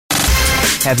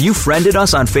Have you friended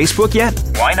us on Facebook yet?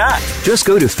 Why not? Just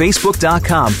go to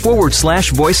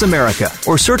facebook.com/Voice America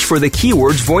or search for the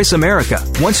keywords Voice America.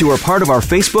 Once you are part of our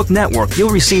Facebook network,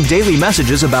 you'll receive daily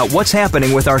messages about what's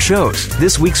happening with our shows,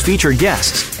 this week's featured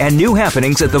guests, and new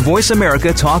happenings at the Voice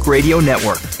America Talk Radio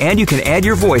Network. And you can add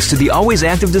your voice to the always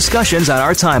active discussions on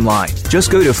our timeline. Just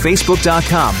go to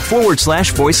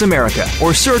facebook.com/Voice America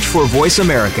or search for Voice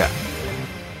America.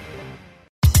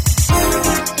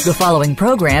 The following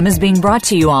program is being brought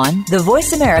to you on the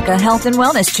Voice America Health and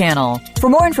Wellness Channel. For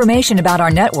more information about our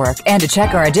network and to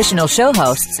check our additional show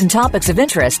hosts and topics of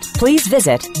interest, please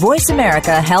visit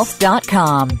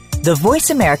voiceamericahealth.com. The Voice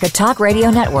America Talk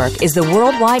Radio Network is the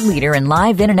worldwide leader in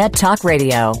live Internet talk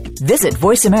radio. Visit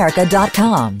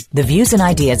voiceamerica.com. The views and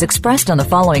ideas expressed on the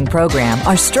following program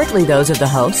are strictly those of the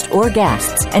host or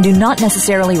guests and do not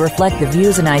necessarily reflect the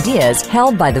views and ideas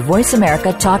held by the Voice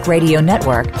America Talk Radio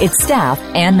Network, its staff,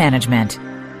 and management.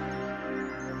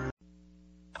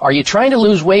 Are you trying to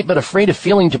lose weight but afraid of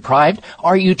feeling deprived?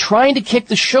 Are you trying to kick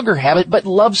the sugar habit but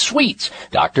love sweets?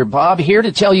 Dr. Bob here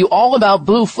to tell you all about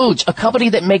Boo Foods, a company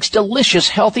that makes delicious,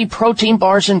 healthy protein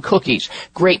bars and cookies.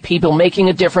 Great people making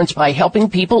a difference by helping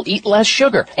people eat less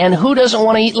sugar. And who doesn't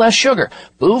want to eat less sugar?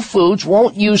 Boo Foods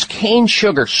won't use cane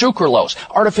sugar, sucralose,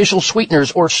 artificial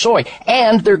sweeteners, or soy,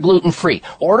 and they're gluten-free.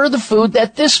 Order the food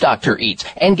that this doctor eats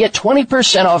and get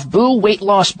 20% off Boo Weight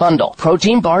Loss Bundle.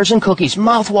 Protein bars and cookies,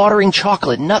 mouth-watering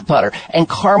chocolate, nut butter, and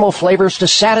caramel flavors to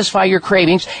satisfy your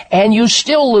cravings, and you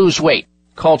still lose weight.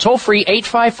 Call toll-free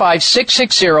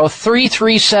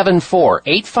 855-660-3374,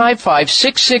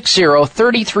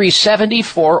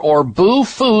 855-660-3374, or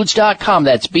boofoods.com.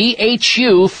 That's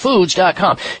B-H-U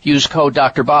foods.com. Use code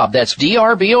Dr. Bob, that's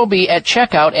D-R-B-O-B, at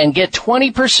checkout and get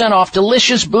 20% off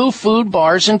delicious Boo Food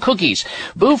bars and cookies.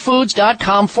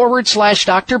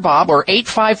 boofoods.com/Dr. Bob or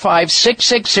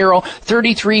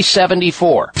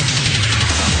 855-660-3374.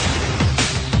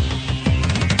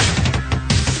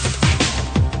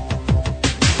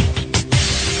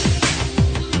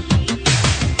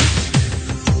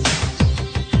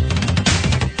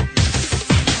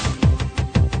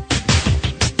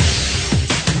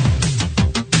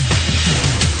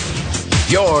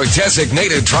 Your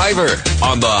designated driver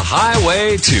on the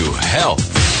highway to health.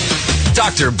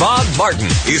 Dr. Bob Martin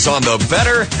is on the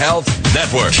Better Health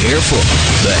Network. Careful.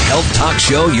 The health talk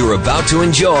show you're about to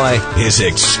enjoy is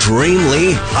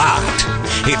extremely hot.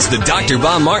 It's the Dr.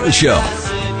 Bob Martin Show.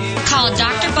 Call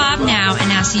Dr. Bob now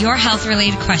and ask your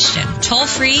health-related question. Toll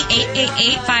free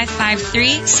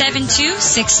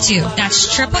 888-553-7262. That's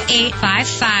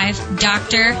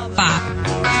 888-55-Dr. Bob.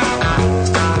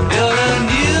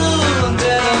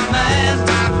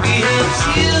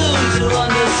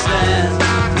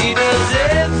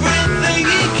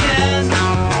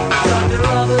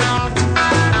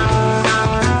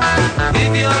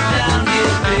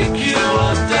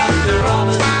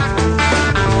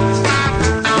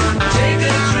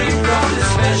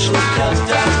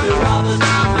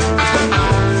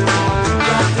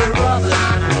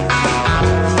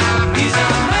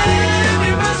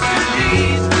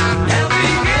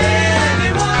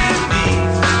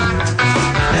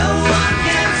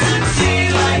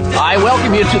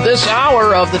 You to this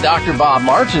hour of the Dr. Bob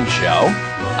Martin Show.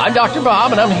 I'm Dr.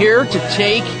 Bob, and I'm here to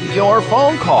take your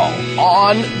phone call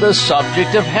on the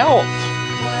subject of health.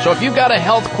 So if you've got a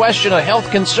health question, a health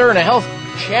concern, a health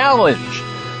challenge,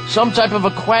 some type of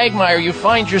a quagmire you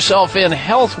find yourself in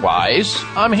health-wise,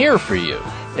 I'm here for you.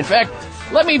 In fact,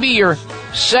 let me be your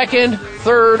second,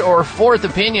 third, or fourth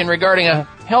opinion regarding a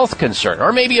health concern,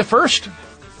 or maybe a first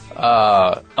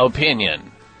opinion.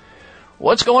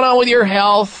 What's going on with your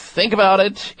health? Think about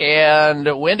it.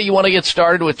 And when do you want to get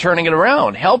started with turning it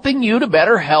around? Helping you to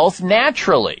better health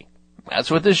naturally. That's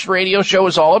what this radio show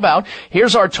is all about.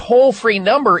 Here's our toll-free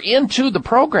number into the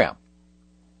program.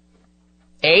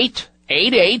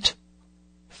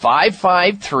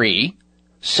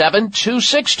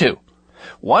 888-553-7262.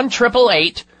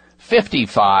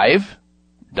 1-888-55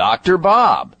 Dr.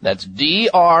 Bob. That's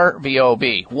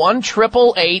D-R-B-O-B.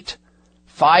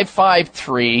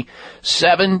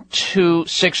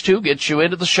 1-888-553-7262 gets you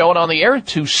into the show and on the air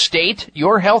to state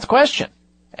your health question.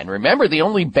 And remember, the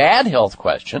only bad health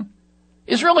question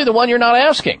is really the one you're not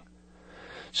asking.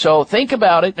 So think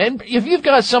about it. And if you've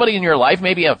got somebody in your life,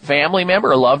 maybe a family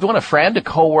member, a loved one, a friend, a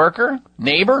coworker,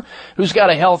 neighbor, who's got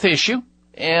a health issue,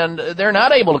 and they're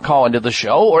not able to call into the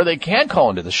show, or they can't call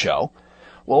into the show,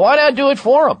 well, why not do it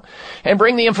for them and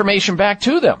bring the information back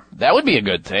to them? That would be a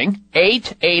good thing.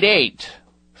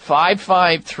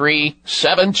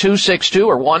 888-553-7262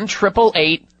 or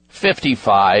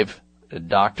 1-888-55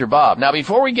 Dr. Bob. Now,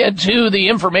 before we get to the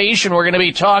information we're going to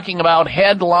be talking about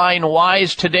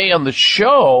headline-wise today on the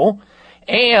show,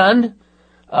 and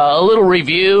a little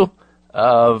review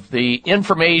of the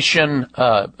information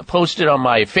posted on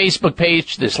my Facebook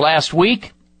page this last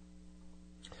week,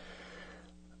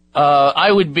 I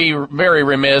would be very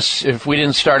remiss if we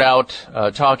didn't start out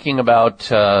talking about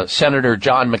Senator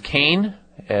John McCain.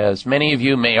 As many of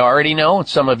you may already know, and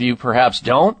some of you perhaps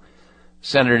don't,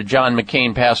 Senator John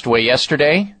McCain passed away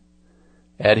yesterday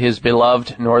at his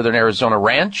beloved Northern Arizona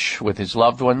ranch with his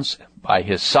loved ones by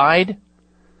his side.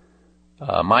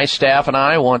 My staff and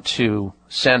I want to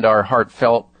send our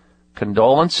heartfelt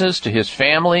condolences to his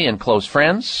family and close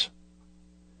friends.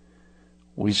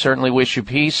 We certainly wish you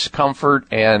peace, comfort,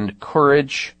 and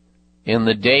courage in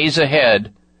the days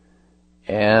ahead,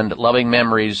 and loving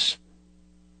memories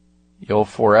you'll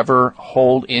forever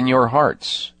hold in your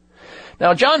hearts.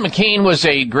 Now, John McCain was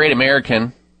a great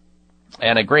American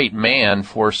and a great man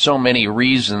for so many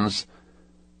reasons,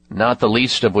 not the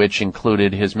least of which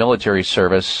included his military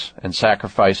service and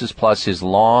sacrifices, plus his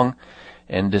long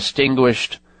and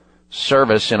distinguished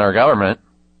service in our government,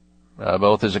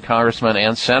 both as a congressman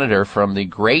and senator from the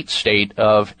great state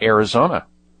of Arizona.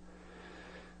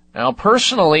 Now,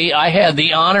 personally, I had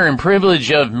the honor and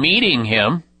privilege of meeting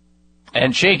him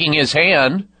and shaking his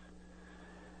hand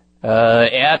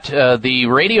at the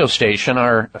radio station,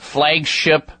 our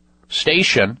flagship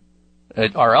station,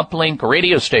 our uplink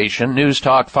radio station, News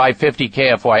Talk 550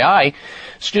 KFYI,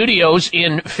 studios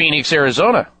in Phoenix,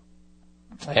 Arizona.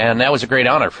 And that was a great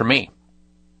honor for me.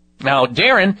 Now,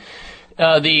 Darren,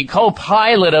 the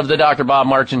co-pilot of the Dr. Bob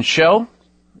Martin Show,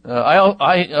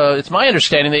 it's my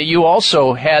understanding that you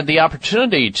also had the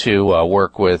opportunity to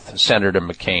work with Senator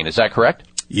McCain. Is that correct?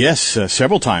 Yes,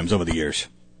 several times over the years.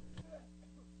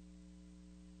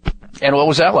 And what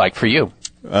was that like for you?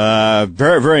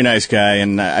 Very, very nice guy.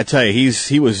 And I tell you,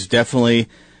 he was definitely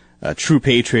a true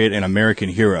patriot and American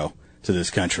hero to this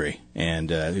country.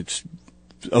 And it's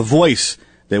a voice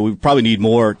that we probably need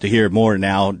to hear more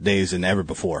nowadays than ever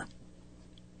before.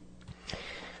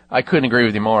 I couldn't agree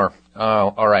with you more.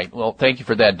 All right. Well, thank you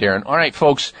for that, Darren. All right,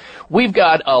 folks, we've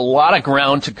got a lot of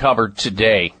ground to cover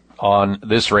today on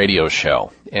this radio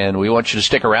show, and we want you to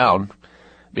stick around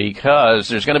because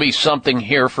there's going to be something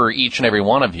here for each and every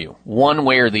one of you, one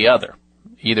way or the other.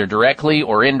 Either directly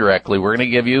or indirectly, we're going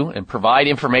to give you and provide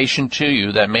information to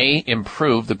you that may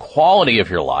improve the quality of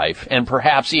your life and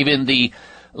perhaps even the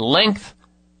length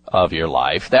of your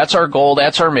life. That's our goal.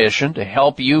 That's our mission, to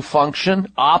help you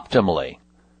function optimally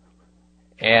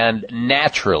and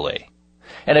naturally.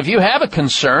 And if you have a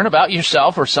concern about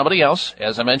yourself or somebody else,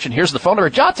 as I mentioned, here's the phone number.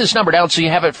 Jot this number down so you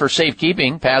have it for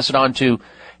safekeeping. Pass it on to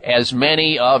as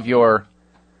many of your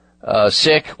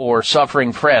sick or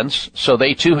suffering friends so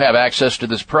they too have access to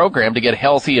this program to get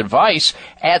healthy advice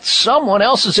at someone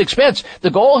else's expense. The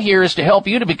goal here is to help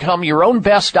you to become your own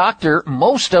best doctor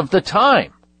most of the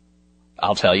time.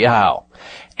 I'll tell you how.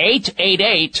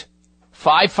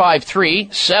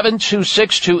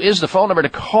 888-553-7262 is the phone number to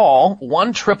call.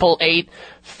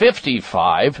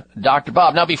 1-888-55 Dr.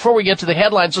 Bob. Now, before we get to the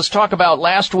headlines, let's talk about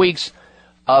last week's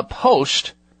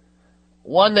post,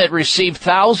 one that received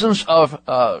thousands of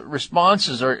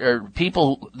responses or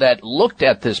people that looked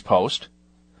at this post.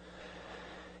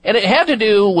 And it had to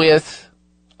do with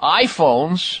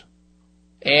iPhones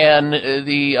and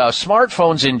the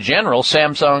smartphones in general,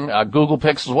 Samsung, Google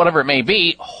Pixels, whatever it may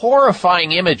be,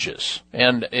 horrifying images.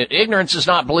 And ignorance is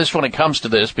not bliss when it comes to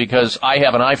this because I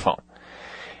have an iPhone.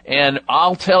 And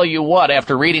I'll tell you what,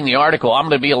 after reading the article, I'm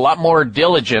going to be a lot more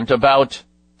diligent about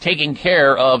taking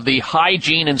care of the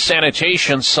hygiene and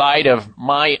sanitation side of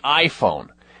my iPhone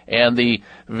and the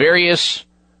various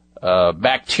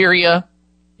bacteria,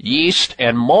 yeast,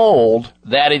 and mold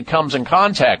that it comes in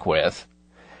contact with.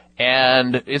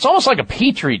 And it's almost like a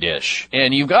petri dish.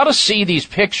 And you've got to see these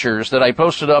pictures that I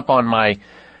posted up on my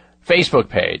Facebook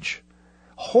page.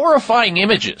 Horrifying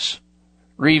images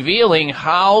revealing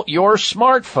how your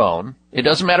smartphone, it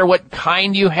doesn't matter what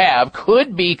kind you have,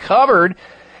 could be covered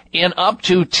in up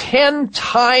to 10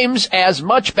 times as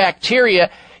much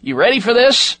bacteria. You ready for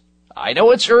this? I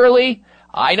know it's early.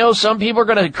 I know some people are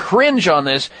going to cringe on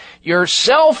this. Your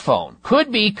cell phone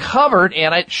could be covered,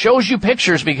 and it shows you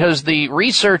pictures because the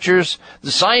researchers,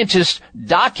 the scientists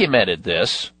documented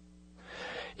this.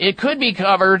 It could be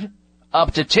covered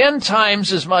up to 10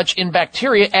 times as much in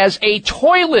bacteria as a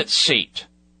toilet seat.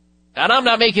 And I'm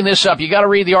not making this up. You got to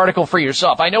read the article for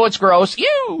yourself. I know it's gross.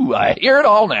 I hear it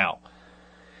all now.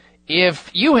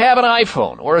 If you have an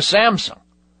iPhone or a Samsung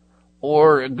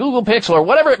or Google Pixel or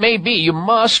whatever it may be, you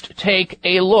must take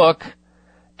a look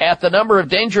at the number of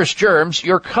dangerous germs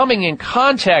you're coming in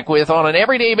contact with on an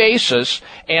everyday basis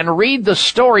and read the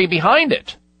story behind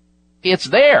it. It's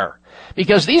there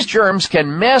because these germs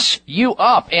can mess you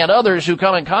up and others who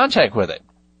come in contact with it.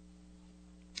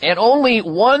 And only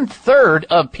 1/3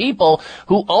 of people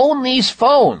who own these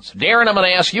phones, Darren, I'm going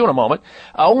to ask you in a moment,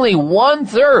 only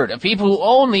 1/3 of people who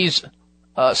own these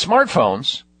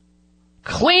smartphones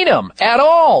clean them at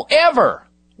all, ever.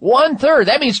 1/3.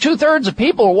 That means 2/3 of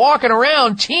people are walking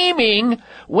around teeming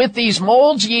with these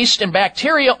molds, yeast, and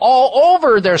bacteria all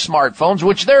over their smartphones,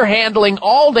 which they're handling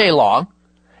all day long.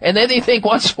 And then they think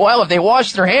once in a while if they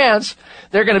wash their hands,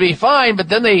 they're going to be fine, but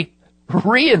then they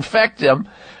reinfect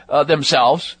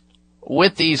themselves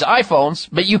with these iPhones,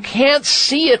 but you can't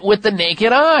see it with the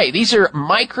naked eye. These are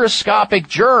microscopic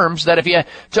germs that if you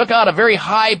took out a very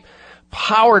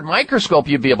high-powered microscope,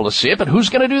 you'd be able to see it, but who's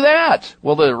going to do that?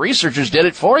 Well, the researchers did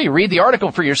it for you. Read the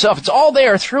article for yourself. It's all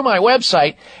there through my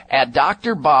website at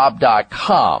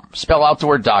drbob.com. Spell out the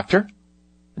word doctor,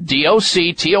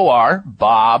 D-O-C-T-O-R,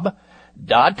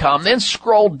 bob.com. Then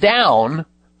scroll down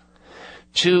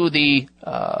to the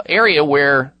area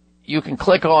where you can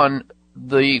click on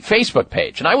the Facebook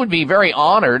page. And I would be very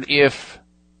honored if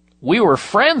we were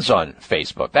friends on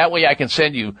Facebook. That way I can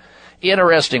send you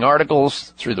interesting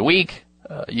articles through the week.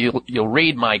 You'll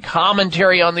read my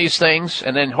commentary on these things,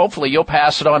 and then hopefully you'll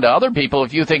pass it on to other people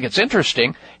if you think it's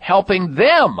interesting, helping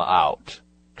them out,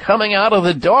 coming out of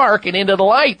the dark and into the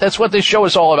light. That's what this show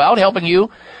is all about, helping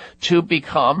you to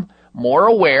become more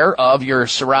aware of your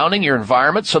surrounding, your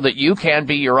environment, so that you can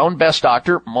be your own best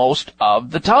doctor most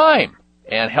of the time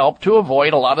and help to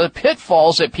avoid a lot of the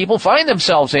pitfalls that people find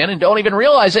themselves in and don't even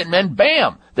realize it, and then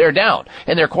bam, they're down,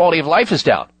 and their quality of life is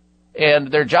down, and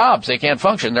their jobs, they can't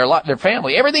function, their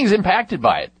family, everything's impacted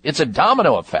by it. It's a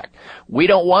domino effect. We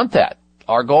don't want that.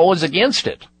 Our goal is against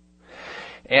it.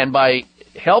 And by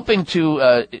helping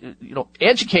to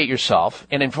educate yourself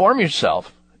and inform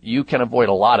yourself, you can avoid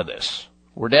a lot of this.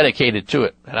 We're dedicated to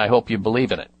it, and I hope you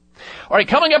believe in it. All right,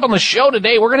 coming up on the show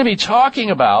today, we're going to be talking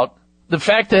about the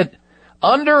fact that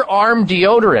underarm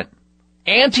deodorant,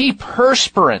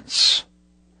 antiperspirants,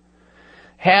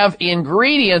 have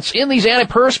ingredients in these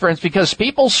antiperspirants because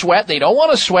people sweat. They don't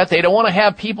want to sweat. They don't want to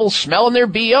have people smelling their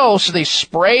BO, so they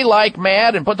spray like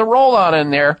mad and put the roll-on in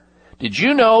there. Did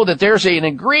you know that there's an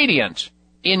ingredient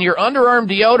in your underarm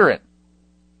deodorant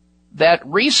that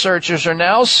researchers are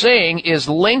now saying is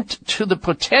linked to the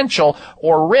potential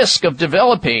or risk of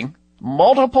developing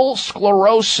multiple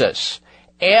sclerosis,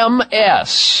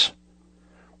 MS?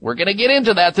 We're going to get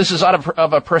into that. This is out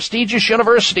of a prestigious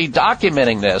university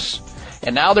documenting this.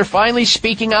 And now they're finally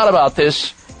speaking out about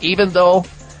this, even though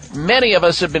many of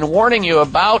us have been warning you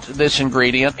about this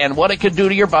ingredient and what it could do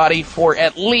to your body for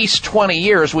at least 20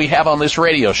 years we have on this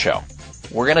radio show.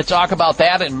 We're going to talk about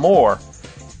that and more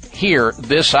here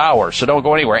this hour, so don't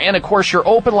go anywhere. And, of course, your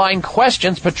open line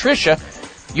questions. Patricia,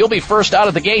 you'll be first out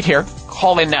of the gate here.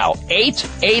 Call in now,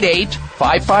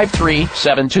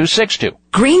 888-553-7262.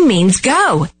 Green means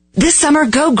go. This summer,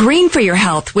 go green for your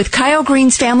health with Kyle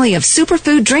Green's family of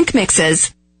superfood drink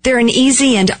mixes. They're an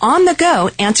easy and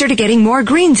on-the-go answer to getting more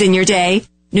greens in your day.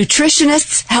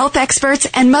 Nutritionists, health experts,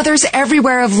 and mothers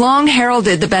everywhere have long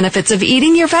heralded the benefits of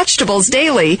eating your vegetables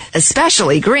daily,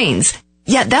 especially greens.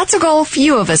 Yet that's a goal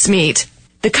few of us meet.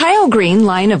 The Kyle Green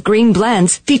line of green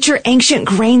blends feature ancient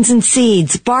grains and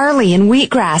seeds, barley and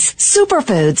wheatgrass,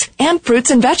 superfoods, and fruits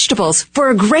and vegetables for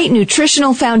a great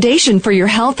nutritional foundation for your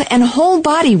health and whole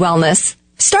body wellness.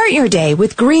 Start your day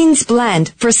with Greens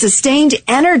Blend for sustained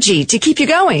energy to keep you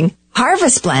going,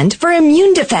 Harvest Blend for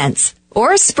immune defense,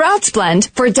 or Sprouts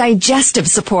Blend for digestive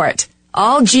support.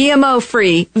 All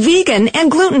GMO-free, vegan,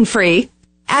 and gluten-free.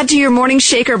 Add to your morning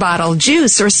shaker bottle,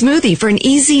 juice, or smoothie for an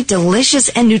easy, delicious,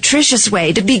 and nutritious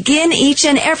way to begin each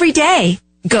and every day.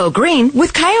 Go green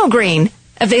with Kyle Green.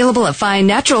 Available at fine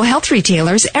natural health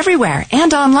retailers everywhere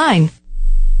and online.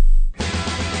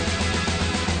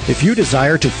 If you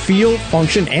desire to feel,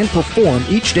 function, and perform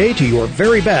each day to your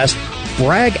very best,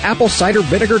 Bragg apple cider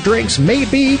vinegar drinks may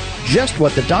be just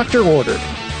what the doctor ordered.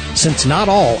 Since not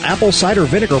all apple cider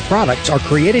vinegar products are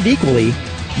created equally,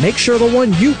 make sure the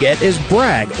one you get is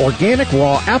Bragg Organic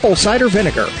Raw Apple Cider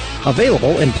Vinegar,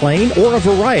 available in plain or a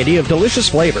variety of delicious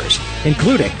flavors,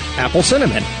 including apple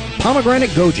cinnamon,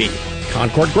 pomegranate goji,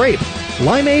 Concord grape,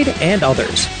 limeade, and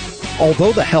others.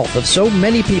 Although the health of so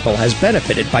many people has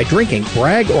benefited by drinking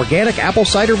Bragg Organic Apple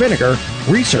Cider Vinegar,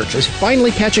 research is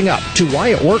finally catching up to why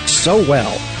it works so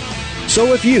well.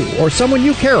 So if you or someone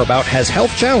you care about has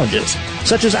health challenges,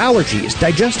 such as allergies,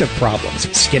 digestive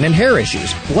problems, skin and hair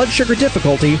issues, blood sugar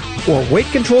difficulty, or weight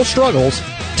control struggles,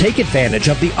 Take advantage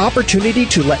of the opportunity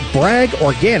to let Bragg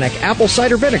Organic Apple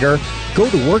Cider Vinegar go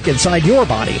to work inside your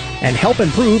body and help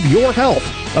improve your health.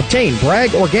 Obtain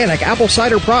Bragg Organic Apple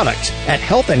Cider products at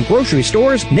health and grocery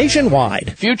stores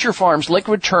nationwide. Future Farms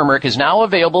liquid turmeric is now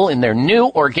available in their new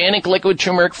organic liquid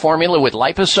turmeric formula with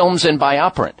liposomes and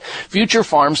BioPerine. Future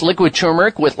Farms liquid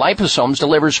turmeric with liposomes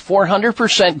delivers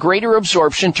 400% greater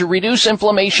absorption to reduce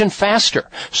inflammation faster.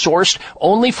 Sourced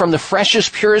only from the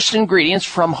freshest, purest ingredients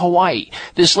from Hawaii.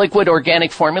 This liquid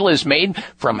organic formula is made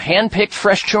from hand-picked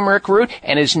fresh turmeric root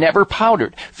and is never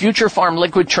powdered. Future Farm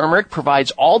liquid turmeric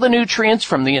provides all the nutrients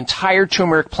from the entire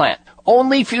turmeric plant.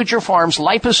 Only Future Farms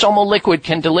liposomal liquid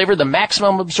can deliver the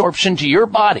maximum absorption to your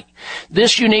body.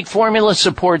 This unique formula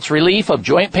supports relief of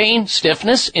joint pain,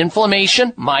 stiffness,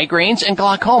 inflammation, migraines, and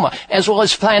glaucoma, as well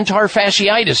as plantar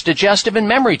fasciitis, digestive and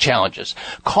memory challenges.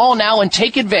 Call now and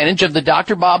take advantage of the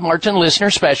Dr. Bob Martin listener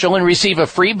special and receive a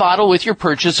free bottle with your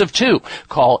purchase of 2.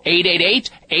 Call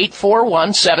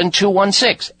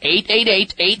 888-841-7216.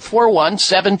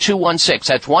 888-841-7216.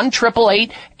 That's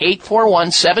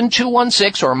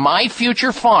 1-888-841-7216 or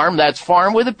MyFutureFarm, that's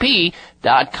farm with a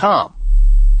P.com.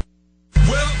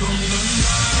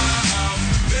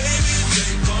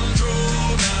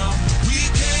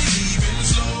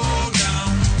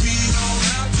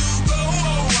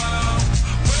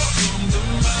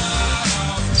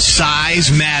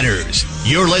 Size matters.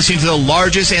 You're listening to the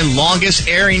largest and longest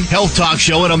airing health talk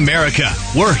show in America.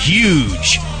 We're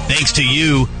huge. Thanks to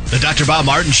you, the Dr. Bob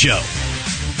Martin Show.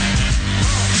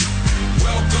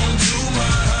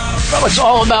 Well, it's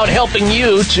all about helping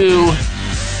you to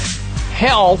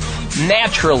health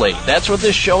naturally. That's what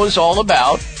this show is all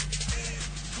about.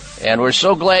 And we're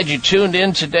so glad you tuned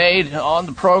in today on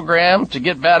the program to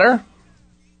get better,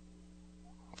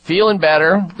 feeling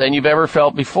better than you've ever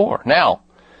felt before. Now,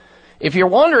 if you're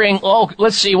wondering,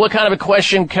 let's see, what kind of a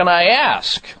question can I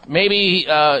ask? Maybe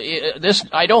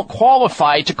I don't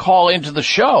qualify to call into the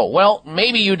show. Well,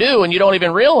 maybe you do and you don't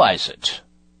even realize it.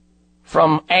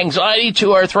 From anxiety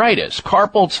to arthritis,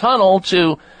 carpal tunnel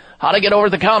to how to get over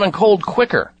the common cold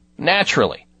quicker,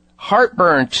 naturally,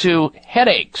 heartburn to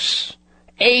headaches,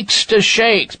 aches to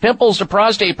shakes, pimples to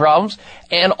prostate problems,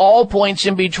 and all points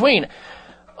in between.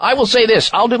 I will say this,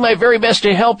 I'll do my very best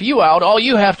to help you out. All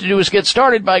you have to do is get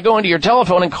started by going to your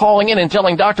telephone and calling in and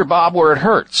telling Dr. Bob where it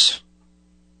hurts.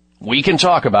 We can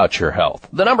talk about your health.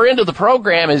 The number into the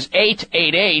program is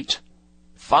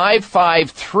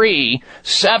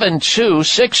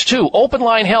 888-553-7262. Open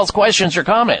line health questions or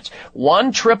comments.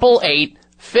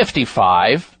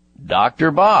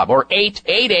 1-888-55-Dr. Bob or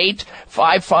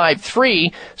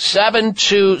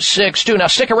 888-553-7262. Now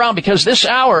stick around because this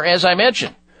hour, as I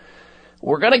mentioned,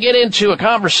 we're going to get into a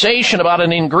conversation about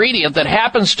an ingredient that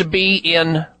happens to be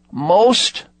in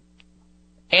most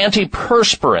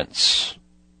antiperspirants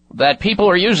that people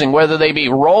are using, whether they be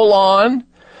roll-on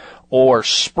or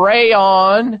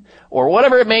spray-on or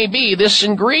whatever it may be. This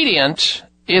ingredient,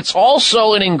 it's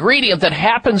also an ingredient that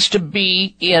happens to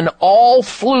be in all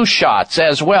flu shots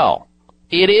as well.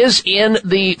 It is in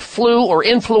the flu or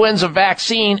influenza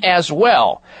vaccine as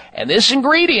well. And this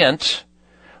ingredient,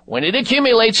 when it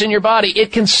accumulates in your body,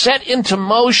 it can set into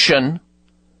motion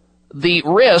the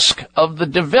risk of the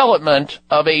development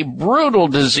of a brutal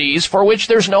disease for which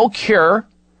there's no cure.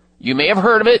 You may have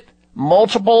heard of it,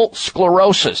 multiple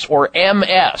sclerosis, or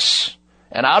MS,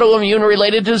 an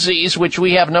autoimmune-related disease which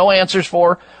we have no answers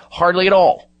for hardly at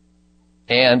all.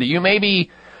 And you may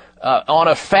be on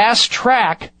a fast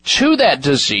track to that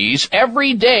disease.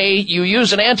 Every day you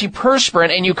use an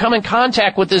antiperspirant and you come in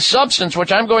contact with this substance,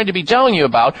 which I'm going to be telling you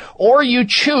about, or you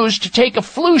choose to take a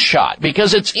flu shot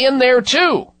because it's in there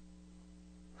too.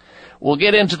 We'll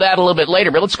get into that a little bit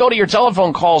later, but let's go to your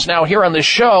telephone calls now here on the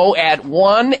show at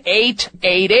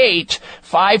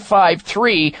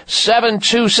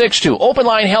 1-888-553-7262. Open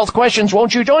line health questions,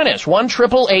 won't you join us?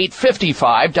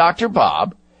 1-888-55-Dr.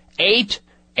 Bob,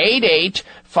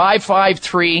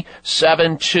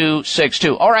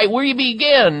 888-553-7262. All right, we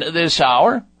begin this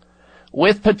hour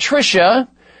with Patricia.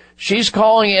 She's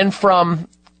calling in from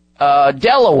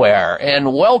Delaware,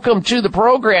 and welcome to the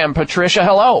program, Patricia.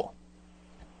 Hello.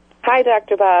 Hi,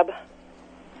 Dr. Bob.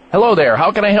 Hello there.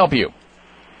 How can I help you?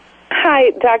 Hi,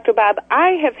 Dr. Bob.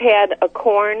 I have had a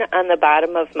corn on the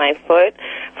bottom of my foot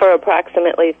for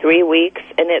approximately 3 weeks,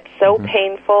 and it's so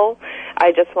painful.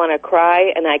 I just want to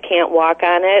cry, and I can't walk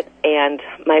on it, and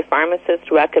my pharmacist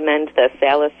recommends the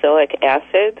salicylic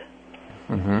acid.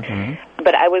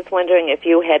 But I was wondering if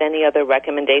you had any other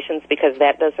recommendations because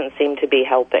that doesn't seem to be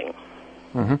helping.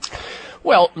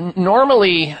 Well,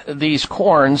 normally these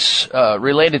corns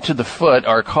related to the foot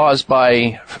are caused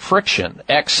by friction,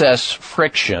 excess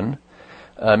friction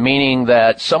meaning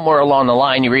that somewhere along the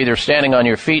line you were either standing on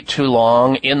your feet too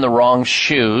long in the wrong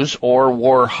shoes or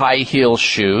wore high heel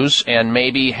shoes and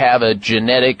maybe have a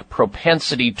genetic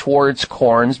propensity towards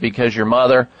corns because your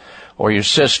mother or your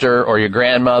sister or your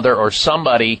grandmother or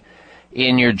somebody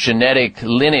in your genetic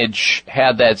lineage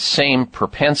had that same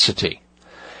propensity.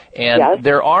 And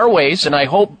there are ways, and I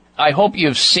hope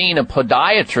you've seen a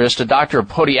podiatrist, a doctor of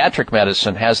podiatric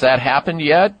medicine. Has that happened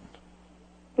yet?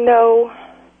 No.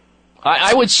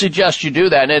 I would suggest you do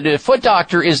that. And a foot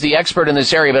doctor is the expert in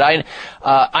this area, but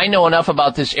I know enough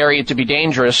about this area to be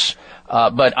dangerous.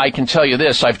 But I can tell you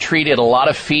this: I've treated a lot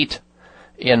of feet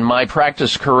in my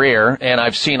practice career, and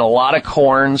I've seen a lot of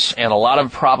corns and a lot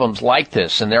of problems like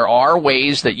this. And there are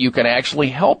ways that you can actually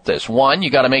help this. One,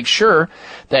 you got to make sure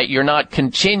that you're not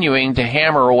continuing to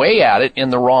hammer away at it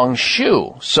in the wrong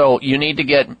shoe. So you need to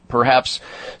get perhaps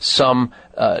some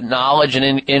knowledge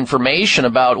and information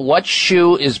about what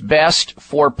shoe is best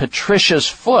for Patricia's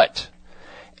foot.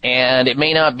 And it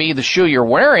may not be the shoe you're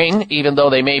wearing, even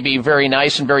though they may be very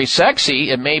nice and very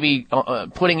sexy. It may be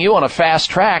putting you on a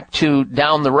fast track to,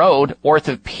 down the road,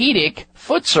 orthopedic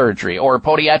foot surgery or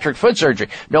podiatric foot surgery.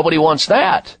 Nobody wants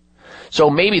that. So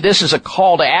maybe this is a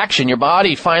call to action. Your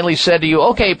body finally said to you,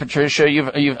 okay, Patricia,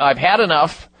 I've had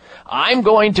enough. I'm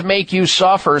going to make you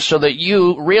suffer so that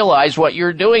you realize what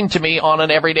you're doing to me on an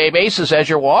everyday basis as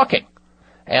you're walking.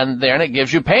 And then it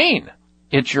gives you pain.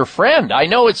 It's your friend. I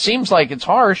know it seems like it's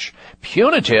harsh,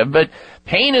 punitive, but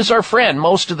pain is our friend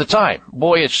most of the time.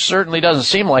 Boy, it certainly doesn't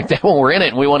seem like that when we're in it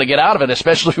and we want to get out of it,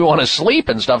 especially if we want to sleep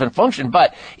and stuff and function.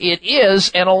 But it is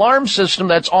an alarm system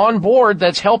that's on board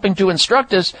that's helping to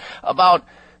instruct us about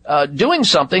doing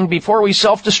something before we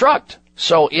self-destruct.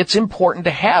 So it's important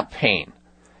to have pain.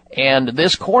 And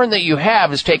this corn that you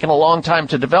have has taken a long time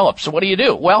to develop. So what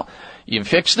do? Well, you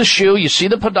fix the shoe, you see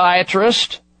the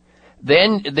podiatrist.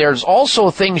 Then there's also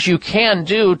things you can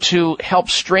do to help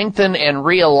strengthen and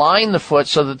realign the foot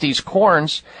so that these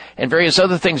corns and various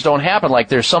other things don't happen. Like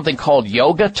there's something called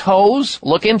yoga toes.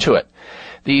 Look into it.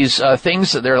 These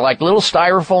things, they're like little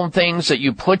styrofoam things that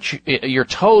you put your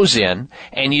toes in,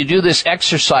 and you do this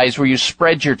exercise where you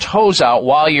spread your toes out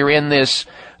while you're in this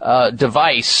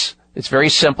device. It's very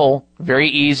simple, very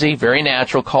easy, very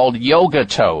natural, called yoga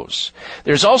toes.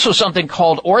 There's also something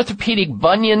called orthopedic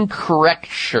bunion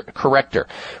corrector,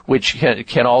 which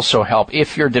can also help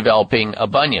if you're developing a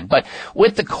bunion. But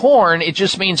with the corn, it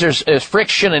just means there's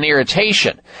friction and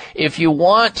irritation. If you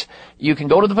want, you can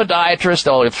go to the podiatrist,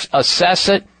 they'll assess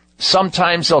it.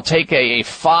 Sometimes they'll take a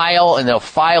file and they'll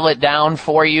file it down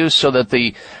for you so that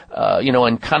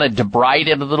and kind of debride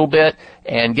it a little bit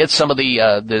and get some of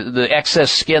the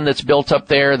excess skin that's built up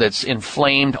there that's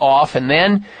inflamed off. And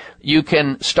then you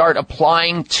can start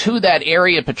applying to that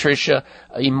area, Patricia,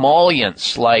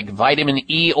 emollients like vitamin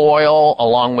E oil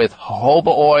along with jojoba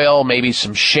oil, maybe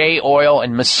some shea oil,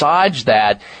 and massage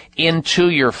that into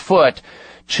your foot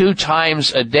 2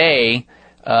 times a day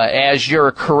as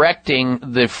you're correcting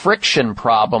the friction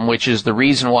problem, which is the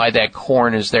reason why that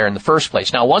corn is there in the first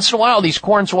place. Now, once in a while, these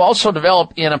corns will also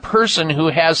develop in a person who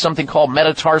has something called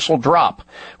metatarsal drop,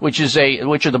 which are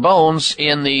the bones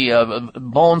in the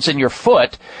bones in your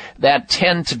foot that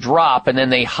tend to drop, and then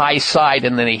they high side,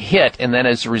 and then they hit, and then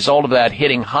as a result of that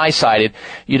hitting high sided,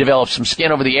 you develop some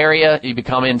skin over the area, you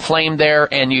become inflamed there,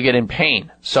 and you get in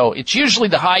pain. So it's usually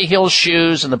the high heel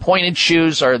shoes and the pointed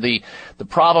shoes are the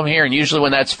problem here, and usually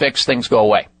when that's fixed, things go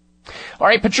away. All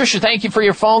right, Patricia, thank you for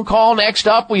your phone call. Next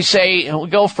up, we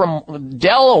go from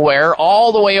Delaware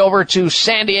all the way over to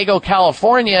San Diego,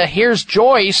 California. Here's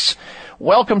Joyce.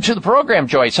 Welcome to the program,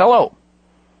 Joyce. Hello.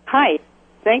 Hi.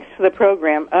 Thanks for the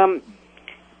program.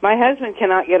 My husband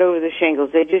cannot get over the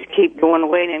shingles. They just keep going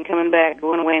away and then coming back,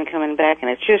 going away and coming back, and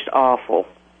it's just awful.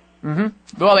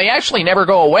 Mm-hmm. Well, they actually never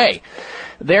go away.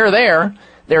 They're there.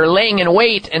 They're laying in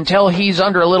wait until he's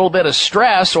under a little bit of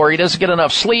stress, or he doesn't get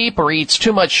enough sleep, or eats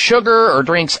too much sugar, or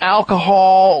drinks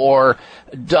alcohol, or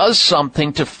does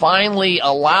something to finally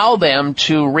allow them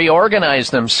to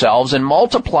reorganize themselves and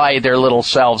multiply their little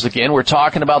selves again. We're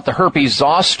talking about the herpes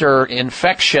zoster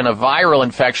infection, a viral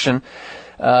infection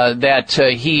that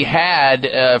he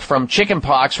had from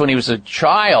chickenpox when he was a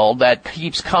child that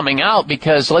keeps coming out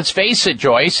because, let's face it,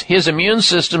 Joyce, his immune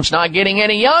system's not getting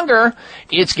any younger,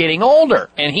 it's getting older.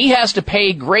 And he has to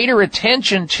pay greater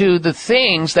attention to the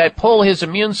things that pull his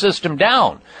immune system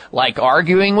down, like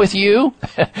arguing with you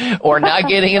or not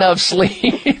getting enough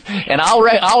sleep. And I'll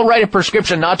write a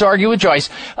prescription not to argue with Joyce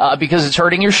because it's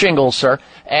hurting your shingles, sir,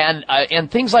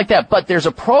 and things like that. But there's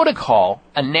a protocol,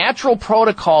 a natural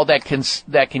protocol that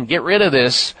can get rid of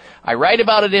this I write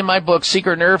about it in my book,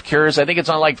 Secret Nerve Cures. I think it's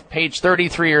on like page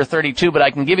 33 or 32, but I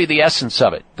can give you the essence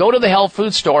of it. Go to the health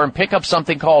food store and pick up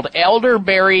something called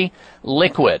elderberry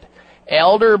liquid.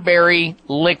 Elderberry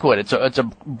liquid. It's a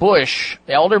bush.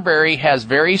 Elderberry has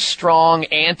very strong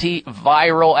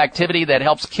antiviral activity that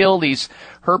helps kill these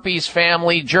herpes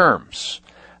family germs,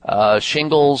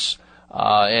 shingles,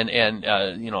 and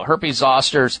herpes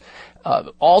zosters.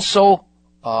 Also,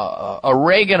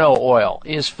 oregano oil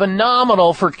is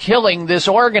phenomenal for killing this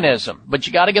organism, but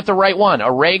you got to get the right one.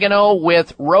 Oregano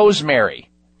with rosemary.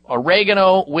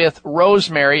 Oregano with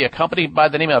rosemary, a company by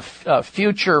the name of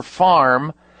Future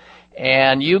Farm.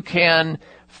 And you can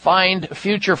find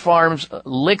Future Farm's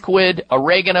liquid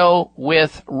oregano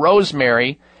with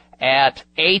rosemary at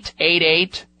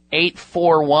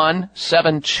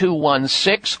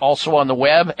 888-841-7216. Also on the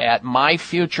web at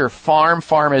MyFutureFarm.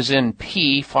 Farm is in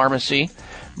P, pharmacy.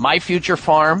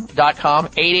 MyFutureFarm.com.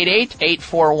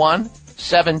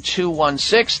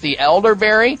 888-841-7216. The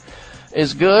elderberry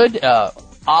is good.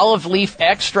 Olive leaf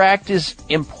extract is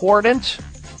important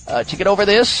to get over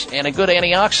this, and a good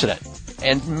antioxidant.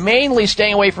 And mainly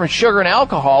staying away from sugar and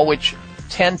alcohol, which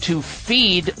tend to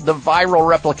feed the viral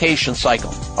replication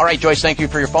cycle. All right, Joyce, thank you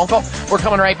for your phone call. We're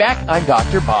coming right back. I'm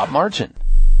Dr. Bob Martin.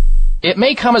 It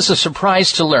may come as a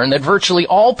surprise to learn that virtually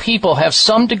all people have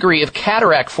some degree of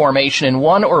cataract formation in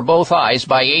one or both eyes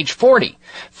by age 40.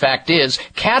 Fact is,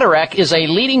 cataract is a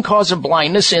leading cause of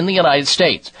blindness in the United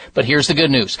States. But here's the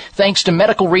good news. Thanks to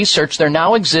medical research, there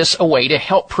now exists a way to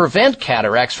help prevent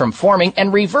cataracts from forming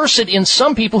and reverse it in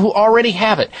some people who already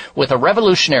have it with a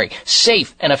revolutionary,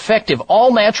 safe, and effective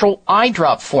all-natural eye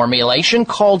drop formulation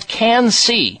called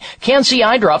Can-C. Can-C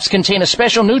eye drops contain a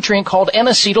special nutrient called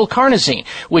N-acetylcarnosine,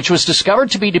 which was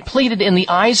discovered to be depleted in the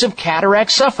eyes of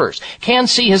cataract sufferers.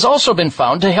 Can-C has also been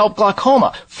found to help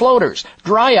glaucoma, floaters,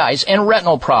 dry eyes, and retinal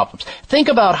problems. Think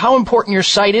about how important your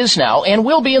sight is now and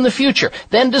will be in the future.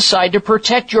 Then decide to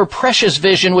protect your precious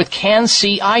vision with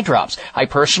Can-C eye drops. I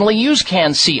personally use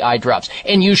Can-C eye drops,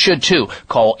 and you should too.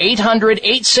 Call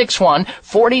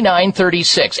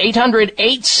 800-861-4936.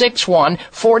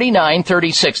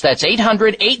 800-861-4936. That's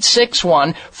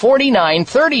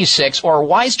 800-861-4936 or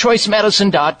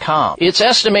wisechoicemedicine.com. It's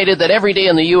estimated that every day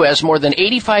in the U.S., more than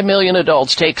 85 million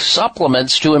adults take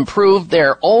supplements to improve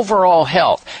their overall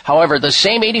health. However, the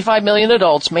same 85 million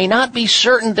adults may not be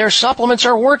certain their supplements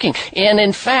are working, and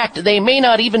in fact, they may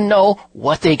not even know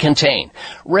what they contain.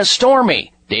 Restore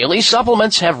Me daily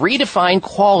supplements have redefined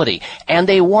quality, and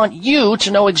they want you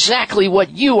to know exactly what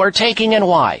you are taking and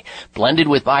why. Blended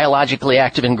with biologically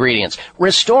active ingredients,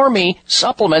 Restore Me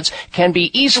supplements can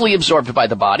be easily absorbed by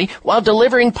the body while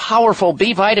delivering powerful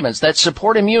B vitamins that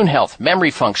support immune health,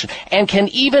 memory function, and can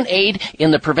even aid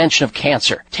in the prevention of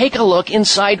cancer. Take a look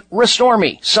inside Restore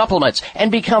Me supplements and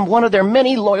become one of their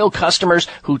many loyal customers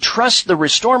who trust the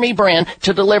Restore Me brand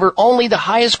to deliver only the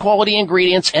highest quality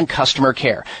ingredients and customer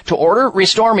care. To order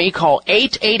Restore Me, call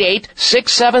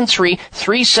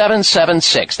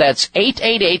 888-673-3776. That's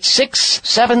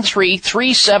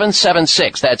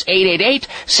 888-673-3776. That's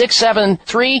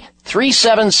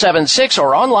 888-673-3776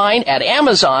 or online at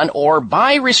Amazon or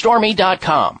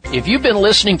buyrestoreme.com. If you've been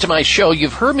listening to my show,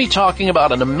 you've heard me talking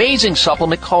about an amazing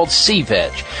supplement called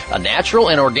C-Veg, a natural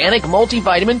and organic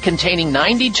multivitamin containing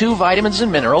 92 vitamins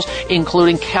and minerals,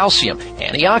 including calcium,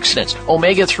 antioxidants,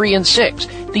 omega-3 and 6.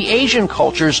 The Asian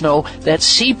cultures know that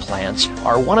sea plants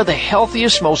are one of the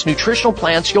healthiest, most nutritional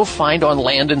plants you'll find on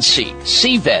land and sea.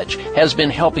 C-Veg has been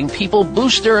helping people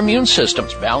boost their immune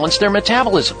systems, balance their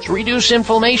metabolisms, reduce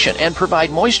inflammation, and provide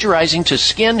moisturizing to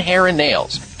skin, hair, and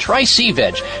nails. Try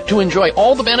C-Veg to enjoy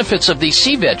all the benefits of these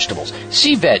sea vegetables.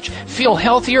 C-Veg, feel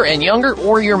healthier and younger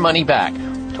or your money back.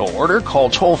 To order, call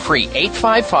toll-free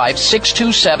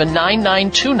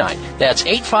 855-627-9929. That's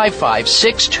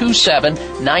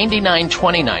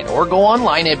 855-627-9929. Or go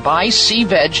online at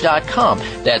buycveg.com.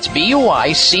 That's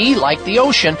B-U-I-C like the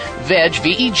ocean, veg,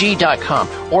 V-E-G.com.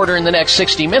 Order in the next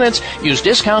 60 minutes. Use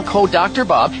discount code Dr.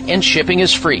 Bob and shipping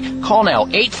is free. Call now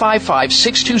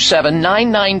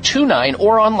 855-627-9929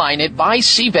 or online at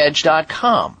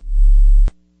buycveg.com.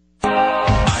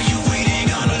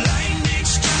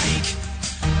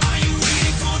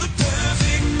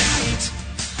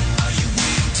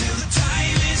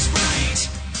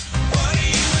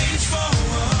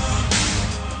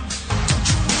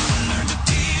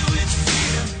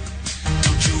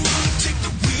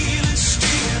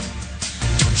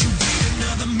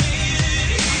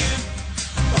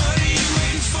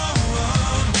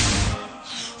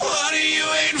 What are you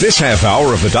waiting This half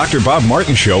hour of the Dr. Bob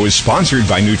Martin Show is sponsored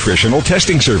by Nutritional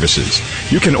Testing Services.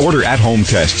 You can order at-home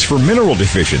tests for mineral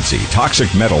deficiency,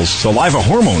 toxic metals, saliva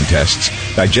hormone tests,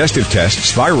 digestive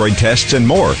tests, thyroid tests, and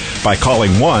more by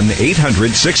calling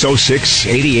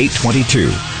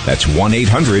 1-800-606-8822. That's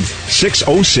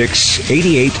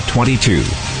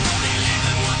 1-800-606-8822.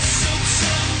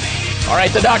 All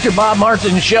right, the Dr. Bob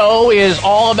Martin Show is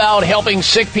all about helping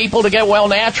sick people to get well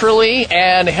naturally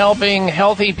and helping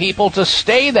healthy people to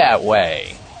stay that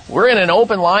way. We're in an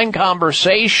open line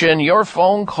conversation. Your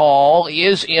phone call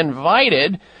is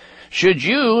invited should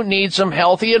you need some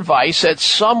healthy advice at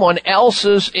someone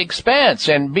else's expense.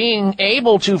 And being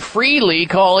able to freely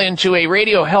call into a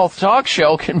radio health talk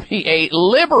show can be a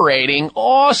liberating,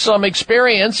 awesome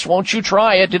experience. Won't you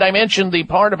try it? Did I mention the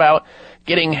part about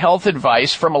getting health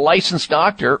advice from a licensed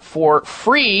doctor for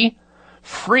free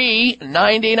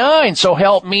 99. So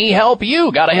help me help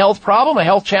you. Got a health problem, a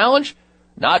health challenge,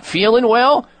 not feeling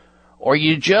well, or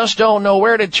you just don't know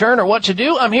where to turn or what to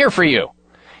do? I'm here for you.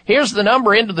 Here's the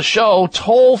number into the show,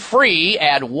 toll free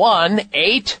at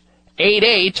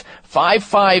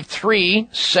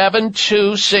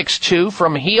 1-888-553-7262.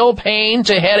 From heel pain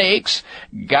to headaches,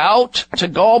 gout to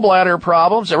gallbladder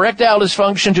problems, erectile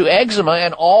dysfunction to eczema,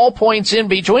 and all points in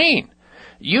between.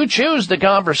 You choose the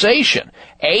conversation.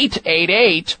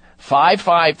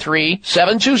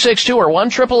 888-553-7262 or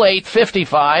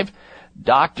 1-888-55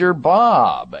 Dr.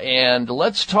 Bob. And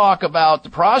let's talk about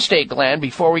the prostate gland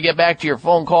before we get back to your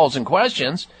phone calls and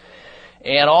questions.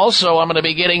 And also, I'm going to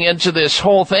be getting into this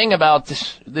whole thing about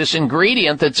this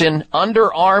ingredient that's in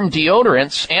underarm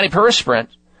deodorants, antiperspirant,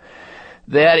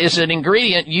 that is an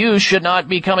ingredient you should not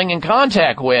be coming in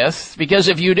contact with, because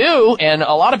if you do, and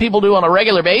a lot of people do on a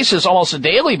regular basis, almost a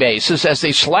daily basis, as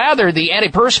they slather the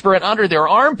antiperspirant under their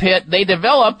armpit, they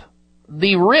develop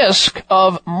the risk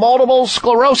of multiple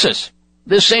sclerosis.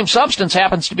 This same substance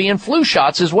happens to be in flu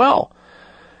shots as well.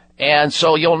 And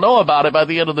so you'll know about it by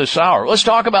the end of this hour. Let's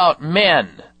talk about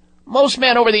men. Most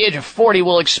men over the age of 40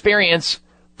 will experience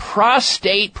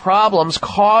prostate problems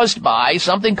caused by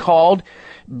something called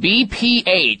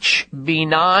BPH,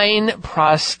 benign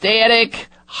prostatic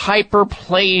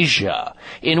hyperplasia,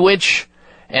 in which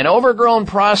an overgrown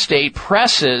prostate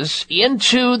presses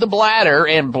into the bladder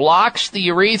and blocks the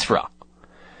urethra,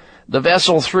 the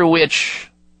vessel through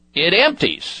which it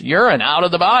empties urine out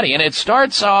of the body. And it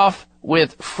starts off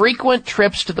with frequent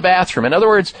trips to the bathroom. In other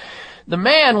words, the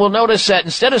man will notice that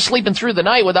instead of sleeping through the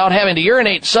night without having to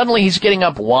urinate, suddenly he's getting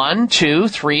up 1, 2,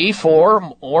 3,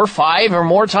 4, or 5 or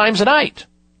more times a night.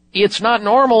 It's not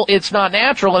normal, it's not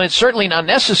natural, and it's certainly not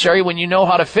necessary when you know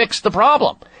how to fix the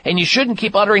problem. And you shouldn't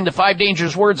keep uttering the 5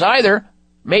 dangerous words either.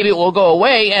 Maybe it will go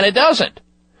away, and it doesn't.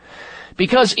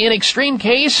 Because in extreme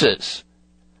cases,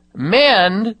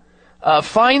 men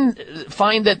find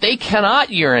that they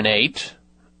cannot urinate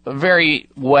very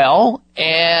well,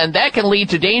 and that can lead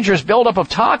to dangerous buildup of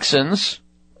toxins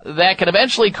that can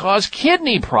eventually cause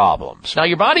kidney problems. Now,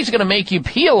 your body's going to make you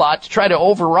pee a lot to try to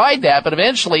override that, but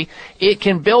eventually it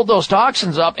can build those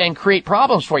toxins up and create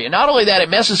problems for you. Not only that,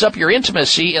 it messes up your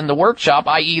intimacy in the workshop,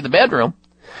 i.e. the bedroom,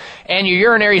 and your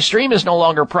urinary stream is no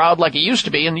longer proud like it used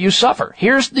to be, and you suffer.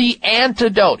 Here's the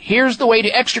antidote. Here's the way to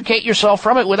extricate yourself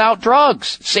from it without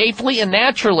drugs, safely and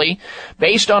naturally,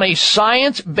 based on a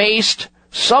science-based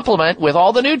supplement with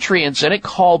all the nutrients in it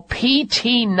called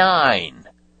PT9.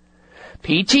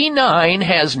 PT9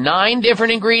 has 9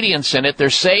 different ingredients in it. They're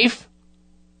safe.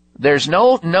 There's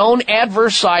no known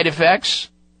adverse side effects.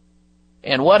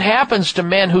 And what happens to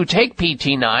men who take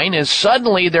PT9 is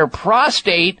suddenly their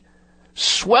prostate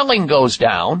swelling goes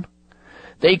down.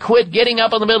 They quit getting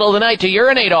up in the middle of the night to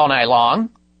urinate all night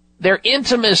long. Their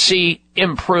intimacy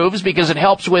improves because it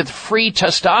helps with free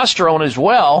testosterone as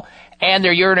well, and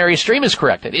their urinary stream is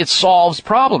corrected. It solves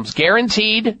problems.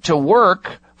 Guaranteed to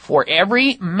work for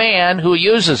every man who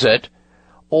uses it,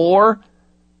 or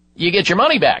you get your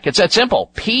money back. It's that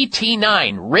simple.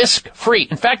 PT9, risk-free.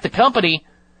 In fact, the company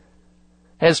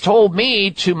has told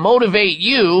me to motivate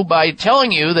you by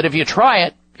telling you that if you try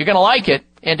it, you're going to like it.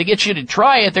 And to get you to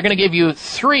try it, they're going to give you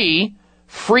 3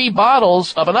 free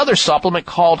bottles of another supplement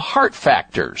called Heart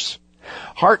Factors.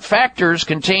 Heart Factors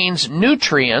contains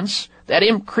nutrients that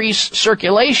increase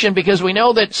circulation, because we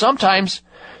know that sometimes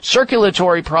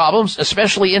circulatory problems,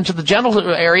 especially into the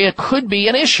genital area, could be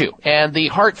an issue. And the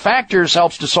Heart Factors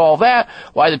helps to solve that,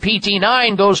 while the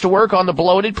PT9 goes to work on the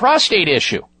bloated prostate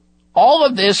issue. All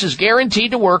of this is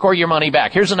guaranteed to work or your money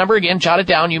back. Here's the number again. Jot it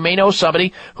down. You may know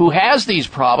somebody who has these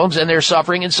problems and they're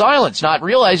suffering in silence, not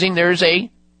realizing there's a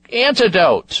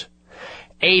antidote.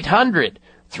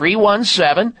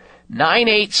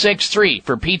 800-317-9863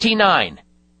 for PT9.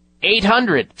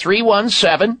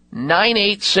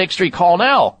 800-317-9863. Call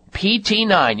now.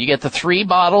 PT9. You get the 3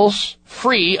 bottles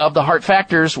free of the Heart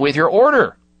Factors with your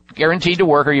order. Guaranteed to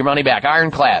work or your money back.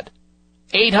 Ironclad.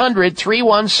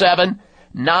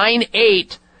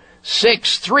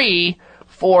 800-317-9863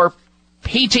 for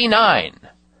PT9.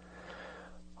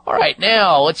 All right,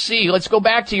 now, let's see. Let's go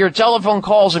back to your telephone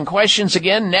calls and questions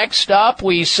again. Next up,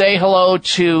 we say hello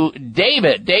to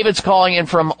David. David's calling in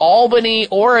from Albany,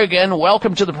 Oregon.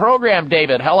 Welcome to the program,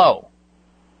 David. Hello.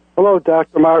 Hello,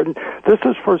 Dr. Martin. This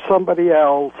is for somebody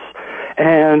else.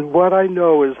 And what I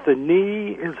know is the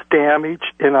knee is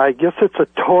damaged, and I guess it's a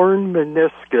torn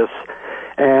meniscus.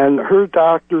 And her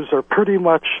doctors are pretty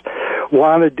much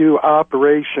want to do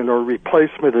operation or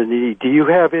replacement of the knee. Do you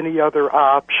have any other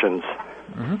options?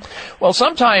 Mm-hmm. Well,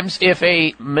 sometimes if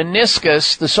a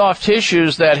meniscus, the soft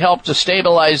tissues that help to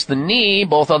stabilize the knee,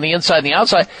 both on the inside and the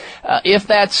outside, if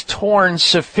that's torn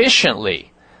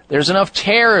sufficiently, there's enough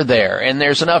tear there and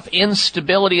there's enough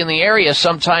instability in the area,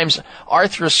 sometimes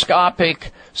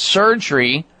arthroscopic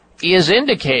surgery is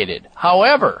indicated.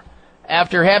 However,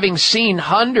 after having seen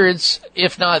hundreds,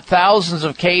 if not thousands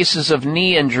of cases of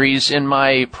knee injuries in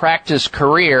my practice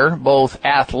career, both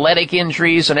athletic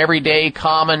injuries and everyday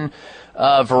common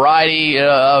variety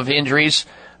of injuries,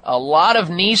 a lot of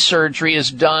knee surgery is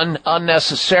done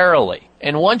unnecessarily.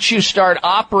 And once you start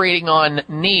operating on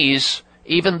knees,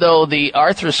 even though the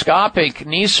arthroscopic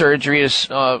knee surgery is,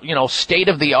 state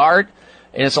of the art,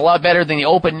 and it's a lot better than the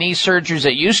open knee surgeries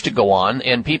that used to go on,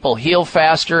 and people heal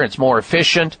faster, it's more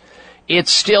efficient,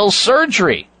 it's still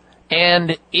surgery.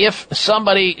 And if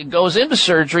somebody goes into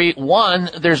surgery,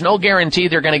 1, there's no guarantee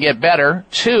they're going to get better.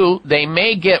 2, they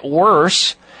may get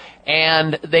worse.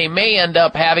 And they may end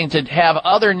up having to have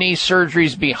other knee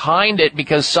surgeries behind it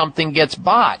because something gets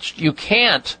botched. You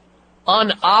can't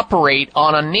unoperate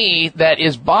on a knee that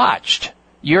is botched.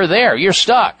 You're there. You're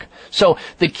stuck. So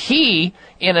the key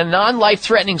in a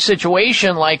non-life-threatening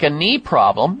situation like a knee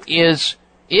problem is,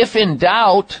 if in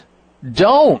doubt,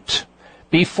 don't.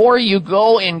 Before you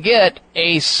go and get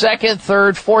a second,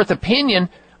 third, fourth opinion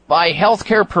by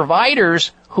healthcare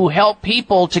providers who help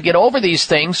people to get over these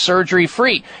things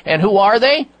surgery-free. And who are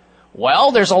they?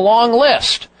 Well, there's a long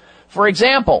list. For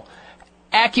example,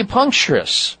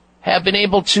 acupuncturists have been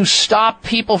able to stop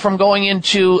people from going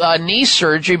into knee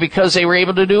surgery because they were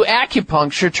able to do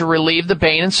acupuncture to relieve the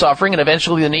pain and suffering, and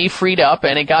eventually the knee freed up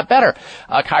and it got better.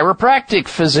 Chiropractic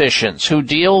physicians who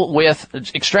deal with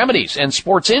extremities and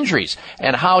sports injuries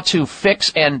and how to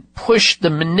fix and push the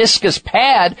meniscus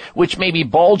pad, which may be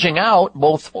bulging out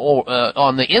both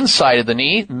on the inside of the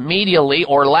knee, medially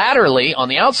or laterally on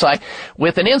the outside,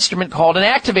 with an instrument called an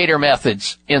activator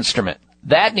methods instrument.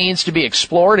 That needs to be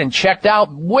explored and checked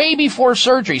out way before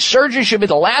surgery. Surgery should be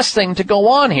the last thing to go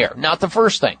on here, not the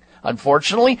first thing.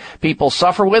 Unfortunately, people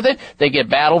suffer with it. They get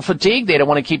battle fatigue. They don't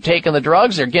want to keep taking the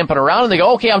drugs. They're gimping around and they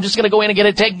go, okay, I'm just going to go in and get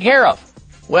it taken care of.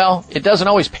 Well, it doesn't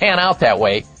always pan out that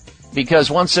way,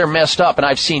 because once they're messed up, and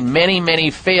I've seen many,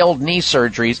 many failed knee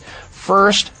surgeries,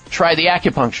 first try the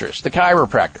acupuncturist, the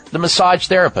chiropractor, the massage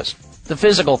therapist, the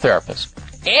physical therapist,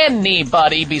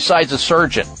 anybody besides a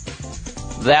surgeon.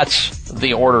 That's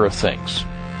the order of things,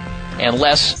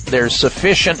 unless there's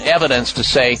sufficient evidence to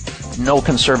say no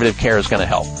conservative care is going to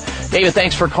help. David,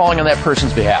 thanks for calling on that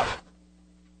person's behalf.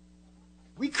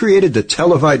 We created the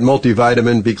Televite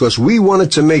multivitamin because we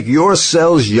wanted to make your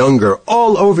cells younger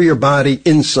all over your body,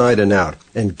 inside and out.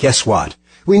 And guess what?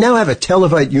 We now have a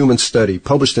Televite human study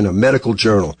published in a medical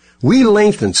journal. We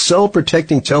lengthened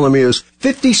cell-protecting telomeres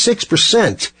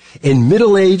 56% in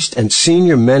middle-aged and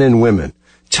senior men and women.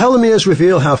 Telomeres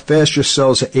reveal how fast your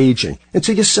cells are aging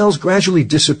until your cells gradually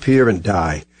disappear and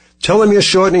die. Telomere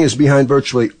shortening is behind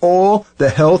virtually all the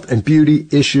health and beauty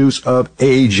issues of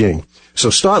aging. So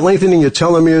start lengthening your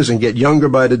telomeres and get younger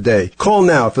by the day. Call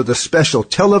now for the special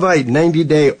Televite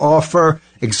 90-day offer,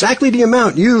 exactly the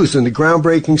amount used in the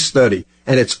groundbreaking study,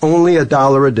 and it's only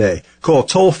 $1 a day. Call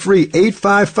toll-free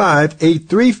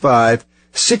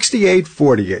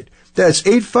 855-835-6848. That's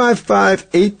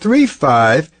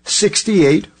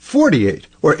 855-835-6848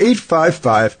 or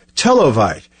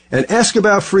 855-TELOVITE. And ask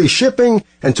about free shipping,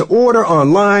 and to order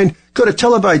online, go to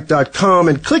televite.com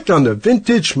and click on the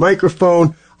vintage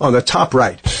microphone on the top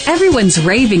right. Everyone's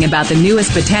raving about the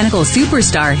newest botanical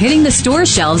superstar hitting the store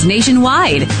shelves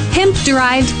nationwide.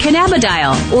 Hemp-derived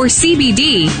cannabidiol, or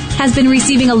CBD, has been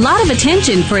receiving a lot of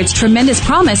attention for its tremendous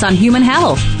promise on human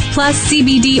health. Plus,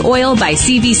 CBD Oil by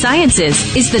CV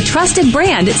Sciences is the trusted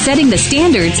brand setting the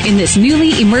standards in this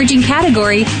newly emerging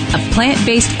category of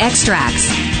plant-based extracts.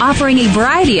 offering a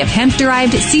variety of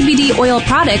hemp-derived CBD oil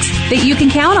products that you can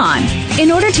count on. In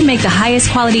order to make the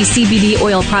highest quality CBD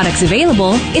oil products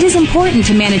available, it is important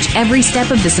to manage every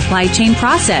step of the supply chain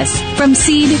process, from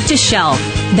seed to shelf.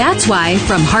 That's why,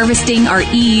 from harvesting our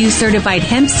EU-certified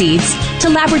hemp seeds, to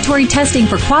laboratory testing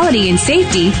for quality and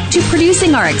safety, to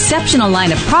producing our exceptional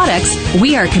line of products,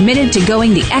 we are committed to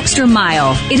going the extra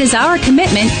mile. It is our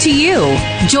commitment to you.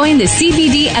 Join the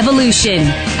CBD evolution.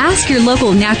 Ask your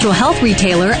local natural health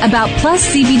retailer about Plus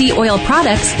CBD oil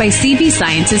products by CB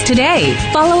Sciences today.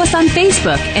 Follow us on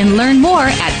Facebook and learn more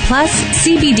at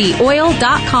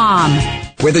pluscbdoil.com.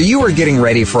 Whether you are getting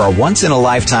ready for a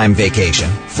once-in-a-lifetime vacation,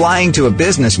 flying to a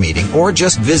business meeting, or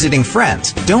just visiting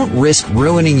friends, don't risk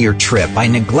ruining your trip by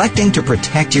neglecting to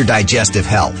protect your digestive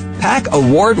health. Pack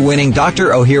award-winning Dr.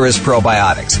 Ohhira's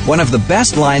Probiotics, one of the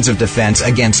best lines of defense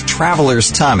against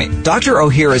traveler's tummy. Dr.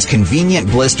 Ohhira's convenient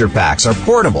blister packs are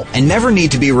portable and never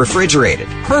need to be refrigerated,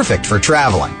 perfect for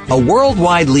traveling. A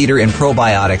worldwide leader in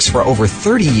probiotics for over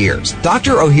 30 years,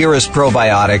 Dr. Ohhira's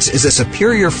Probiotics is a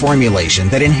superior formulation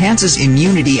that enhances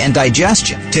immunity and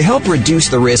digestion to help reduce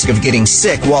the risk of getting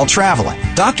sick while traveling.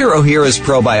 Dr. Ohhira's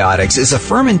Probiotics is a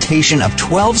fermentation of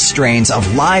 12 strains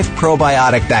of live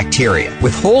probiotic bacteria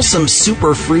with wholesome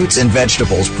super fruits and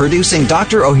vegetables producing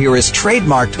Dr. Ohhira's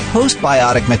trademarked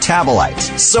postbiotic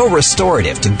metabolites, so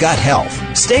restorative to gut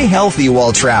health. Stay healthy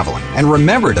while traveling, and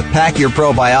remember to pack your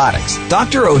probiotics.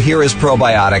 Dr. Ohhira's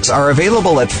Probiotics are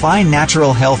available at fine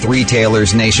natural health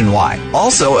retailers nationwide,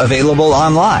 also available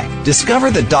online.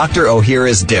 Discover the Dr.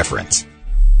 Ohhira's difference.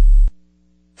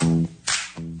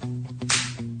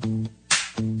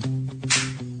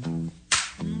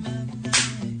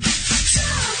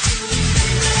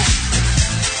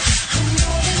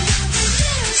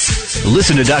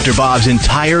 Listen to Dr. Bob's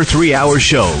entire 3-hour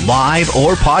show, live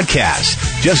or podcast.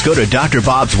 Just go to Dr.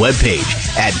 Bob's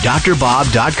webpage at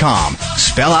drbob.com.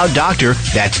 Spell out doctor,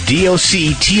 that's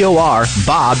DOCTOR,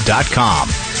 Bob.com.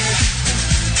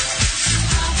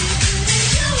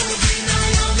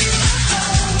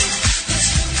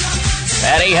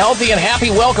 And a healthy and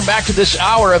happy welcome back to this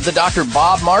hour of the Dr.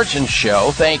 Bob Martin Show.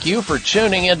 Thank you for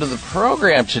tuning into the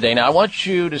program today. Now, I want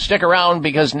you to stick around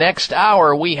because next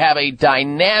hour we have a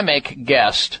dynamic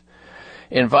guest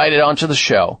invited onto the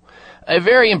show. A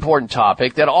very important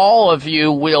topic that all of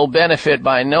you will benefit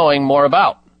by knowing more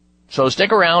about. So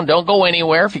stick around. Don't go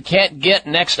anywhere. If you can't get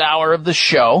next hour of the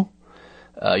show,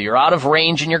 you're out of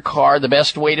range in your car, the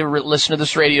best way to listen to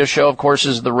this radio show, of course,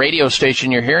 is the radio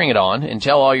station you're hearing it on. And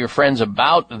tell all your friends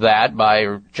about that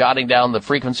by jotting down the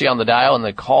frequency on the dial and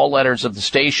the call letters of the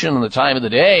station and the time of the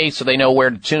day so they know where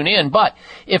to tune in. But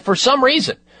if for some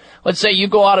reason, let's say you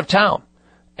go out of town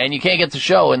and you can't get the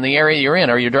show in the area you're in,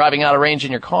 or you're driving out of range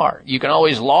in your car, you can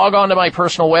always log on to my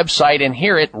personal website and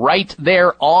hear it right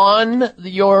there on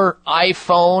your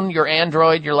iPhone, your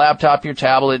Android, your laptop, your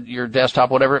tablet, your desktop,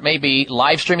 whatever it may be,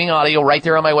 live streaming audio right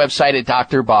there on my website at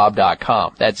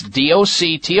drbob.com. That's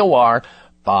DOCTOR,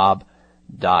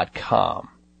 Bob.com.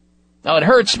 Now, it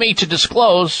hurts me to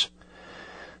disclose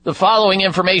the following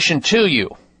information to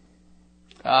you.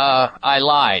 I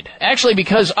lied. Actually,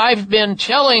 because I've been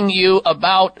telling you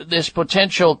about this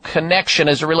potential connection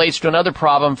as it relates to another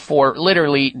problem for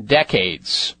literally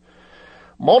decades.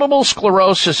 Multiple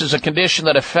sclerosis is a condition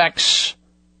that affects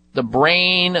the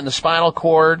brain and the spinal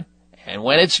cord, and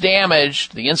when it's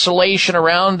damaged, the insulation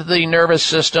around the nervous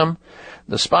system,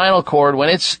 the spinal cord, when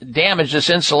it's damaged,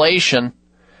 this insulation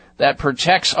that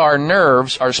protects our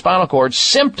nerves, our spinal cord,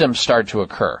 symptoms start to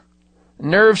occur.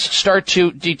 Nerves start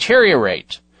to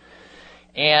deteriorate.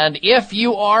 And if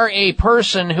you are a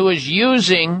person who is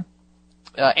using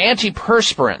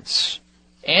antiperspirant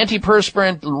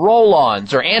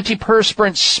roll-ons or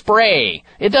antiperspirant spray,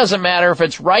 it doesn't matter if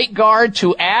it's Right Guard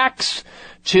to Axe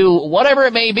to whatever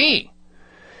it may be.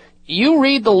 You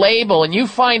read the label and you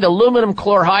find aluminum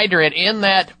chlorhydrate in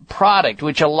that product,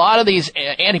 which a lot of these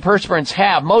antiperspirants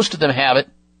have, most of them have it,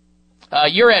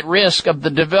 you're at risk of the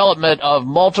development of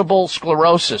multiple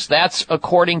sclerosis. That's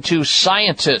according to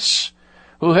scientists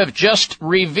who have just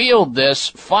revealed this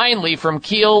finally from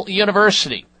Kiel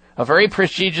University, a very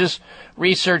prestigious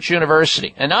research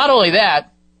university. And not only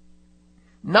that,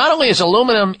 not only is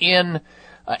aluminum in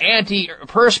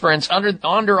antiperspirants,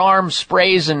 underarm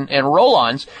sprays and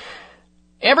roll-ons,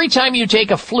 every time you take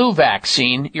a flu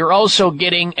vaccine, you're also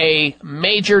getting a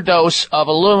major dose of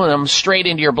aluminum straight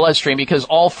into your bloodstream because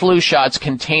all flu shots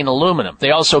contain aluminum. They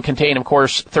also contain, of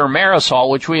course, thimerosal,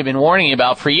 which we have been warning you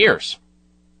about for years.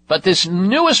 But this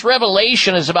newest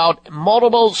revelation is about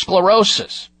multiple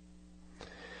sclerosis.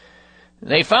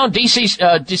 They found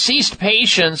deceased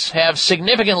patients have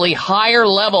significantly higher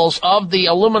levels of the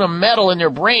aluminum metal in their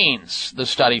brains. The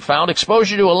study found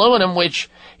exposure to aluminum,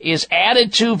 which is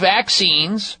added to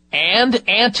vaccines and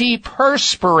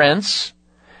antiperspirants,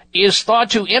 is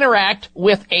thought to interact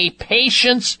with a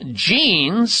patient's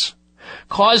genes,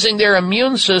 causing their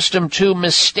immune system to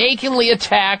mistakenly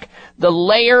attack the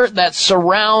layer that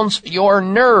surrounds your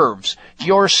nerves,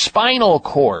 your spinal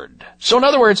cord. So in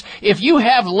other words, if you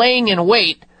have laying in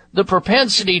wait the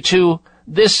propensity to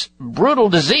this brutal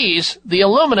disease, the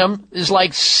aluminum is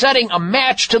like setting a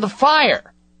match to the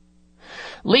fire.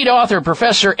 Lead author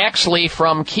Professor Exley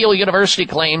from Keele University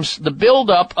claims the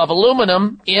buildup of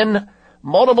aluminum in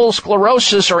multiple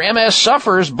sclerosis or MS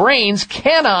sufferers' brains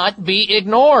cannot be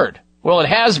ignored. Well, it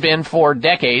has been for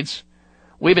decades.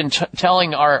 We've been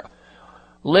telling our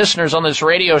listeners on this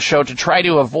radio show to try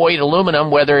to avoid aluminum,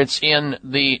 whether it's in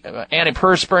the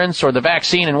antiperspirants or the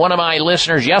vaccine. And one of my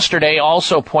listeners yesterday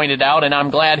also pointed out, and I'm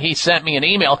glad he sent me an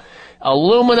email,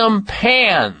 aluminum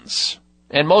pans.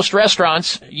 And most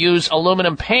restaurants use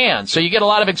aluminum pans. So you get a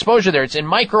lot of exposure there. It's in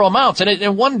micro amounts.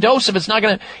 And one dose of it's not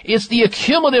going to, it's the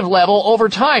accumulative level over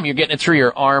time. You're getting it through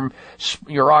your arm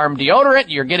deodorant.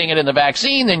 You're getting it in the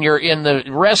vaccine. Then you're in the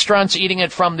restaurants eating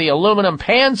it from the aluminum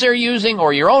pans they're using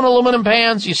or your own aluminum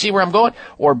pans. You see where I'm going?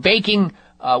 Or baking,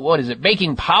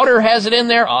 baking powder has it in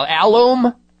there.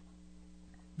 Alum.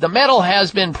 The metal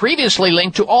has been previously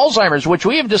linked to Alzheimer's, which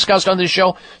we have discussed on this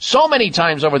show so many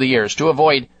times over the years to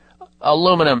avoid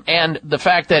aluminum, and the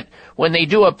fact that when they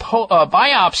do a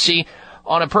biopsy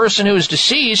on a person who is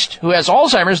deceased, who has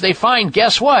Alzheimer's, they find,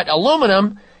 guess what,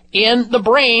 aluminum in the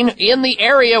brain, in the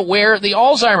area where the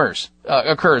Alzheimer's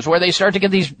occurs, where they start to get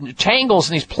these tangles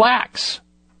and these plaques.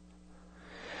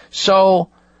 So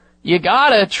you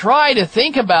gotta try to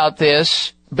think about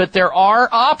this, but there are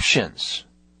options.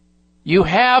 You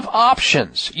have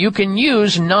options. You can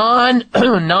use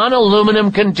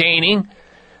non-aluminum containing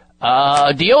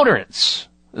deodorants.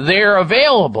 They're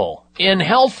available in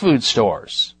health food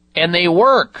stores, and they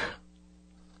work.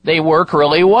 They work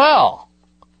really well.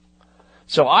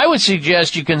 So I would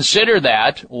suggest you consider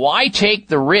that. Why take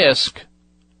the risk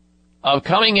of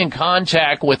coming in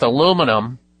contact with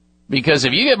aluminum? Because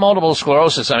if you get multiple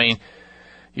sclerosis, I mean,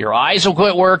 your eyes will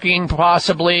quit working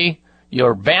possibly,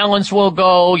 your balance will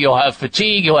go, you'll have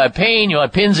fatigue, you'll have pain, you'll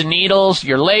have pins and needles,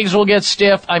 your legs will get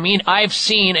stiff. I mean, I've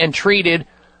seen and treated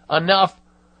enough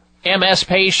MS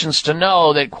patients to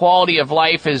know that quality of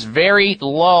life is very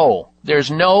low.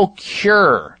 There's no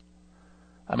cure.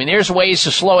 I mean, there's ways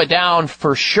to slow it down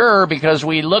for sure, because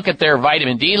we look at their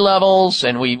vitamin D levels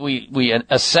and we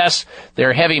assess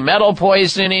their heavy metal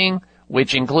poisoning,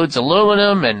 which includes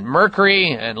aluminum and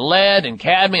mercury and lead and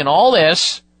cadmium and all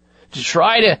this, to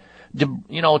try to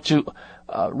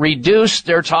reduce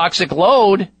their toxic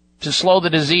load to slow the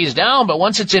disease down. But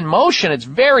once it's in motion, it's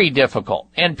very difficult.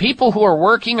 And people who are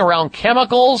working around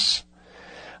chemicals,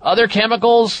 other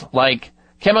chemicals like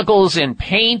chemicals in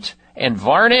paint and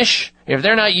varnish, if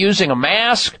they're not using a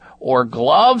mask or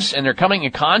gloves and they're coming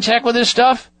in contact with this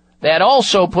stuff, that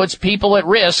also puts people at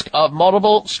risk of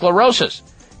multiple sclerosis.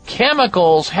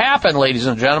 Chemicals happen, ladies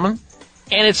and gentlemen,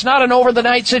 and it's not an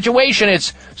over-the-night situation.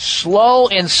 It's slow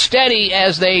and steady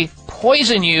as they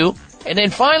poison you. And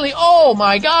then finally, oh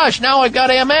my gosh, now I've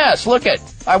got MS. Look it,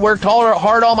 I worked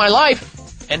hard all my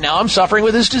life, and now I'm suffering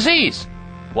with this disease.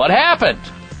 What happened?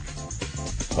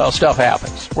 Well, stuff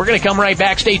happens. We're going to come right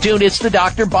back. Stay tuned. It's the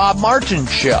Dr. Bob Martin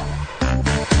Show.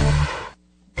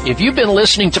 If you've been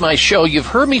listening to my show, you've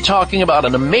heard me talking about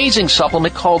an amazing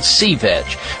supplement called C-Veg,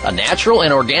 a natural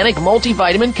and organic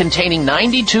multivitamin containing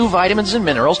 92 vitamins and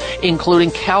minerals, including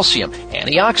calcium,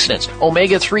 antioxidants,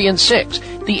 omega-3 and 6.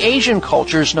 The Asian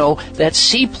cultures know that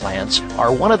sea plants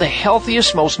are one of the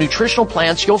healthiest, most nutritional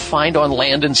plants you'll find on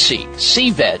land and sea.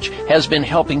 C-Veg has been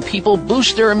helping people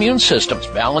boost their immune systems,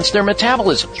 balance their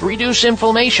metabolisms, reduce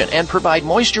inflammation, and provide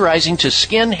moisturizing to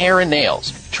skin, hair, and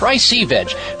nails. Try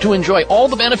C-Veg to enjoy all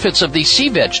the benefits of these sea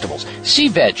vegetables.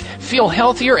 C-Veg, feel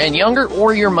healthier and younger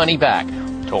or your money back.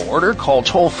 To order, call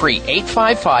toll-free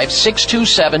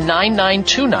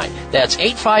 855-627-9929. That's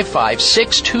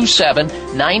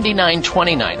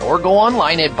 855-627-9929. Or go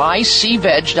online at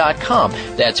buycveg.com.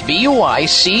 That's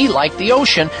B-U-I-C like the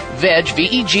ocean, veg,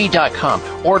 V-E-G.com.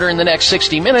 Order in the next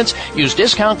 60 minutes. Use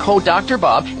discount code Dr.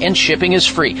 Bob and shipping is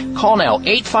free. Call now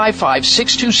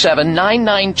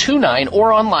 855-627-9929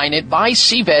 or online at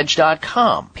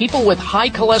buycveg.com. People with high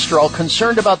cholesterol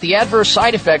concerned about the adverse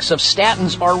side effects of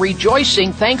statins are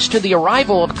rejoicing thanks to the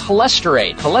arrival of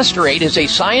Cholesterate. Cholesterate is a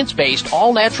science-based,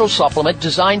 all-natural supplement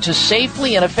designed to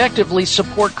safely and effectively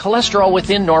support cholesterol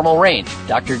within normal range.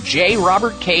 Dr. J.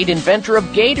 Robert Cade, inventor of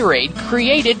Gatorade,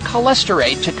 created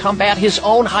Cholesterate to combat his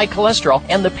own high cholesterol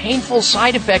and the painful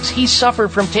side effects he suffered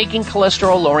from taking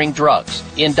cholesterol-lowering drugs.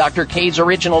 In Dr. Cade's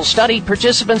original study,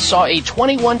 participants saw a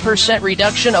 21%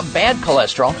 reduction of bad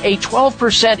cholesterol, a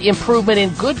 12% improvement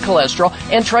in good cholesterol,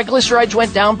 and triglycerides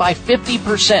went down by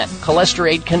 50%.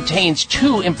 Cholesterate contains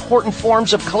 2 important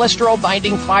forms of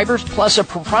cholesterol-binding fibers plus a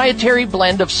proprietary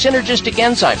blend of synergistic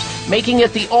enzymes, making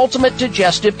it the ultimate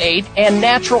digestive aid and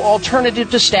natural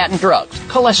alternative to statin drugs.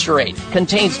 Cholesterate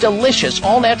contains delicious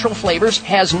all-natural flavors,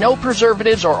 has no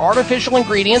preservatives or artificial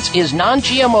ingredients, is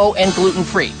non-GMO and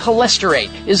gluten-free. Cholesterate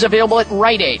is available at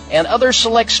Rite Aid and other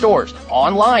select stores,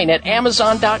 online at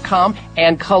Amazon.com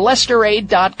and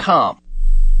Cholesterate.com.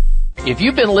 If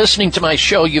you've been listening to my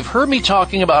show, you've heard me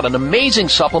talking about an amazing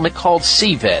supplement called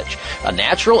C-Veg, a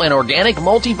natural and organic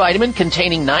multivitamin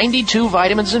containing 92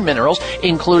 vitamins and minerals,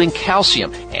 including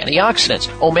calcium, antioxidants,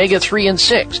 omega-3 and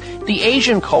 6. The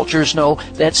Asian cultures know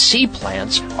that sea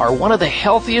plants are one of the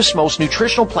healthiest, most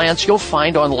nutritional plants you'll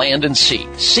find on land and sea.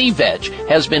 C-Veg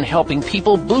has been helping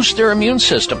people boost their immune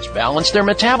systems, balance their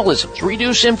metabolisms,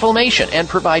 reduce inflammation, and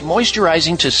provide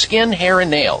moisturizing to skin, hair, and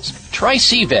nails. Try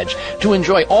C-Veg to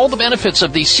enjoy all the benefits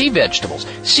of these sea vegetables.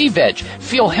 C-Veg,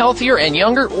 feel healthier and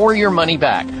younger or your money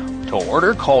back. To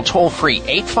order, call toll-free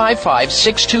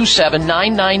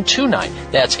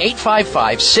 855-627-9929. That's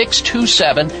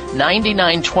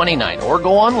 855-627-9929. Or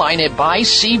go online at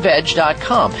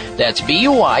buycveg.com. That's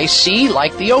B-U-I-C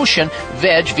like the ocean,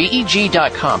 veg,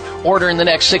 V-E-G.com. Order in the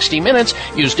next 60 minutes.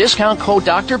 Use discount code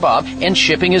Dr. Bob and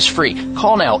shipping is free.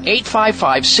 Call now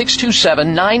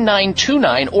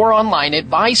 855-627-9929 or online at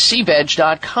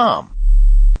buycveg.com.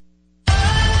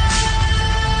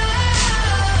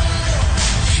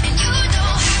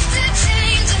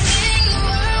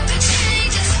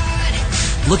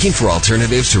 Looking for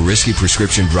alternatives to risky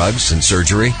prescription drugs and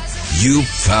surgery? You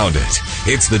found it.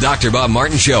 It's the Dr. Bob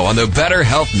Martin Show on the Better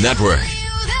Health Network.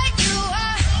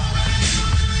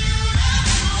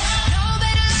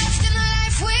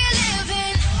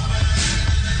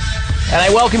 And I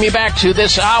welcome you back to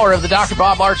this hour of the Dr.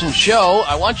 Bob Martin Show.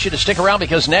 I want you to stick around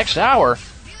because next hour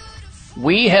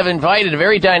we have invited a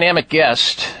very dynamic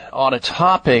guest on a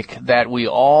topic that we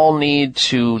all need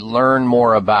to learn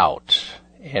more about.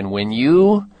 And when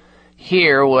you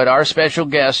hear what our special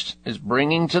guest is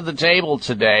bringing to the table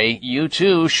today, you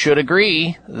too should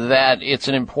agree that it's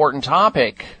an important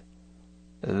topic,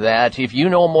 that if you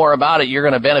know more about it, you're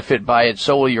going to benefit by it.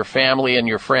 So will your family and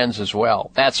your friends as well.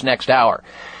 That's next hour.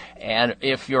 And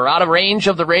if you're out of range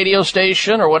of the radio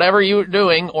station or whatever you're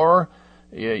doing, or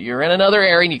you're in another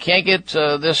area and you can't get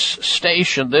this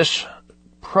station, this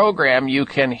program, you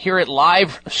can hear it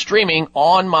live streaming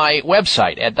on my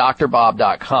website at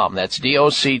drbob.com. That's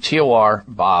DOCTOR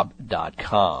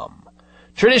Bob.com.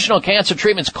 Traditional cancer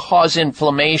treatments cause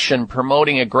inflammation,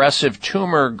 promoting aggressive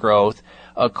tumor growth,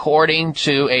 according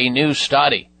to a new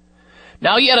study.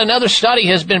 Now, yet another study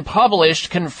has been published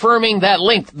confirming that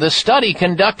link. The study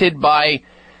conducted by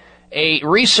a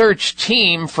research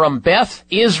team from Beth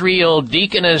Israel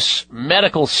Deaconess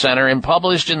Medical Center and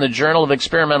published in the Journal of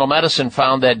Experimental Medicine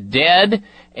found that dead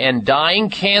and dying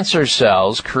cancer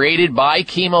cells created by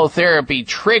chemotherapy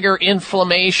trigger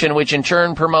inflammation, which in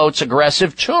turn promotes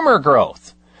aggressive tumor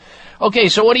growth. Okay,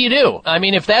 so what do you do? I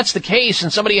mean, if that's the case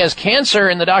and somebody has cancer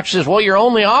and the doctor says, well, your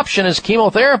only option is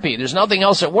chemotherapy, there's nothing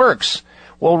else that works.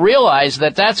 Well, realize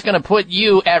that that's going to put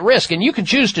you at risk. And you can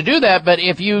choose to do that, but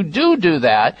if you do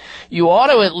that, you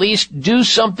ought to at least do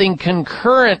something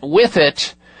concurrent with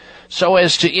it so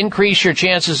as to increase your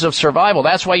chances of survival.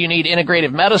 That's why you need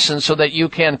integrative medicine, so that you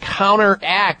can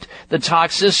counteract the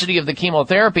toxicity of the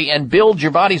chemotherapy and build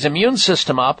your body's immune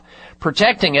system up,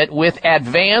 protecting it with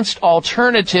advanced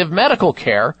alternative medical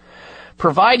care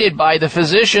provided by the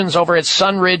physicians over at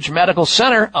Sunridge Medical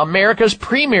Center, America's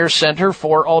premier center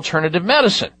for alternative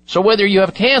medicine. So whether you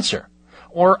have cancer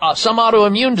or some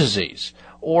autoimmune disease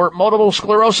or multiple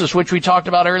sclerosis, which we talked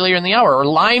about earlier in the hour, or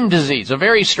Lyme disease, a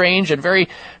very strange and very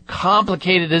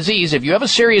complicated disease, if you have a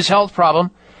serious health problem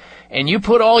and you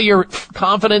put all your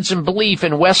confidence and belief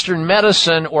in Western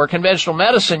medicine or conventional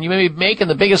medicine, you may be making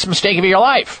the biggest mistake of your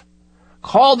life.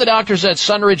 Call the doctors at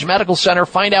Sunridge Medical Center,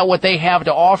 find out what they have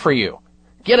to offer you.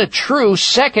 Get a true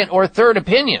second or third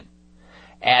opinion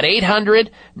at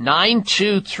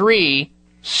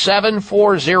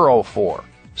 800-923-7404.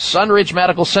 Sunridge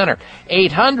Medical Center,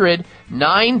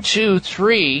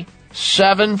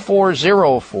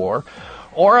 800-923-7404,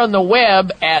 or on the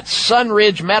web at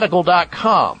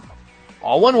sunridgemedical.com.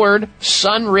 All one word,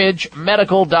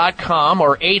 sunridgemedical.com,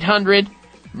 or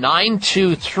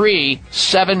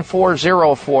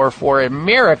 800-923-7404 for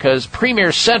America's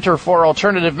premier center for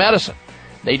alternative medicine.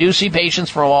 They do see patients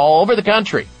from all over the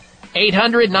country.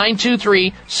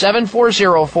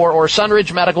 800-923-7404 or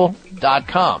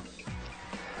sunridgemedical.com.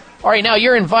 All right, now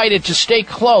you're invited to stay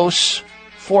close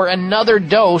for another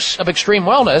dose of Extreme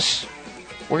Wellness.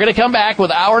 We're going to come back with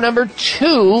hour number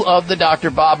 2 of the Dr.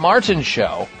 Bob Martin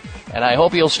Show, and I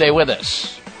hope you'll stay with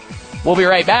us. We'll be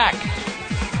right back.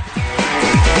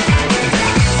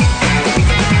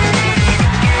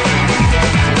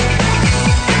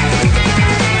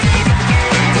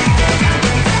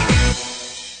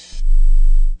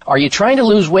 Are you trying to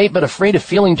lose weight but afraid of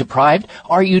feeling deprived?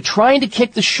 Are you trying to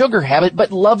kick the sugar habit but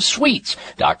love sweets?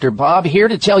 Dr. Bob here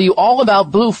to tell you all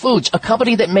about Blue Foods, a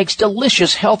company that makes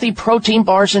delicious, healthy protein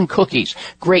bars and cookies.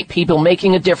 Great people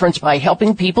making a difference by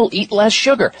helping people eat less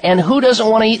sugar. And who doesn't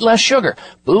want to eat less sugar?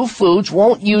 Blue Foods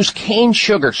won't use cane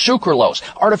sugar, sucralose,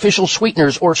 artificial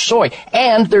sweeteners, or soy,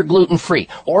 and they're gluten-free.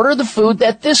 Order the food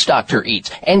that this doctor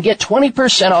eats and get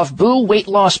 20% off Boo Weight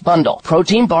Loss Bundle.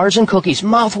 Protein bars and cookies,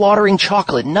 mouth-watering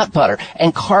chocolate, nut butter,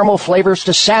 and caramel flavors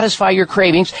to satisfy your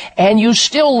cravings, and you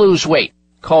still lose weight.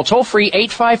 Call toll-free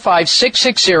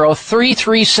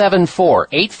 855-660-3374,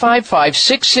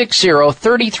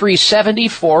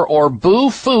 855-660-3374, or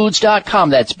boofoods.com.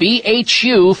 That's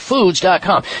B-H-U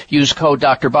foods.com. Use code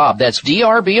Dr. Bob, that's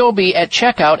D-R-B-O-B, at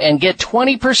checkout and get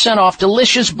 20% off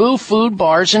delicious Boo Food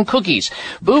bars and cookies.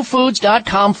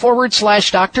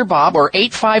 boofoods.com/Dr. Bob or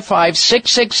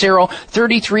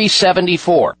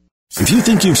 855-660-3374. If you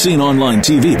think you've seen online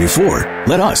TV before,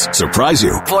 let us surprise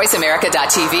you.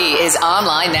 VoiceAmerica.tv is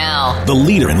online now. The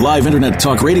leader in live internet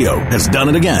talk radio has done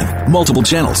it again. Multiple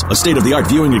channels, a state-of-the-art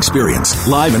viewing experience,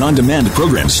 live and on-demand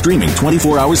programs streaming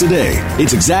 24 hours a day.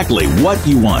 It's exactly what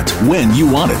you want, when you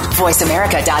want it.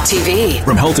 VoiceAmerica.tv.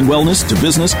 From health and wellness to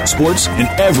business, sports, and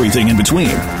everything in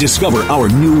between. Discover our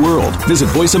new world. Visit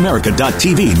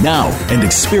VoiceAmerica.tv now and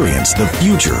experience the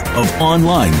future of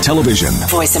online television.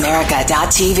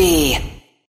 VoiceAmerica.tv.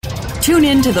 Tune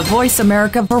in to the Voice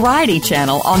America Variety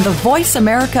channel on the Voice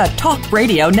America Talk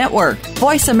Radio Network.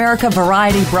 Voice America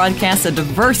Variety broadcasts a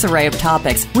diverse array of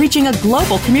topics, reaching a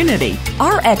global community.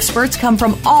 Our experts come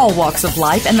from all walks of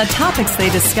life, and the topics they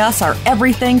discuss are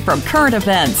everything from current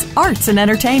events, arts and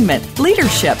entertainment,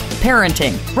 leadership,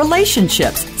 parenting,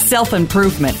 relationships,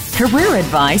 self-improvement, career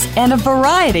advice, and a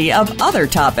variety of other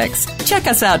topics. Check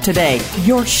us out today.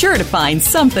 You're sure to find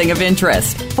something of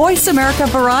interest. Voice America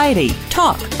Variety.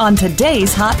 Talk on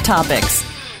today's hot topics.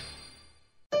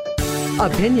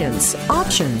 Opinions,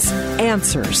 options,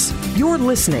 answers. You're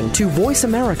listening to Voice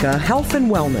America Health and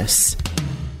Wellness.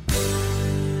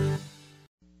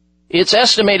 It's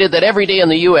estimated that every day in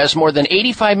the U.S., more than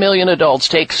 85 million adults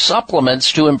take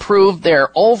supplements to improve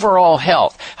their overall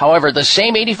health. However, the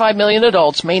same 85 million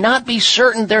adults may not be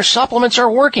certain their supplements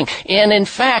are working, and in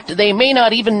fact, they may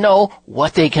not even know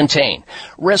what they contain.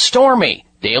 Restore Me.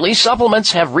 Daily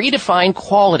supplements have redefined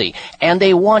quality, and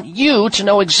they want you to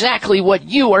know exactly what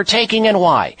you are taking and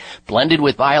why. Blended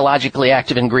with biologically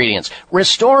active ingredients,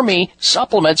 Restore Me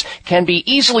supplements can be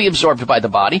easily absorbed by the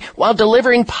body while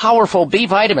delivering powerful B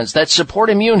vitamins that support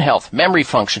immune health, memory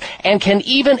function, and can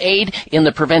even aid in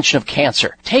the prevention of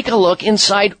cancer. Take a look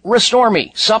inside Restore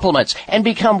Me supplements and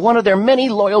become one of their many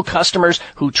loyal customers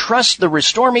who trust the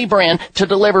Restore Me brand to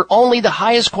deliver only the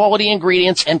highest quality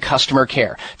ingredients and customer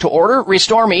care. To order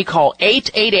Restore Me, call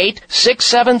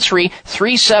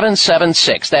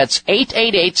 888-673-3776. That's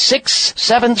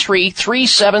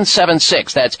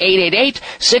 888-673-3776. That's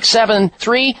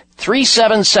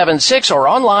 888-673-3776, or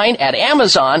online at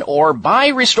Amazon or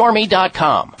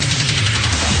buyrestoreme.com.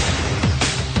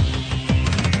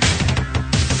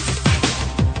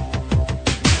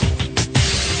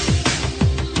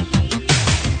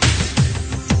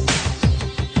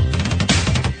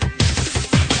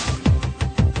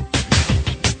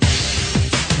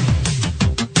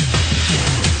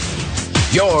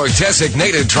 Your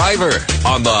designated driver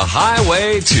on the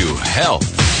highway to health.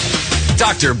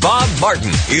 Dr. Bob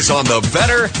Martin is on the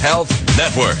Better Health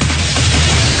Network.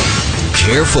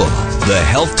 Careful. The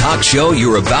health talk show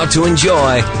you're about to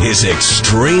enjoy is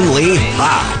extremely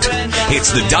hot.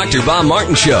 It's the Dr. Bob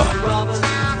Martin Show.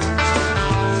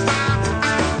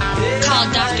 Call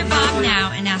Dr. Bob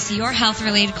now and ask your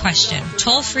health-related question.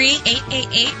 Toll free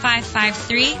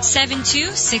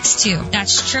 888-553-7262.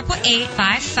 That's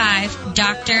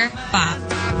 888-55-Dr. Bob.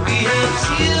 He helps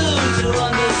you to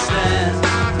understand.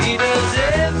 He does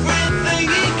everything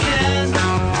he can.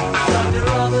 Dr.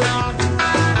 Robert.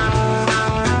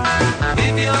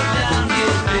 If you're down,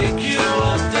 he'll pick you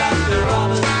up, Dr. Robert.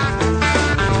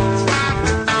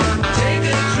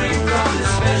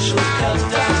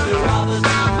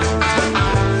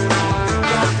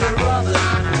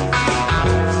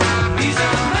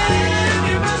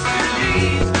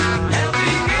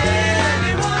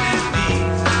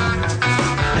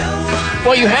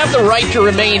 you have the right to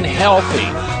remain healthy.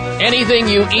 Anything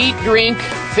you eat, drink,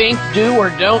 think, do, or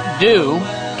don't do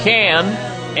can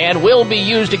and will be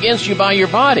used against you by your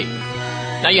body.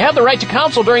 Now, you have the right to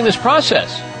counsel during this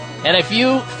process. And if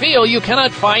you feel you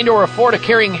cannot find or afford a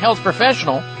caring health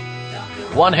professional,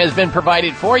 one has been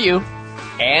provided for you,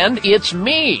 and it's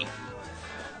me,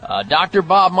 Dr.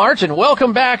 Bob Martin.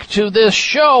 Welcome back to this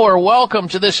show, or welcome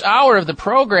to this hour of the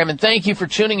program, and thank you for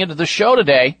tuning into the show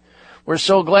today. We're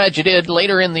so glad you did.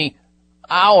 Later in the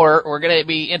hour, we're going to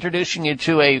be introducing you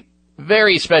to a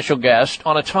very special guest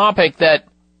on a topic that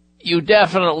you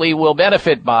definitely will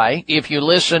benefit by if you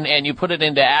listen and you put it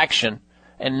into action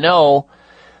and know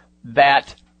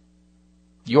that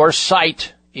your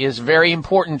sight is very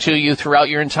important to you throughout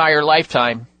your entire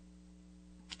lifetime.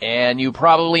 And you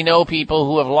probably know people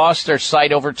who have lost their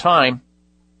sight over time.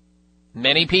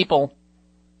 Many people,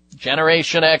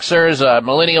 Generation Xers,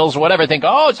 millennials, whatever, think,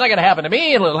 oh, it's not going to happen to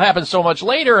me, and it'll happen so much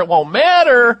later, it won't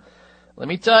matter. Let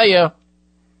me tell you,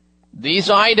 these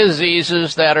eye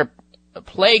diseases that are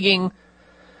plaguing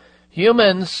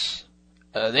humans,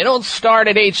 they don't start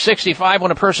at age 65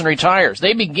 when a person retires.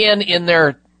 They begin in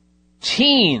their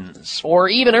teens or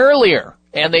even earlier,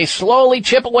 and they slowly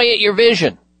chip away at your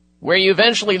vision, where you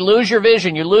eventually lose your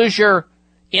vision, you lose your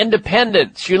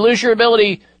independence, you lose your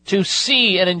ability to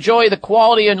see and enjoy the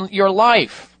quality in your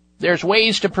life. There's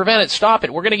ways to prevent it, stop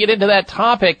it. We're going to get into that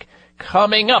topic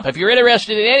coming up. If you're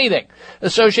interested in anything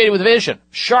associated with vision,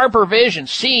 sharper vision,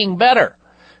 seeing better,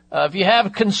 if you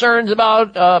have concerns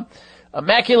about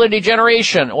macular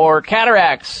degeneration or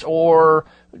cataracts or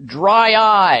dry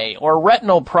eye or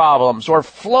retinal problems or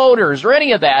floaters or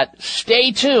any of that,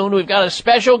 stay tuned. We've got a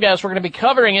special guest. We're going to be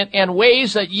covering it and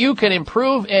ways that you can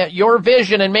improve your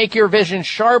vision and make your vision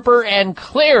sharper and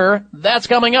clearer. That's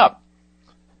coming up.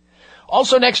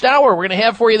 Also, next hour, we're going to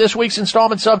have for you this week's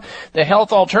installments of the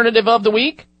Health Alternative of the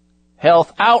Week,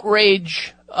 Health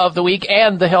Outrage of the Week,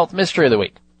 and the Health Mystery of the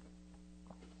Week.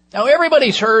 Now,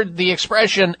 everybody's heard the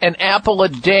expression, an apple a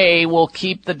day will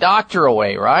keep the doctor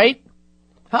away, right?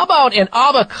 How about an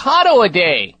avocado a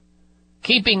day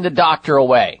keeping the doctor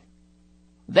away?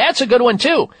 That's a good one,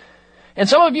 too. And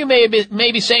some of you may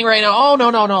be saying right now, oh, no,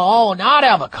 not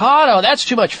avocado. That's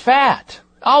too much fat.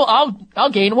 I'll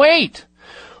gain weight.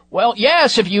 Well,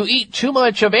 yes, if you eat too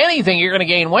much of anything, you're going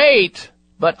to gain weight.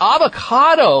 But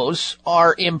avocados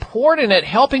are important at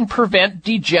helping prevent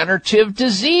degenerative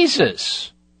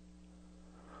diseases.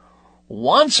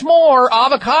 Once more,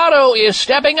 avocado is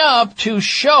stepping up to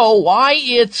show why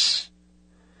it's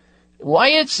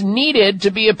needed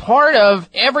to be a part of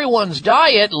everyone's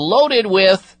diet loaded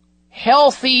with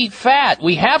healthy fat.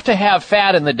 We have to have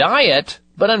fat in the diet,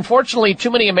 but unfortunately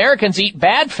too many Americans eat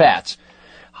bad fats.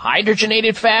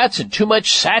 Hydrogenated fats and too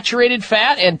much saturated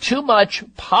fat and too much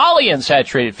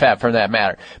polyunsaturated fat for that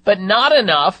matter, but not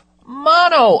enough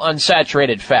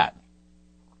monounsaturated fat.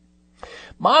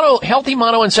 Healthy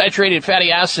monounsaturated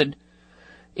fatty acid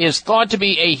is thought to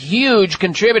be a huge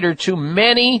contributor to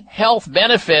many health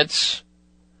benefits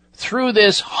through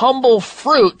this humble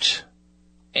fruit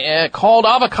called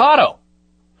avocado.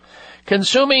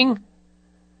 Consuming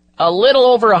a little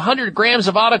over 100 grams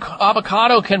of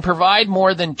avocado can provide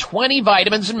more than 20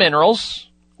 vitamins and minerals,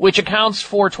 which accounts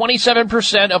for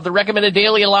 27% of the recommended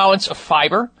daily allowance of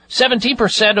fiber,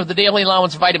 17% of the daily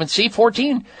allowance of vitamin C,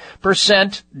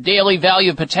 14% daily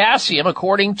value of potassium,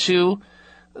 according to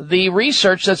the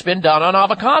research that's been done on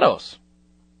avocados.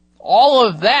 All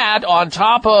of that on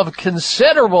top of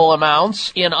considerable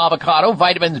amounts in avocado,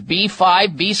 vitamins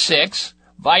B5, B6,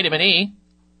 vitamin E,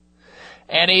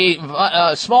 and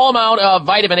a small amount of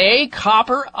vitamin A,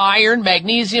 copper, iron,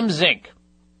 magnesium, zinc.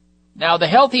 Now, the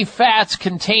healthy fats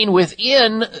contained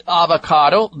within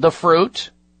avocado, the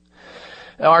fruit,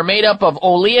 are made up of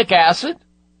oleic acid,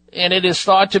 and it is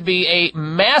thought to be a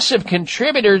massive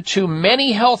contributor to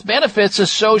many health benefits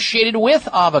associated with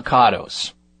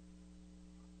avocados.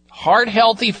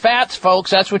 Heart-healthy fats,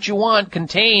 folks, that's what you want,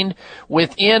 contained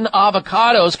within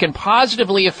avocados can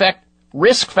positively affect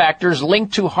risk factors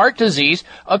linked to heart disease,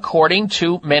 according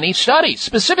to many studies,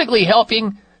 specifically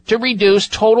helping to reduce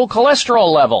total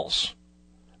cholesterol levels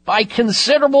by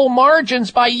considerable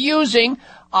margins by using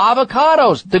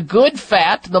avocados, the good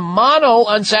fat, the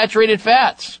monounsaturated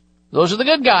fats. Those are the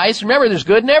good guys. Remember, there's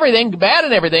good in everything, bad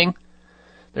in everything.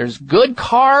 There's good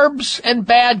carbs and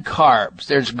bad carbs.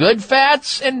 There's good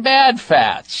fats and bad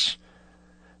fats.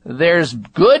 There's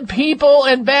good people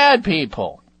and bad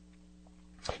people.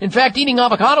 In fact, eating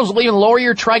avocados will even lower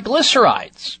your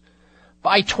triglycerides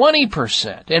by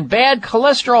 20% and bad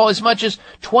cholesterol as much as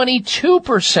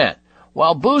 22%,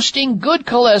 while boosting good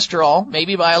cholesterol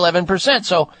maybe by 11%.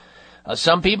 So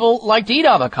Some people like to eat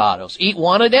avocados. Eat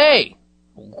one a day.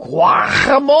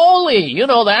 Guacamole, you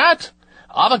know that.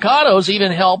 Avocados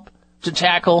even help to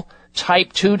tackle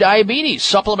type 2 diabetes.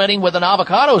 Supplementing with an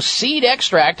avocado seed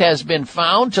extract has been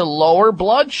found to lower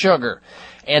blood sugar.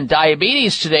 And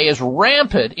diabetes today is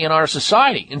rampant in our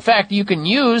society. In fact, you can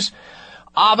use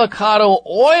avocado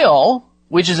oil,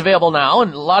 which is available now,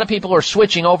 and a lot of people are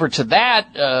switching over to that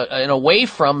and away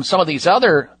from some of these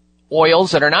other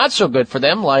oils that are not so good for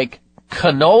them, like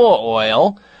canola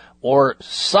oil or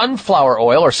sunflower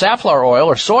oil or safflower oil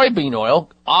or soybean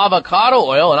oil. Avocado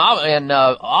oil and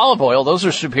olive oil, those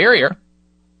are superior.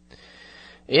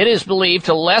 It is believed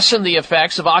to lessen the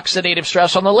effects of oxidative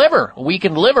stress on the liver. A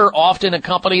weakened liver often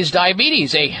accompanies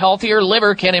diabetes. A healthier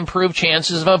liver can improve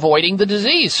chances of avoiding the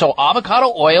disease. So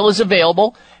avocado oil is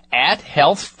available at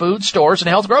health food stores and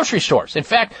health grocery stores. In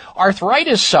fact,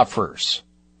 arthritis sufferers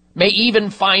may even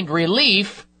find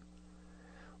relief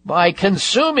by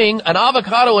consuming an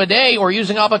avocado a day or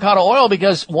using avocado oil,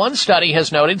 because one study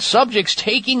has noted subjects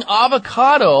taking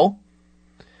avocado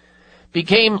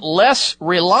became less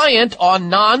reliant on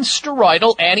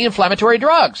non-steroidal anti-inflammatory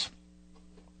drugs.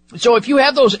 So if you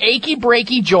have those achy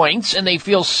breaky joints and they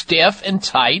feel stiff and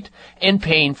tight and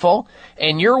painful,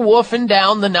 and you're woofing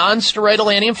down the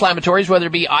non-steroidal anti-inflammatories, whether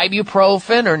it be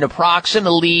ibuprofen or naproxen,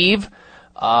 Aleve,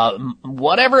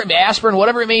 whatever, aspirin,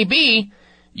 whatever it may be,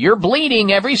 you're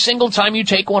bleeding every single time you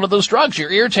take one of those drugs.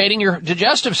 You're irritating your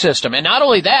digestive system. And not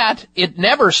only that, it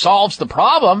never solves the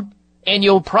problem, and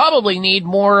you'll probably need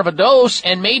more of a dose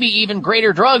and maybe even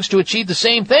greater drugs to achieve the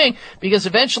same thing, because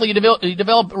eventually you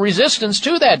develop resistance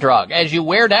to that drug as you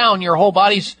wear down your whole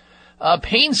body's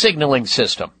pain signaling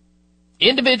system.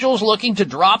 Individuals looking to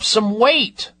drop some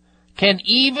weight can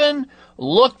even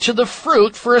look to the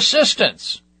fruit for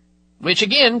assistance, which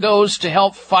again goes to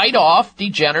help fight off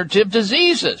degenerative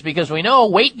diseases, because we know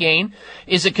weight gain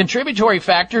is a contributory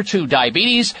factor to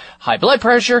diabetes, high blood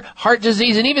pressure, heart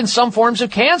disease, and even some forms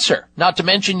of cancer. Not to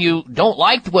mention you don't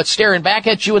like what's staring back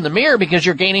at you in the mirror because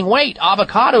you're gaining weight.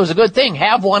 Avocado is a good thing.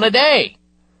 Have one a day.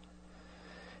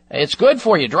 It's good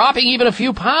for you. Dropping even a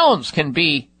few pounds can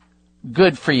be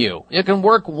good for you. It can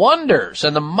work wonders,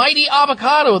 and the mighty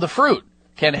avocado, the fruit,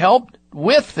 can help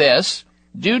with this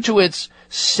due to its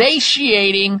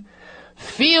satiating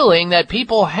feeling that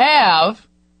people have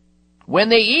when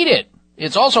they eat it.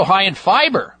 It's also high in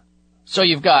fiber. So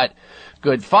you've got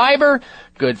good fiber,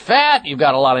 good fat, you've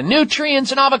got a lot of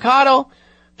nutrients in avocado.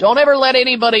 Don't ever let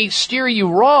anybody steer you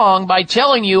wrong by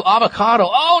telling you avocado,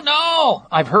 oh no,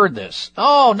 I've heard this.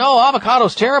 Oh no,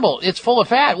 avocado's terrible. It's full of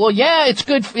fat. Well, yeah, it's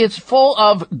good. It's full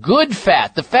of good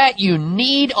fat, the fat you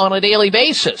need on a daily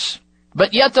basis.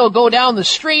 But yet they'll go down the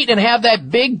street and have that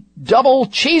big double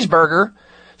cheeseburger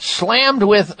slammed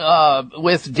with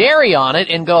dairy on it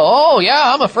and go, oh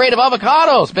yeah, I'm afraid of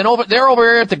avocados. They're over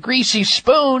here at the Greasy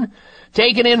Spoon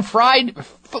taking in fried,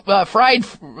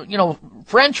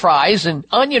 French fries and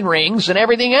onion rings and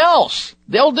everything else.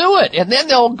 They'll do it. And then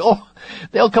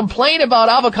they'll complain about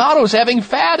avocados having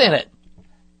fat in it.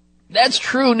 That's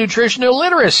true nutritional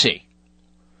illiteracy.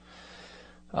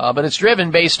 But it's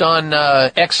driven based on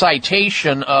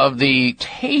excitation of the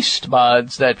taste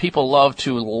buds that people love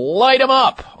to light them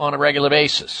up on a regular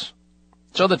basis.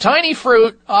 So the tiny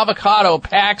fruit avocado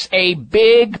packs a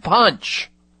big punch.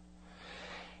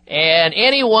 And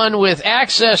anyone with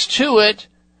access to it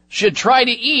should try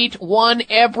to eat one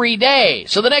every day.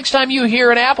 So the next time you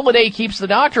hear an apple a day keeps the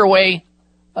doctor away,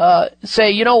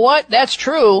 say, you know what? That's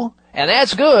true, and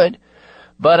that's good.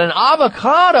 But an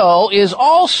avocado is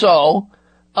also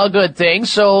a good thing,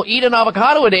 so eat an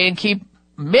avocado a day and keep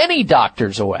many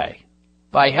doctors away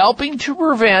by helping to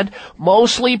prevent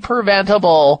mostly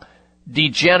preventable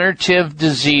degenerative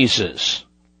diseases.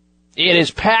 It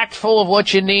is packed full of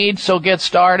what you need, so get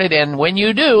started, and when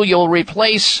you do, you'll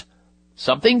replace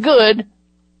something good,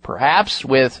 perhaps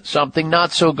with something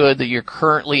not so good that you're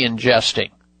currently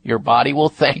ingesting. Your body will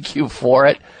thank you for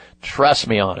it. Trust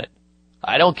me on it.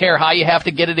 I don't care how you have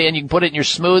to get it in. You can put it in your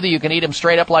smoothie. You can eat them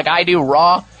straight up like I do,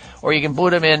 raw. Or you can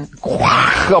put them in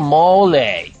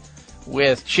guacamole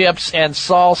with chips and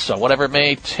salsa, whatever it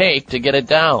may take to get it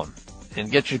down. And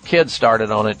get your kids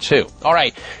started on it, too. All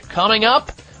right, coming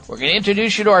up, we're going to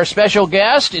introduce you to our special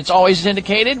guest. It's always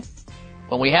indicated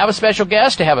when we have a special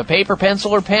guest to have a paper,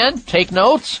 pencil, or pen, take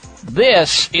notes.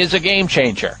 This is a game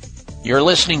changer. You're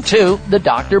listening to The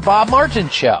Dr. Bob Martin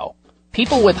Show.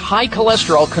 People with high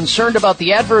cholesterol concerned about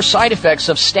the adverse side effects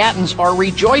of statins are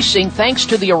rejoicing thanks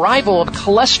to the arrival of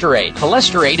Cholesterate.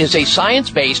 Cholesterate is a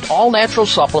science-based, all-natural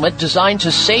supplement designed to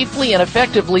safely and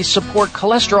effectively support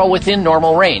cholesterol within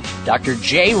normal range. Dr.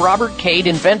 J. Robert Cade,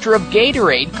 inventor of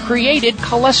Gatorade, created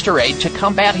Cholesterate to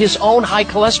combat his own high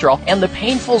cholesterol and the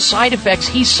painful side effects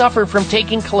he suffered from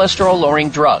taking cholesterol-lowering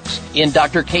drugs. In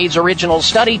Dr. Cade's original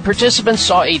study, participants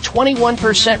saw a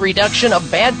 21% reduction of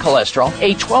bad cholesterol,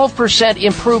 a 12%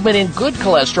 improvement in good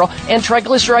cholesterol, and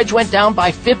triglycerides went down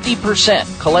by 50%.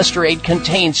 Cholesterate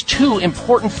contains 2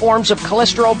 important forms of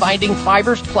cholesterol-binding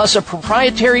fibers plus a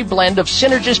proprietary blend of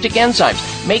synergistic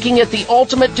enzymes, making it the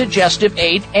ultimate digestive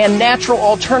aid and natural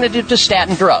alternative to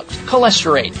statin drugs.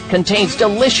 Cholesterate contains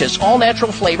delicious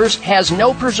all-natural flavors, has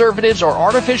no preservatives or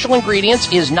artificial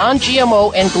ingredients, is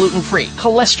non-GMO and gluten-free.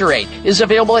 Cholesterate is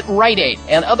available at Rite Aid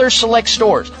and other select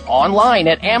stores, online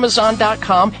at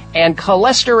Amazon.com and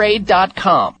Cholesterate.com.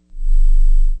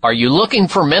 Are you looking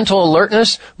for mental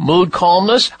alertness, mood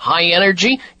calmness, high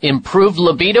energy, improved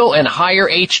libido, and higher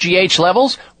HGH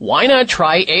levels? Why not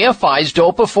try AFI's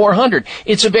Dopa 400?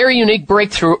 It's a very unique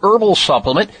breakthrough herbal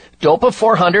supplement. Dopa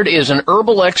 400 is an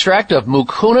herbal extract of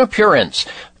Mucuna purins,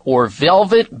 or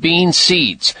velvet bean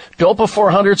seeds. Dopa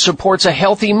 400 supports a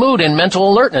healthy mood and mental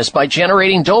alertness by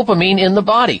generating dopamine in the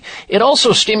body. It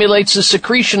also stimulates the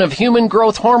secretion of human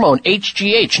growth hormone,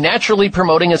 HGH, naturally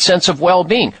promoting a sense of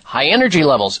well-being, high energy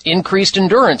levels, increased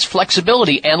endurance,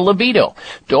 flexibility, and libido.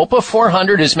 Dopa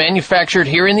 400 is manufactured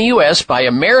here in the U.S. by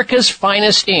America's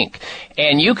Finest Inc.,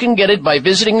 and you can get it by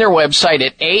visiting their website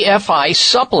at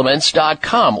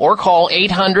afisupplements.com or call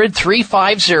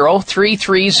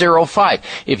 800-350-3305.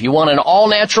 If you want an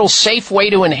all-natural, safe way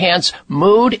to enhance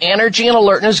mood, energy, and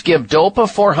alertness, give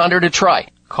Dopa 400 a try.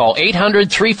 Call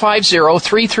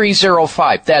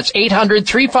 800-350-3305. That's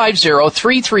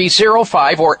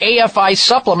 800-350-3305 or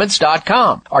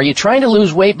AFIsupplements.com. Are you trying to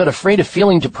lose weight but afraid of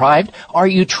feeling deprived? Are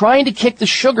you trying to kick the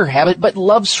sugar habit but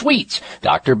love sweets?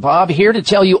 Dr. Bob here to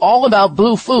tell you all about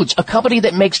Blue Foods, a company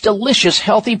that makes delicious,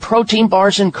 healthy protein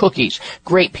bars and cookies.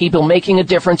 Great people making a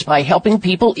difference by helping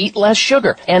people eat less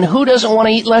sugar. And who doesn't want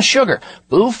to eat less sugar?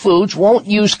 Blue Foods won't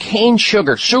use cane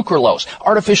sugar, sucralose,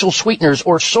 artificial sweeteners,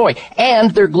 or soy,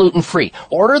 and they're gluten-free.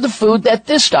 Order the food that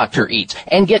this doctor eats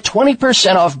and get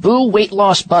 20% off Boo Weight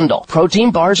Loss Bundle.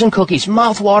 Protein bars and cookies,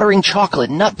 mouth-watering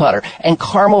chocolate, nut butter, and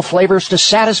caramel flavors to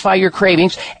satisfy your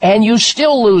cravings, and you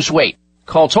still lose weight.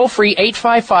 Call toll-free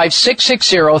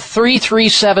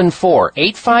 855-660-3374,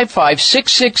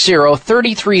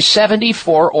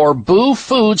 855-660-3374, or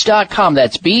boofoods.com.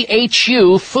 That's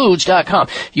B-H-U foods.com.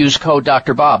 Use code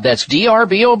Dr. Bob, that's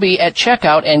D-R-B-O-B, at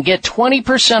checkout and get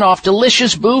 20% off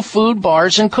delicious Boo Food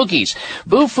bars and cookies.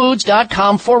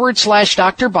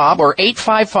 boofoods.com/Dr. Bob or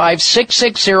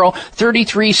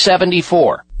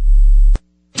 855-660-3374.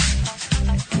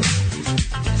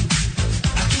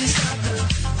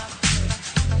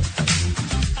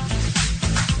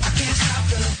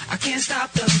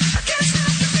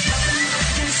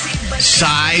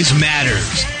 Size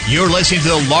matters. You're listening to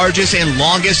the largest and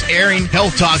longest airing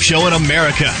health talk show in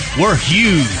America. We're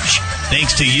huge.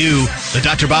 Thanks to you, the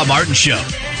Dr. Bob Martin Show.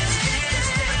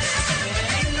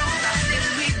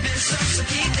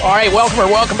 All right,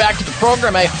 welcome back to the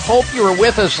program. I hope you were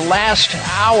with us last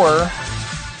hour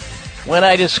when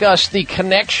I discussed the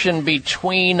connection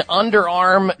between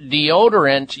underarm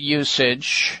deodorant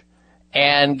usage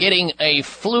and getting a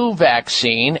flu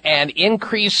vaccine and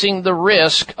increasing the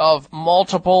risk of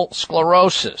multiple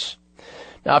sclerosis.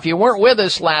 Now, if you weren't with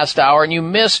us last hour and you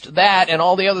missed that and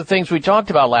all the other things we talked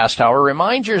about last hour,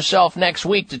 remind yourself next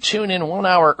week to tune in 1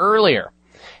 hour earlier.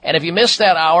 And if you missed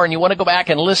that hour and you want to go back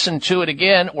and listen to it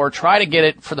again or try to get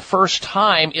it for the first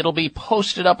time, it'll be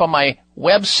posted up on my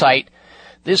website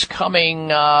this coming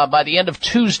by the end of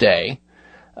Tuesday.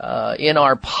 In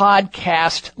our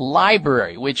podcast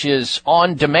library, which is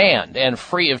on demand and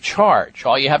free of charge.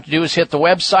 All you have to do is hit the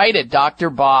website at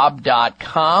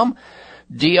drbob.com,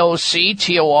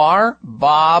 D-O-C-T-O-R,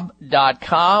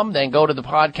 bob.com, then go to the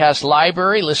podcast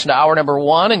library, listen to hour number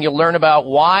 1, and you'll learn about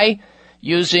why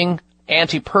using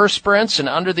antiperspirants and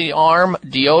under-the-arm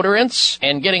deodorants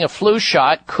and getting a flu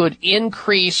shot could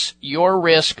increase your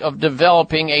risk of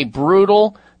developing a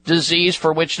brutal disease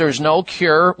for which there's no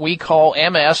cure we call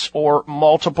MS or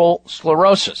multiple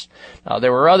sclerosis. Now,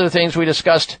 there were other things we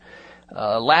discussed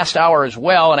last hour as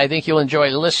well, and I think you'll enjoy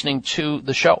listening to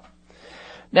the show.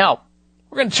 Now,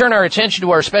 we're going to turn our attention to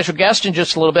our special guest in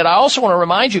just a little bit. I also want to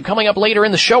remind you, coming up later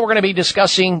in the show, we're going to be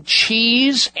discussing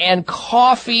cheese and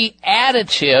coffee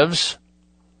additives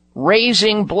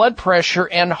raising blood pressure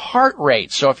and heart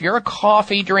rate. So if you're a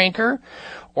coffee drinker,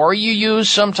 or you use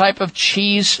some type of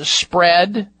cheese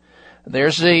spread,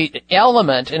 there's an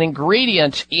element, an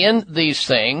ingredient in these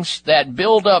things that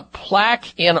build up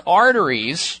plaque in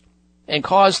arteries and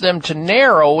cause them to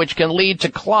narrow, which can lead to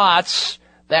clots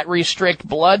that restrict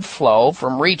blood flow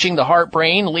from reaching the heart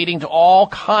brain, leading to all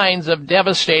kinds of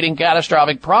devastating,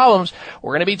 catastrophic problems.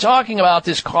 We're going to be talking about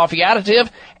this coffee additive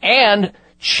and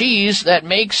cheese that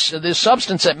makes, this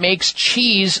substance that makes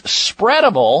cheese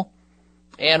spreadable,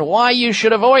 and why you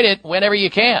should avoid it whenever you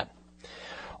can.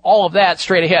 All of that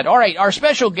straight ahead. All right, our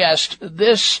special guest,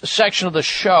 this section of the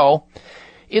show,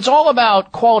 it's all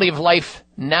about quality of life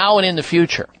now and in the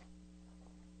future.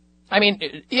 I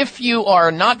mean, if you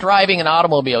are not driving an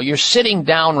automobile, you're sitting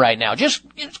down right now, just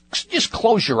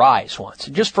close your eyes once,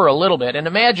 just for a little bit, and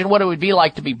imagine what it would be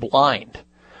like to be blind.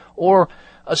 Or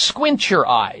squint your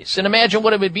eyes and imagine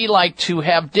what it would be like to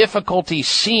have difficulty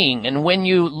seeing, and when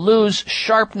you lose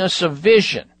sharpness of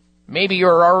vision. Maybe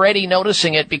you're already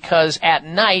noticing it because at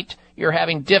night you're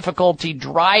having difficulty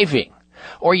driving.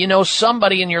 Or you know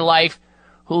somebody in your life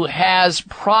who has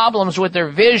problems with their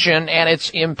vision and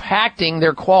it's impacting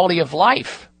their quality of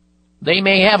life. They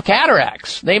may have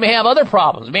cataracts. They may have other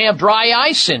problems. They may have dry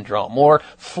eye syndrome or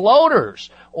floaters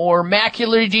or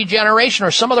macular degeneration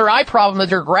or some other eye problem that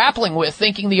they're grappling with,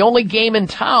 thinking the only game in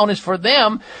town is for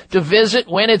them to visit,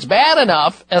 when it's bad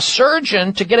enough, a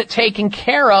surgeon to get it taken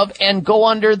care of and go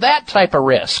under that type of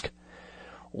risk.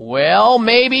 Well,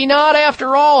 maybe not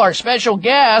after all. Our special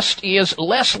guest is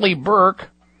Leslie Burke.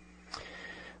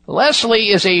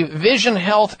 Leslie is a vision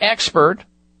health expert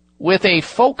with a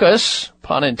focus,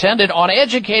 pun intended, on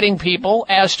educating people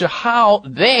as to how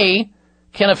they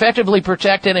can effectively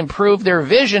protect and improve their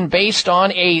vision based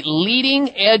on a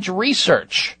leading-edge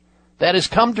research that has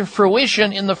come to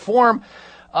fruition in the form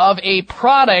of a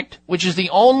product which is the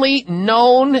only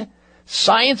known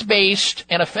science-based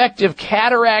and effective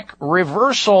cataract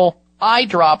reversal eye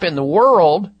drop in the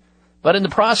world. But in the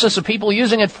process of people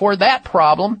using it for that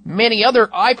problem, many other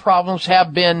eye problems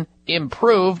have been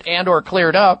improved and or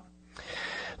cleared up.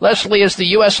 Leslie is the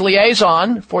U.S.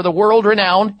 liaison for the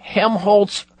world-renowned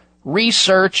Helmholtz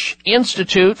Research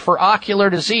Institute for Ocular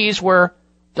Disease, where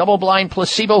double-blind,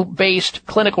 placebo-based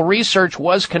clinical research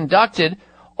was conducted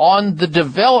on the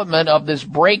development of this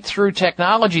breakthrough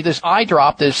technology, this eye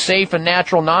drop, this safe and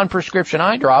natural non-prescription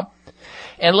eye drop.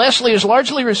 And Leslie is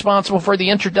largely responsible for the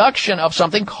introduction of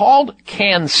something called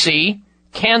CanC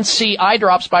eye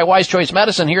drops by Wise Choice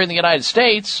Medicine here in the United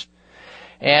States.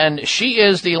 And she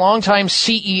is the longtime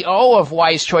CEO of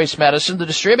Wise Choice Medicine, the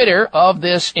distributor of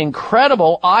this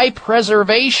incredible eye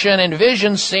preservation and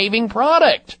vision-saving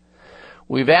product.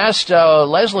 We've asked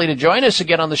Leslie to join us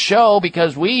again on the show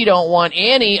because we don't want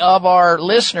any of our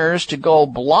listeners to go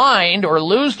blind or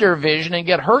lose their vision and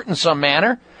get hurt in some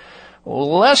manner.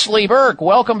 Leslie Burke,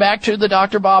 welcome back to the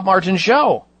Dr. Bob Martin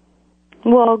Show.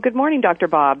 Well, good morning, Dr.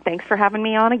 Bob. Thanks for having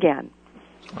me on again.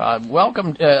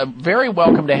 Welcome, very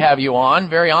welcome to have you on.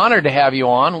 Very honored to have you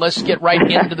on. Let's get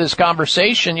right into this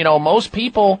conversation. You know, most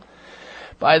people,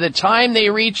 by the time they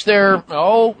reach their,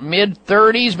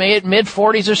 mid-30s,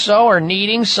 mid-40s or so, are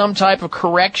needing some type of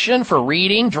correction for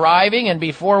reading, driving, and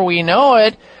before we know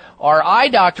it, our eye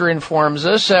doctor informs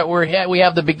us that we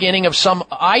have the beginning of some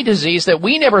eye disease that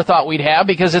we never thought we'd have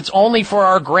because it's only for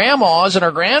our grandmas and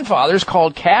our grandfathers,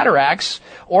 called cataracts,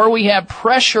 or we have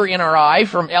pressure in our eye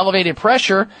from elevated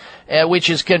pressure,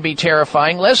 which can be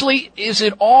terrifying. Leslie, is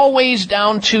it always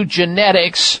down to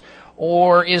genetics,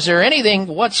 or is there anything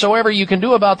whatsoever you can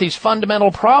do about these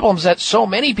fundamental problems that so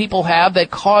many people have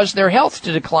that cause their health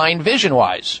to decline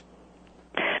vision-wise?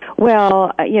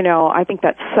 Well, I think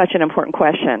that's such an important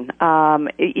question.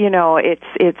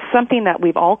 It's something that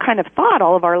we've all kind of thought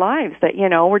all of our lives that,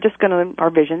 our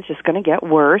vision's just going to get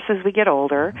worse as we get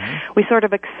older. Mm-hmm. We sort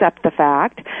of accept the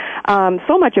fact.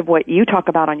 So much of what you talk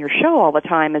about on your show all the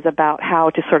time is about how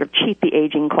to sort of cheat the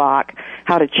aging clock,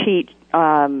 how to cheat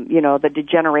the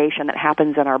degeneration that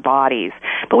happens in our bodies.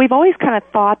 But we've always kind of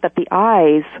thought that the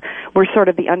eyes were sort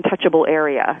of the untouchable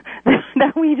area,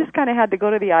 that we just kind of had to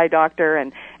go to the eye doctor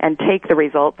and take the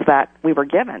results that we were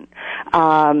given.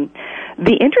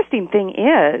 The interesting thing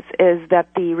is that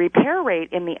the repair rate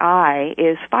in the eye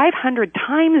is 500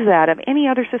 times that of any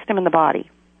other system in the body.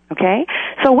 Okay?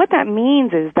 So what that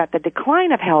means is that the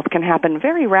decline of health can happen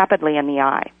very rapidly in the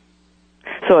eye.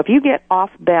 So if you get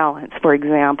off balance, for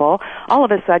example, all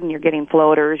of a sudden you're getting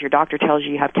floaters, your doctor tells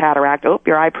you have cataract,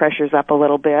 your eye pressure's up a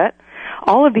little bit.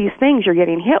 all of these things you're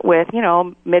getting hit with,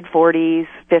 mid-40s,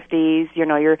 50s,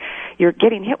 you're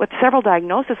getting hit with several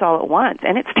diagnoses all at once,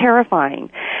 and it's terrifying.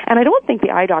 And I don't think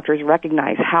the eye doctors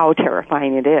recognize how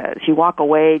terrifying it is. You walk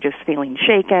away just feeling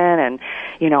shaken and,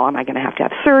 am I going to have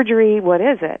surgery? What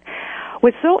is it?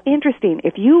 What's so interesting,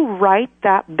 if you right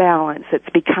that balance that's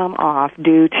become off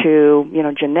due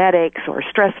to, genetics or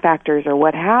stress factors or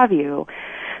what have you,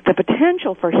 the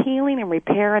potential for healing and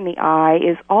repair in the eye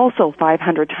is also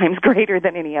 500 times greater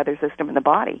than any other system in the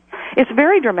body. It's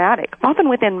very dramatic. Often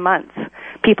within months,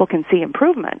 people can see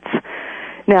improvements.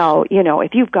 Now,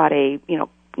 if you've got a,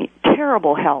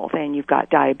 terrible health and you've got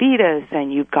diabetes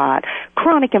and you've got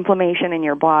chronic inflammation in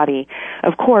your body,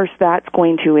 of course that's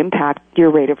going to impact your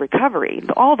rate of recovery.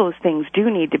 All those things do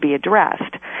need to be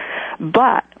addressed.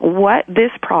 But what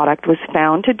this product was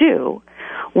found to do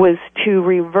was to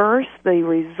reverse the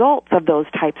results of those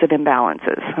types of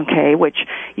imbalances, okay, which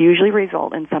usually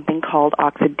result in something called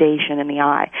oxidation in the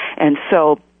eye. And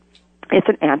so it's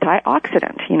an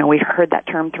antioxidant. We've heard that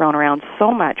term thrown around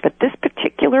so much, but this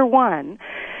particular one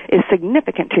is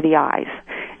significant to the eyes.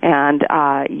 And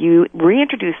you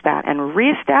reintroduce that and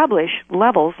reestablish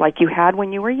levels like you had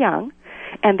when you were young,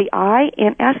 and the eye,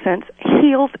 in essence,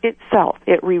 heals itself.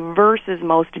 It reverses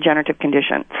most degenerative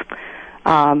conditions,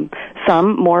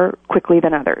 some more quickly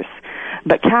than others.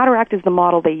 But cataract is the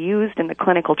model they used in the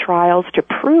clinical trials to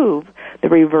prove the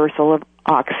reversal of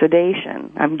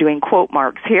oxidation. I'm doing quote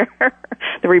marks here.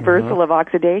 The reversal of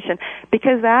oxidation,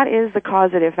 because that is the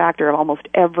causative factor of almost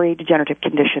every degenerative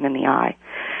condition in the eye.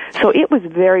 So it was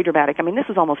very dramatic. I mean, this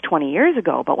was almost 20 years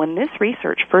ago, but when this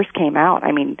research first came out,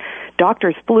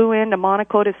 doctors flew into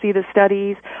Monaco to see the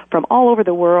studies from all over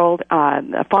the world.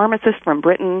 A pharmacist from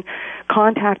Britain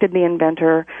contacted the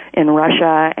inventor in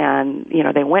Russia, and,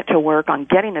 they went to work on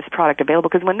getting this product available,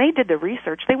 because when they did the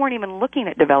research, they weren't even looking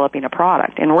at developing a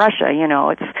product. In Russia,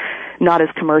 it's not as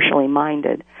commercially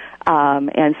minded.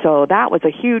 And so that was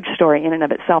a huge story in and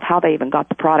of itself, how they even got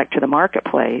the product to the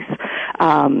marketplace.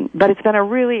 But it's been a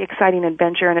really exciting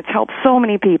adventure, and it's helped so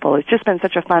many people. It's just been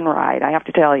such a fun ride, I have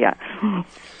to tell you.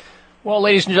 Well,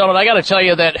 ladies and gentlemen, I got to tell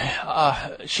you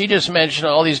that she just mentioned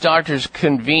all these doctors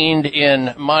convened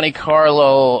in Monte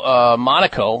Carlo,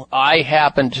 Monaco. I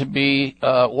happened to be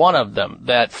one of them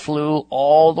that flew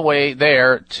all the way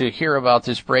there to hear about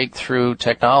this breakthrough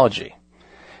technology.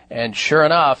 And sure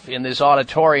enough, in this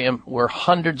auditorium were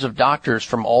hundreds of doctors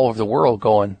from all over the world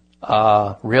going,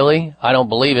 really? I don't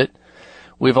believe it.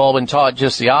 We've all been taught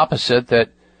just the opposite, that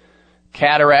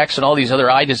cataracts and all these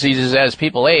other eye diseases as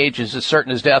people age is as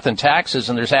certain as death and taxes,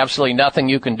 and there's absolutely nothing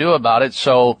you can do about it,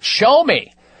 so show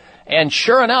me. And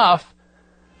sure enough,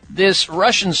 this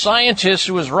Russian scientist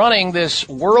who was running this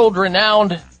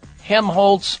world-renowned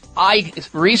Helmholtz Eye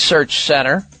Research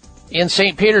Center in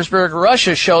St. Petersburg,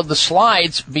 Russia, showed the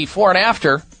slides before and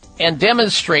after and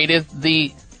demonstrated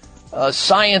the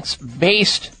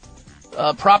science-based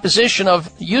proposition of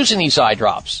using these eye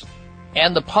drops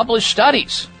and the published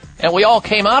studies. And we all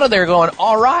came out of there going,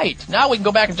 all right, now we can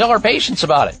go back and tell our patients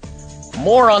about it.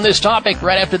 More on this topic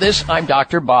right after this. I'm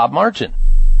Dr. Bob Martin.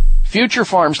 Future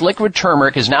Farms liquid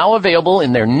turmeric is now available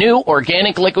in their new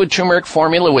organic liquid turmeric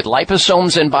formula with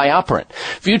liposomes and BioPerine.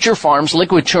 Future Farms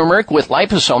liquid turmeric with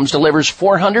liposomes delivers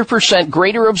 400%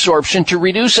 greater absorption to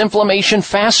reduce inflammation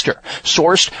faster.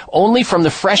 Sourced only from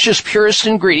the freshest, purest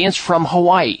ingredients from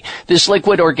Hawaii. This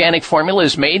liquid organic formula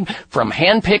is made from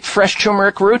hand-picked fresh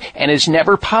turmeric root and is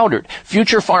never powdered.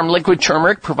 Future Farm liquid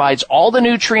turmeric provides all the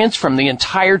nutrients from the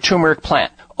entire turmeric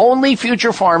plant. Only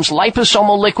Future Farms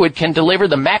liposomal liquid can deliver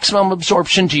the maximum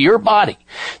absorption to your body.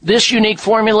 This unique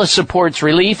formula supports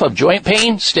relief of joint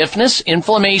pain, stiffness,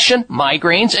 inflammation,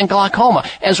 migraines, and glaucoma,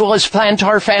 as well as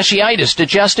plantar fasciitis,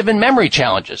 digestive and memory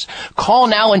challenges. Call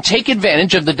now and take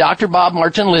advantage of the Dr. Bob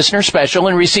Martin listener special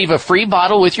and receive a free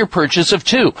bottle with your purchase of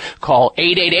 2. Call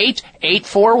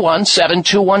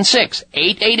 888-841-7216.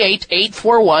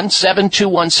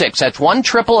 888-841-7216. That's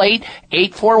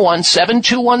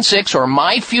 1-888-841-7216 or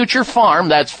MyFuture Farm,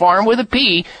 that's farm with a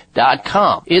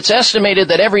P.com. It's estimated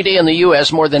that every day in the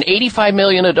U.S., more than 85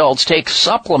 million adults take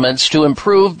supplements to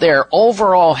improve their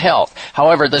overall health.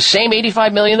 However, the same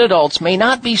 85 million adults may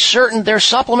not be certain their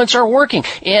supplements are working,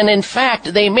 and in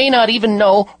fact, they may not even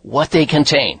know what they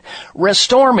contain.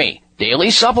 Restore Me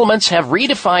Daily supplements have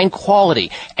redefined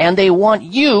quality, and they want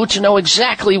you to know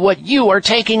exactly what you are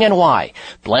taking and why.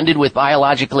 Blended with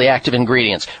biologically active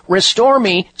ingredients, Restore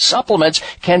Me supplements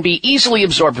can be easily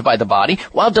absorbed by the body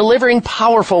while delivering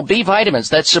powerful B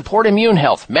vitamins that support immune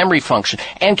health, memory function,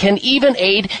 and can even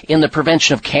aid in the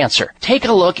prevention of cancer. Take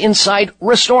a look inside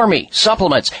Restore Me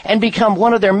supplements and become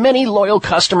one of their many loyal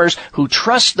customers who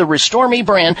trust the Restore Me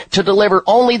brand to deliver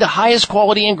only the highest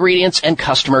quality ingredients and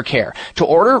customer care. To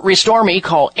order Restore Me,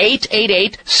 call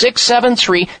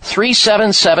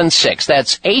 888-673-3776.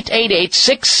 That's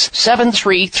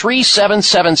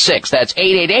 888-673-3776. That's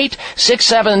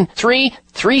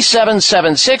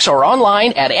 888-673-3776, or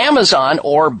online at Amazon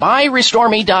or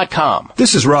buyrestoreme.com.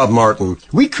 This is Rob Martin.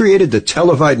 We created the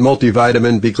Televite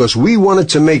multivitamin because we wanted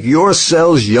to make your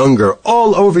cells younger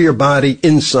all over your body,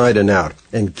 inside and out.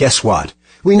 And guess what?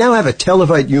 We now have a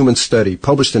Televite human study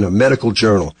published in a medical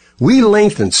journal. We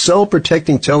lengthened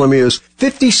cell-protecting telomeres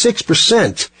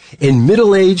 56% in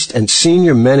middle-aged and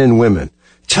senior men and women.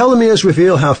 Telomeres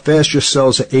reveal how fast your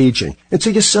cells are aging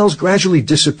until your cells gradually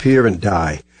disappear and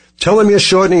die. Telomere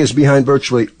shortening is behind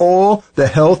virtually all the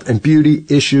health and beauty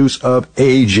issues of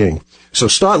aging. So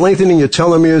start lengthening your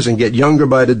telomeres and get younger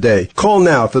by the day. Call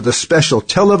now for the special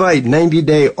Televite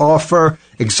 90-day offer,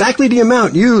 exactly the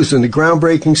amount used in the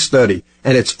groundbreaking study,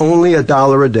 and it's only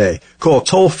 $1 a day. Call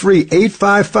toll-free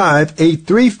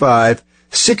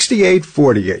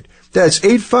 855-835-6848. That's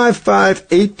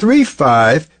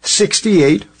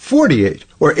 855-835-6848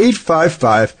 or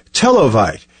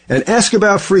 855-TELEVITE. And ask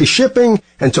about free shipping,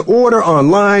 and to order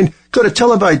online, go to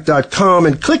televite.com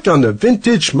and click on the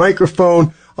vintage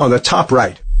microphone on the top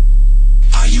right.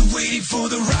 Are you waiting for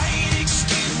the right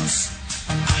excuse?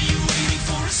 Are you waiting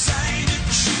for a sign to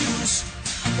choose?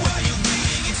 While you're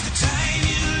waiting, it's the time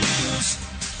you lose.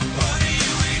 What are you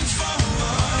waiting for?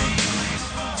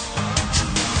 Don't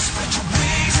you want to spread your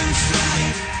wings and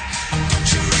fly? Don't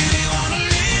you really want to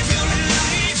live your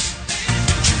life?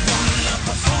 Don't you want to love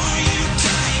before you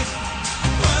die?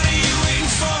 What are you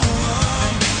waiting for?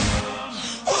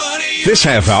 What are you This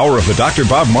half hour of the Dr.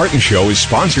 Bob Martin Show is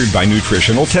sponsored by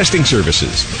Nutritional Testing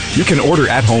Services. You can order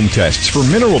at-home tests for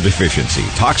mineral deficiency,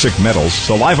 toxic metals,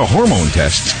 saliva hormone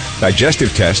tests,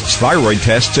 digestive tests, thyroid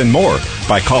tests, and more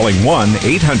by calling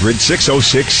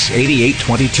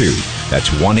 1-800-606-8822. That's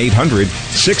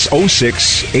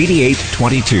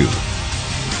 1-800-606-8822.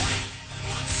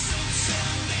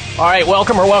 All right,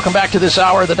 welcome back to this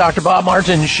hour of the Dr. Bob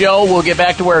Martin Show. We'll get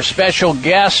back to our special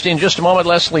guest in just a moment,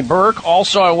 Leslie Burke.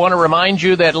 Also, I want to remind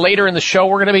you that later in the show,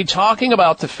 we're going to be talking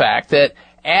about the fact that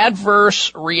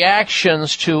adverse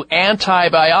reactions to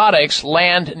antibiotics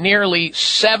land nearly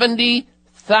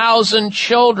 70,000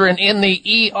 children in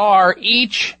the ER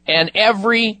each and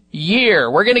every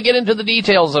year. We're going to get into the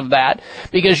details of that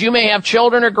because you may have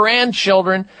children or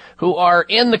grandchildren who are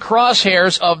in the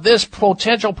crosshairs of this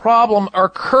potential problem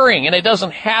occurring, and it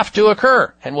doesn't have to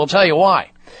occur, and we'll tell you why.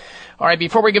 All right,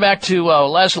 before we get back to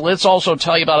Leslie, let's also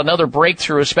tell you about another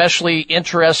breakthrough. Especially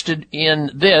interested in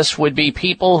this would be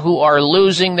people who are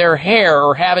losing their hair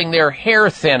or having their hair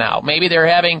thin out. Maybe they're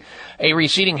having a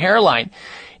receding hairline.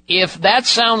 If that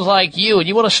sounds like you and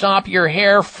you want to stop your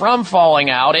hair from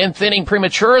falling out and thinning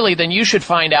prematurely, then you should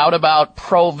find out about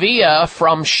Provia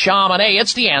from Chamonix.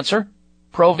 It's the answer.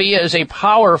 Provia is a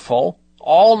powerful,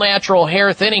 all-natural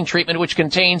hair thinning treatment which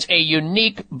contains a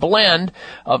unique blend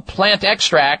of plant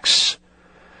extracts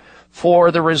for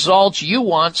the results you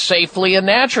want safely and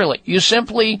naturally. You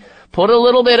simply put a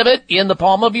little bit of it in the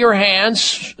palm of your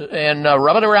hands and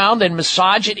rub it around and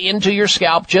massage it into your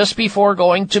scalp just before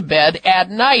going to bed at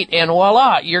night, and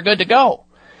voila, you're good to go.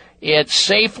 It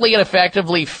safely and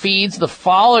effectively feeds the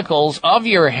follicles of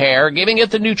your hair, giving it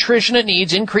the nutrition it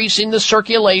needs, increasing the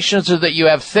circulation so that you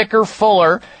have thicker,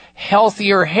 fuller,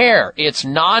 healthier hair. It's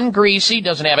non-greasy,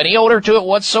 doesn't have any odor to it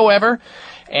whatsoever,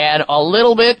 and a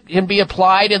little bit can be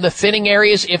applied in the thinning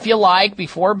areas if you like,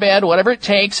 before bed, whatever it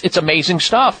takes. It's amazing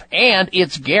stuff, and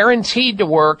it's guaranteed to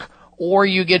work or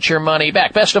you get your money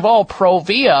back. Best of all,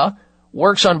 Provia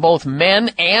works on both men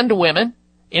and women.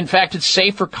 In fact, it's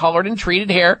safe for colored and treated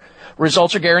hair.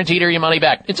 Results are guaranteed or your money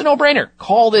back. It's a no-brainer.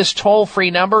 Call this toll-free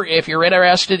number if you're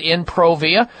interested in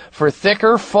Provia for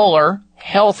thicker, fuller,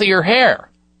 healthier hair.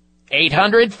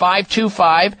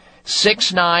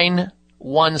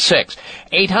 800-525-6916.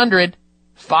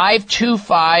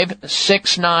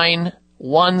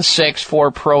 800-525-6916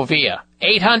 for Provia.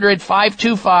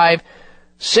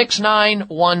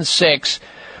 800-525-6916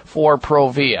 for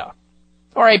Provia.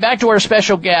 All right, back to our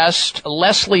special guest,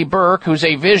 Leslie Burke, who's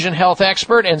a vision health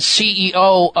expert and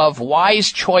CEO of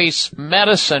Wise Choice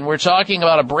Medicine. We're talking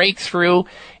about a breakthrough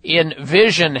in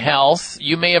vision health.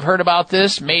 You may have heard about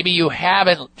this. Maybe you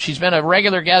haven't. She's been a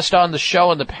regular guest on the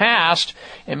show in the past,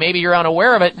 and maybe you're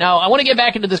unaware of it. Now, I want to get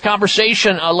back into this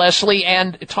conversation, Leslie,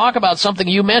 and talk about something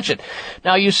you mentioned.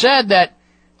 Now, you said that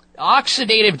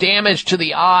oxidative damage to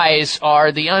the eyes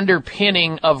are the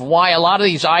underpinning of why a lot of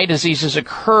these eye diseases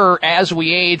occur as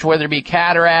we age, whether it be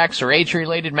cataracts or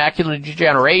age-related macular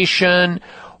degeneration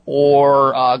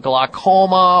or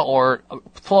glaucoma or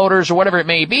floaters or whatever it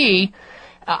may be.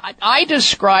 I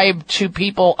describe to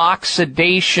people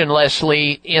oxidation,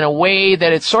 Leslie, in a way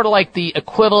that it's sort of like the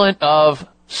equivalent of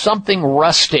something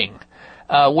rusting.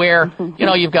 Where,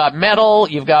 you've got metal,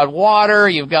 you've got water,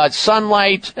 you've got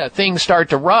sunlight, things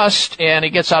start to rust, and it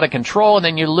gets out of control, and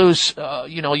then you lose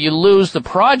the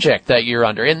project that you're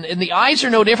under. And the eyes are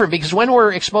no different, because when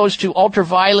we're exposed to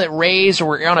ultraviolet rays, or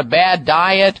we're on a bad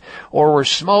diet, or we're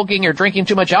smoking or drinking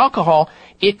too much alcohol,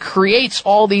 it creates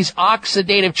all these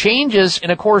oxidative changes,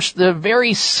 and of course, the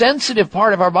very sensitive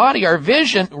part of our body, our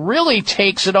vision, really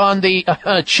takes it on the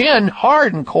chin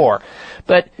hard and core.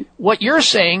 But what you're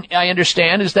saying, I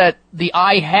understand, is that the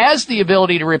eye has the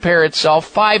ability to repair itself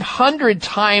 500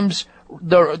 times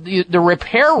the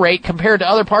repair rate compared to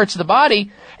other parts of the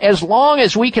body, as long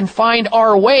as we can find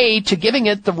our way to giving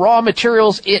it the raw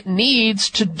materials it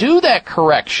needs to do that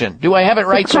correction. Do I have it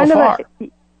right so far?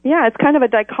 Yeah, it's kind of a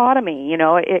dichotomy.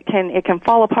 It can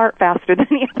fall apart faster than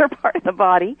the other part of the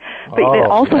body, but it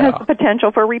also has the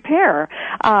potential for repair.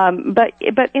 But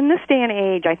in this day and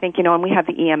age, I think, and we have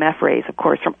the EMF rays, of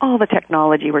course, from all the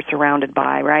technology we're surrounded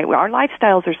by, right? Our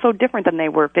lifestyles are so different than they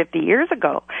were 50 years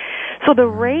ago. So the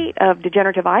rate of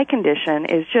degenerative eye condition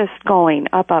is just going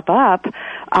up,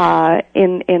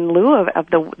 in lieu of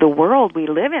the world we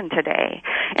live in today.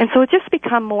 And so it's just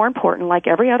become more important, like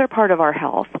every other part of our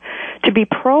health, to be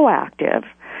proactive.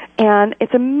 And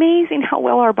it's amazing how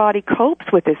well our body copes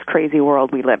with this crazy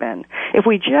world we live in. If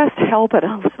we just help it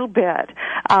a little bit,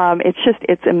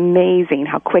 it's amazing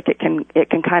how quick it can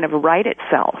kind of right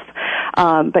itself.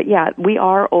 But yeah, we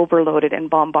are overloaded and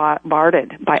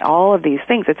bombarded by all of these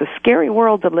things. It's a scary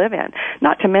world to live in.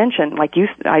 Not to mention, I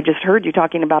just heard you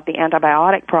talking about the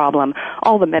antibiotic problem,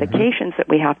 all the medications that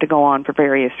we have to go on for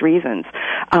various reasons.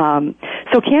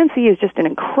 So CanC is just an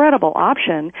incredible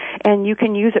option, and you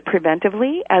can use it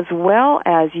preventively as well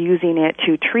as using it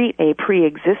to treat a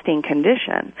pre-existing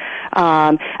condition.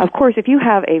 Of course, if you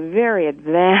have a very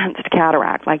advanced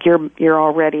cataract, like you're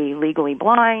already legally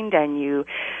blind, and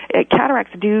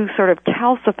cataracts do sort of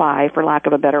calcify, for lack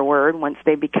of a better word, once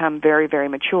they become very, very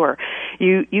mature.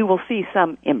 You will see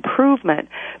some improvement,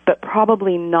 but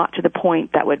probably not to the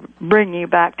point that would bring you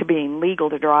back to being legal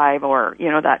to drive, or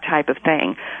that type of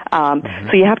thing.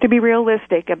 So you have to be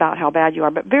realistic about how bad you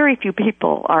are, but very few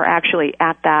people are actually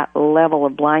at that level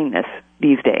of blindness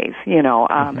these days.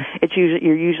 It's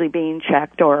you're usually being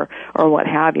checked or what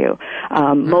have you.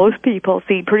 Most people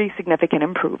see pretty significant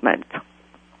improvements.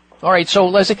 All right, so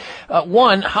Leslie,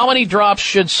 one, how many drops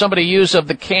should somebody use of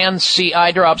the CanC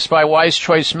eye drops by Wise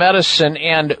Choice Medicine,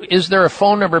 and is there a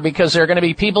phone number? Because there are going to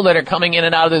be people that are coming in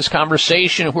and out of this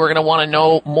conversation who are going to want to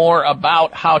know more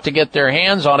about how to get their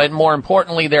hands on it, and more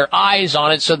importantly, their eyes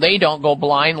on it, so they don't go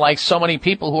blind like so many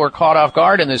people who are caught off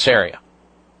guard in this area.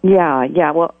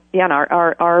 Yeah. Well, and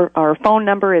our phone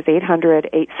number is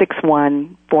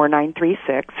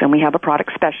 800-861-4936, and we have a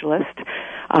product specialist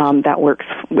that works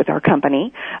with our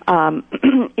company.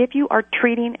 If you are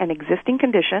treating an existing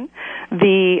condition,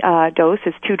 the dose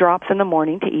is 2 drops in the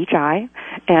morning to each eye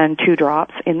and 2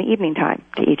 drops in the evening time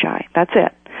to each eye. That's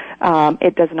it.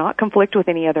 It does not conflict with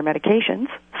any other medications.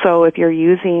 So if you're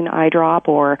using eye drop,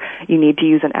 or you need to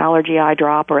use an allergy eye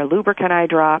drop or a lubricant eye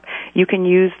drop, you can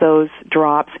use those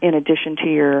drops in addition to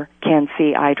your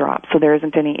CanC eye drop. So there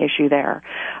isn't any issue there.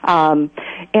 And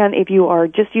if you are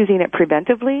just using it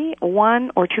preventively,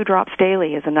 1 or 2 drops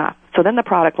daily is enough. So then the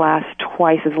product lasts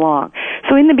twice as long.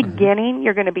 So in the beginning,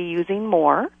 you're going to be using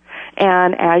more.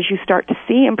 And as you start to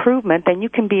see improvement, then you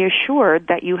can be assured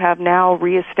that you have now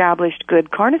reestablished good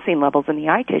carnosine levels in the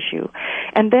eye tissue.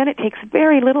 And then it takes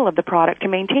very little of the product to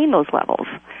maintain those levels.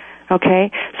 Okay?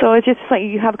 So it's just like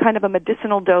you have kind of a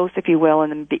medicinal dose, if you will,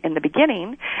 in the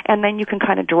beginning, and then you can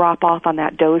kind of drop off on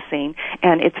that dosing,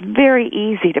 and it's very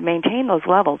easy to maintain those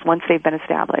levels once they've been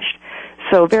established.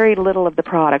 So very little of the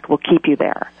product will keep you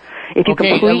there. If you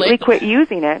completely quit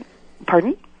using it,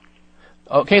 pardon?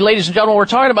 Okay, ladies and gentlemen, we're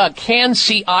talking about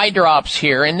CanC eye drops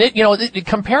here, and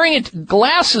comparing it,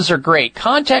 glasses are great,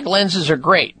 contact lenses are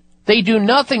great. They do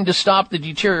nothing to stop the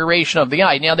deterioration of the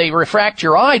eye. Now, they refract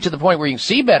your eye to the point where you can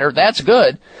see better. That's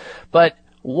good. But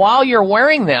while you're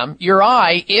wearing them, your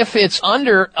eye, if it's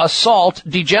under assault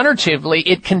degeneratively,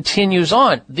 it continues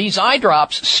on. These eye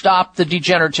drops stop the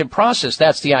degenerative process.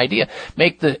 That's the idea.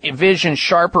 Make the vision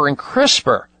sharper and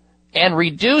crisper and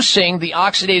reducing the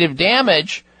oxidative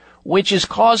damage, which is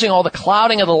causing all the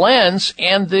clouding of the lens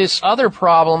and these other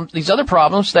problems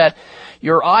that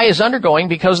your eye is undergoing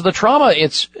because of the trauma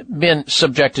it's been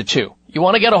subjected to. You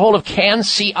want to get a hold of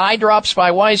Can-C Eye Drops by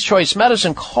Wise Choice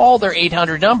Medicine, call their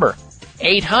 800 number.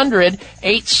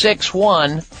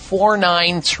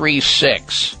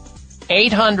 800-861-4936.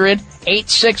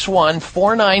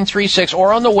 800-861-4936,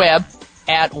 or on the web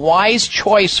at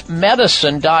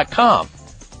wisechoicemedicine.com.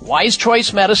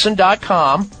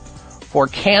 wisechoicemedicine.com for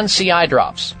Can-C Eye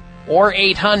Drops, or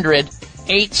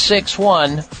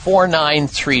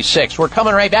 800-861-4936. We're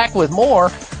coming right back with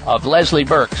more of Leslie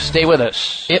Burke. Stay with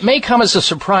us. It may come as a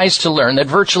surprise to learn that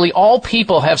virtually all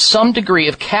people have some degree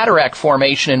of cataract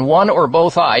formation in one or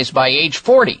both eyes by age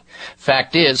 40.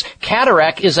 Fact is,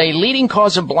 cataract is a leading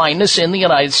cause of blindness in the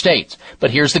United States. But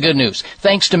here's the good news.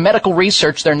 Thanks to medical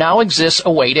research, there now exists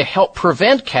a way to help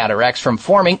prevent cataracts from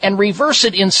forming and reverse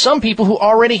it in some people who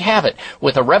already have it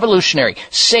with a revolutionary,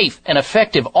 safe, and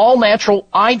effective all-natural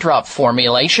eye drop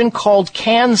formulation called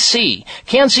Can-C.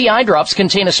 Can-C eye drops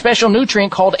contain a special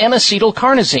nutrient called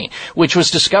N-acetylcarnosine, which was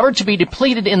discovered to be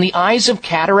depleted in the eyes of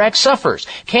cataract sufferers.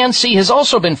 Can-C has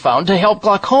also been found to help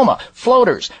glaucoma,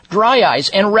 floaters, dry eyes,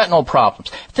 and retinal problems.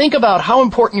 Think about how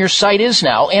important your sight is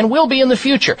now and will be in the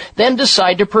future. Then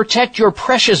decide to protect your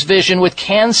precious vision with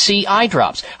Can-C eye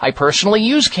drops. I personally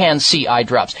use Can-C eye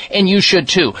drops, and you should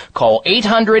too. Call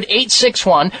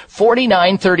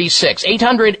 800-861-4936.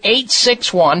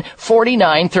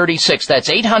 800-861-4936. That's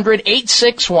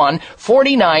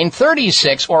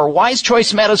 800-861-4936 or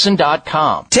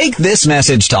wisechoicemedicine.com. Take this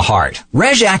message to heart.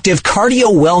 RegActive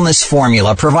Cardio Wellness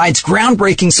Formula provides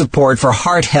groundbreaking support for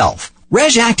heart health.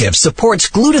 RegActive supports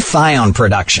glutathione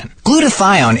production.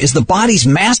 Glutathione is the body's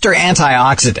master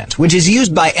antioxidant, which is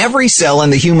used by every cell in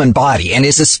the human body and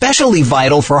is especially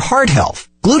vital for heart health.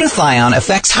 Glutathione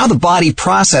affects how the body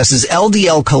processes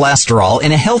LDL cholesterol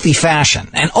in a healthy fashion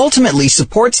and ultimately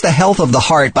supports the health of the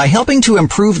heart by helping to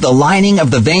improve the lining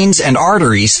of the veins and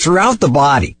arteries throughout the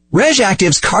body.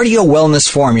 RegActive's Cardio Wellness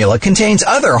Formula contains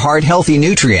other heart-healthy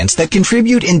nutrients that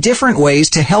contribute in different ways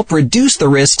to help reduce the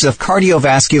risks of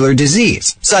cardiovascular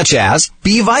disease, such as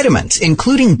B vitamins,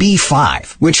 including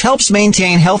B5, which helps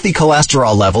maintain healthy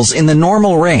cholesterol levels in the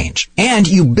normal range, and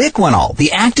ubiquinol,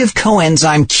 the active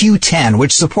coenzyme Q10,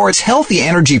 which supports healthy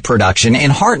energy production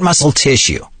in heart muscle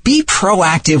tissue. Be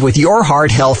proactive with your heart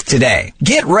health today.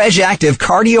 Get RegActive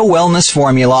Cardio Wellness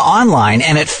Formula online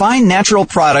and at fine natural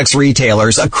products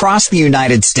retailers across the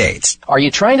United States. Are you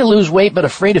trying to lose weight but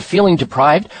afraid of feeling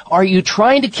deprived? Are you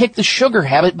trying to kick the sugar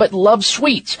habit but love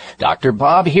sweets? Dr.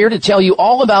 Bob here to tell you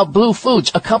all about Blue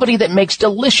Foods, a company that makes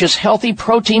delicious, healthy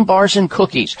protein bars and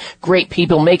cookies. Great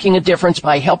people making a difference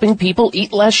by helping people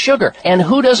eat less sugar. And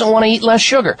who doesn't want to eat less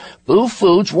sugar? Blue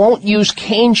Foods won't use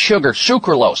cane sugar,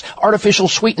 sucralose, artificial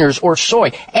sweeteners, or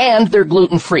soy, and they're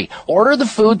gluten-free. Order the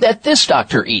food that this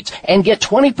doctor eats and get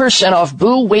 20% off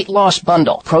Boo Weight Loss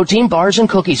Bundle. Protein bars and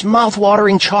cookies,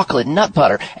 mouth-watering chocolate, nut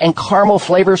butter, and caramel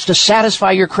flavors to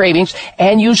satisfy your cravings,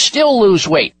 and you still lose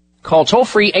weight. Call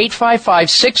toll-free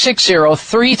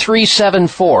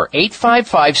 855-660-3374,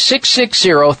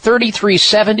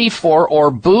 855-660-3374,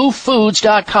 or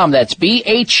boofoods.com. That's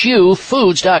B-H-U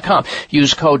foods.com.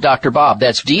 Use code Dr. Bob,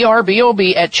 that's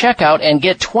D-R-B-O-B, at checkout and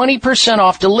get 20%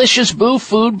 off delicious Boo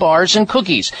Food bars and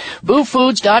cookies.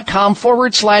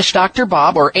 boofoods.com/Dr.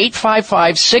 Bob or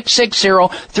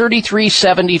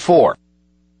 855-660-3374.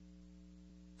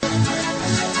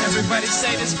 Everybody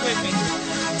say this with me.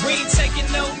 We ain't taking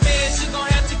no meds, you're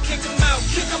gonna have to kick them out,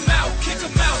 kick them out, kick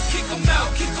them out, kick them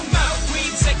out, kick them out. We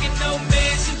ain't taking no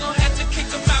meds, you're gonna have to kick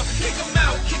them out, kick them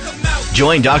out, kick them out.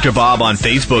 Join Dr. Bob on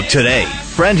Facebook today.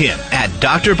 Friend him at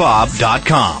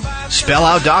drbob.com. Spell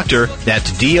out doctor,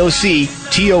 that's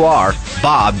D-O-C-T-O-R,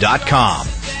 bob.com.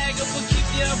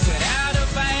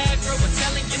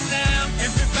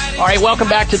 All right, welcome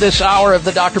back to this hour of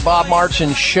the Dr. Bob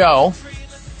Martin Show.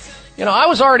 You know, I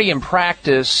was already in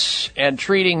practice and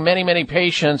treating many, many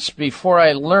patients before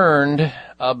I learned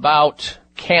about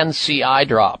Can-C eye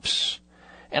drops.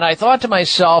 And I thought to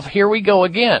myself, here we go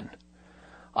again.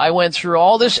 I went through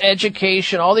all this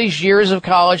education, all these years of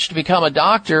college to become a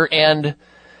doctor, and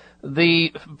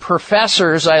the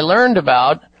professors I learned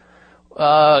about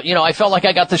I felt like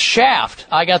I got the shaft.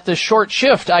 I got the short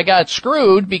shift. I got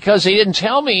screwed because they didn't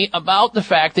tell me about the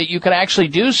fact that you could actually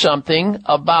do something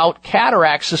about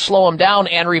cataracts to slow them down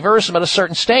and reverse them at a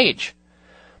certain stage.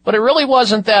 But it really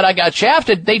wasn't that I got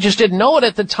shafted. They just didn't know it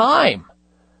at the time.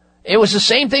 It was the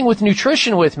same thing with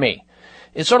nutrition with me.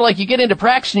 It's sort of like you get into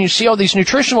practice and you see all these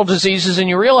nutritional diseases and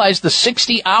you realize the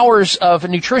 60 hours of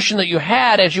nutrition that you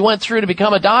had as you went through to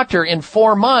become a doctor in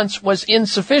 4 months was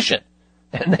insufficient.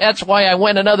 And that's why I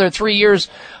went another 3 years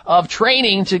of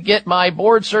training to get my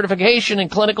board certification in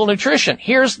clinical nutrition.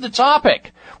 Here's the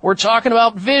topic. We're talking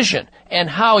about vision and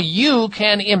how you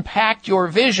can impact your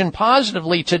vision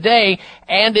positively today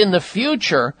and in the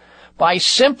future by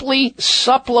simply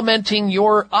supplementing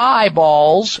your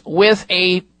eyeballs with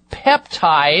a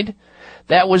peptide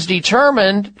that was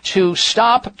determined to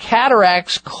stop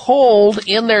cataracts cold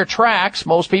in their tracks.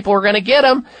 Most people are going to get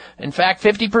them. In fact,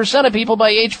 50% of people by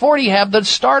age 40 have the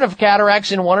start of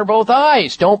cataracts in one or both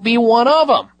eyes. Don't be one of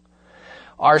them.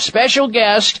 Our special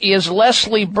guest is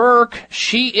Leslie Burke.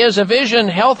 She is a vision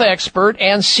health expert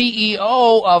and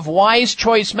CEO of Wise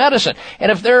Choice Medicine. And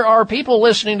if there are people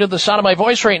listening to the sound of my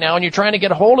voice right now and you're trying to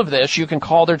get a hold of this, you can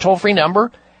call their toll-free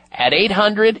number at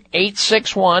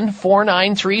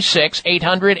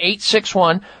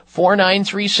 800-861-4936,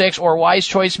 800-861-4936, or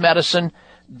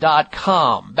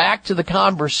wisechoicemedicine.com. Back to the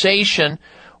conversation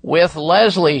with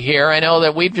Leslie here. I know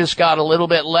that we've just got a little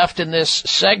bit left in this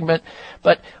segment,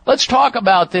 but let's talk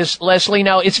about this, Leslie.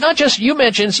 Now, it's not just, you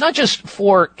mentioned, it's not just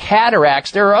for cataracts.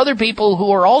 There are other people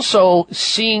who are also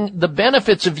seeing the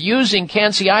benefits of using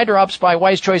Can-C eye drops by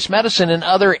Wise Choice Medicine in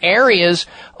other areas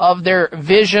of their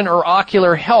vision or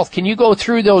ocular health. Can you go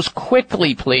through those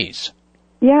quickly, please?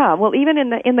 Yeah, well, even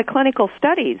in the clinical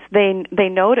studies, they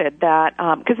noted that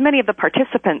because many of the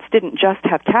participants didn't just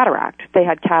have cataract, they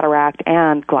had cataract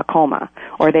and glaucoma,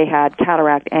 or they had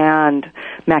cataract and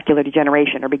macular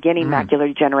degeneration, or beginning macular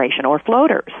degeneration, or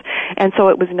floaters, and so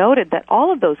it was noted that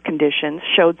all of those conditions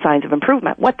showed signs of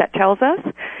improvement. What that tells us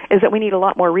is that we need a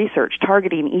lot more research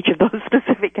targeting each of those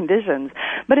specific conditions.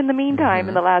 But in the meantime,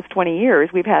 in the last 20 years,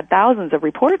 we've had thousands of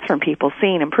reports from people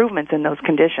seeing improvements in those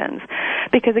conditions,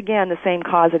 because again, the same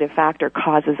causative factor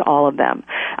causes all of them.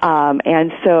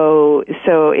 And so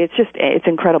it's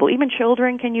incredible. Even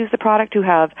children can use the product who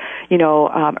have,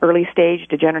 early stage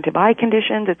degenerative eye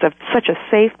conditions. It's such a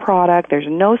safe product. There's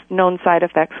no known side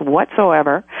effects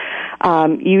whatsoever.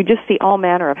 You just see all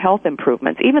manner of health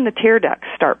improvements. Even the tear ducts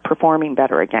start performing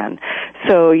better again.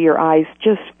 So your eyes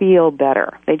just feel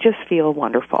better. They just feel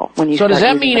wonderful when you. So does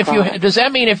that mean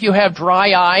if you have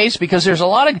dry eyes? Because there's a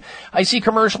lot of, I see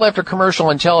commercial after commercial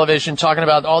on television talking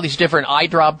about all these different eye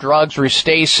drop drugs,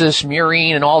 Restasis,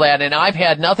 Murine, and all that, and I've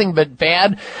had nothing but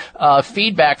bad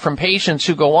feedback from patients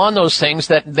who go on those things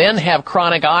that then have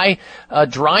chronic eye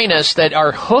dryness, that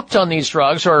are hooked on these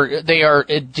drugs, or they are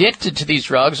addicted to these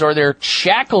drugs, or they're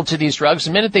shackled to these drugs.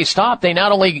 The minute they stop, they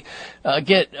not only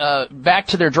get back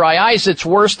to their dry eyes, it's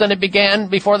worse than it began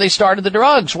before they started the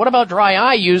drugs. What about dry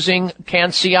eye using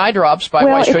Can-C eye drops by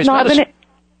Wise Choice Medicine?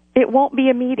 It won't be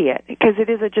immediate because it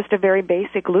is just a very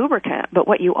basic lubricant. But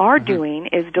what you are doing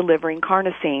is delivering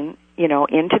carnosine,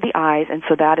 into the eyes, and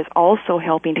so that is also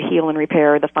helping to heal and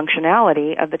repair the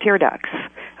functionality of the tear ducts.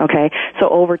 Okay, so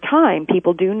over time,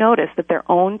 people do notice that their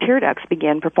own tear ducts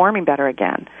begin performing better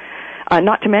again.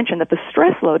 Not to mention that the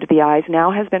stress load to the eyes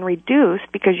now has been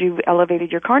reduced because you've elevated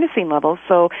your carnosine levels,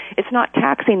 so it's not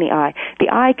taxing the eye. The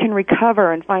eye can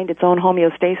recover and find its own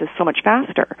homeostasis so much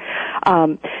faster.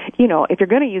 If you're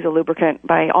going to use a lubricant,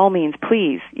 by all means,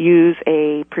 please use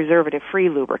a preservative-free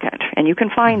lubricant, and you can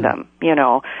find them.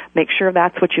 Make sure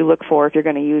that's what you look for if you're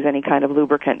going to use any kind of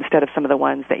lubricant instead of some of the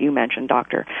ones that you mentioned,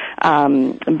 Doctor.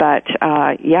 Can-C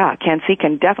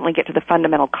can definitely get to the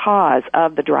fundamental cause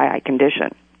of the dry eye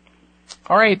condition.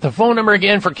 All right, the phone number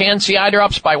again for Can-C eye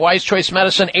drops by Wise Choice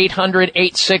Medicine,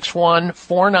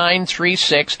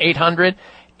 800-861-4936,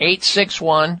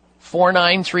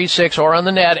 800-861-4936, or on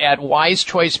the net at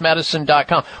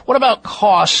wisechoicemedicine.com. What about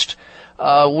cost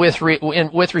with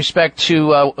respect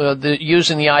to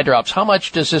using the eye drops? How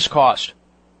much does this cost?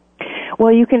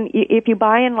 Well, you can, if you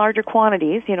buy in larger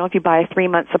quantities, if you buy a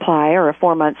 3-month supply or a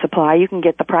 4-month supply, you can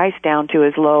get the price down to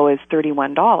as low as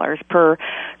 $31 per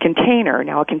container.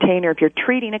 Now, a container, if you're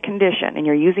treating a condition and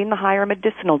you're using the higher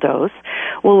medicinal dose,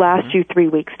 will last you 3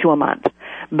 weeks to a month.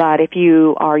 But if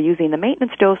you are using the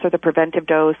maintenance dose or the preventive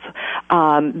dose,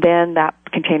 then that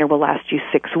container will last you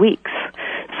 6 weeks.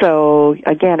 So,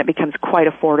 again, it becomes quite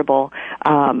affordable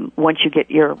once you get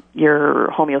your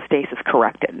homeostasis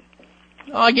corrected.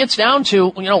 it gets down to,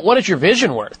 what is your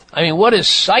vision worth? I mean, what is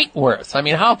sight worth? I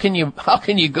mean, how can you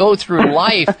go through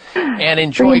life and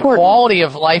enjoy quality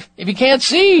of life if you can't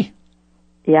see?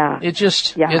 Yeah.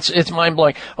 It's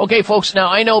mind-blowing. Okay, folks, now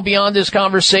I know beyond this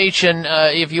conversation,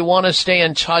 if you want to stay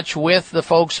in touch with the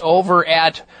folks over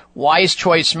at Wise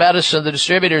Choice Medicine, the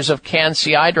distributors of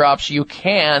CanC eye drops, you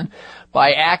can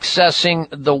by accessing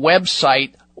the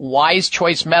website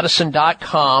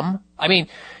wisechoicemedicine.com. I mean,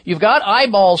 you've got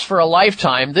eyeballs for a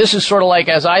lifetime. This is sort of like,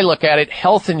 as I look at it,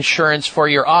 health insurance for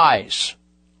your eyes.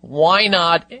 Why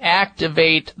not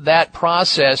activate that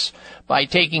process by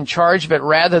taking charge of it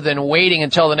rather than waiting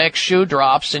until the next shoe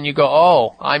drops and you go,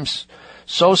 oh, I'm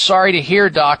so sorry to hear,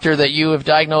 doctor, that you have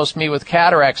diagnosed me with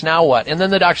cataracts. Now what? And then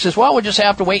the doctor says, well, we'll just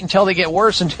have to wait until they get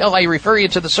worse until I refer you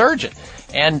to the surgeon.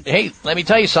 And, hey, let me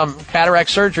tell you something, cataract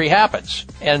surgery happens.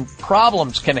 And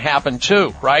problems can happen,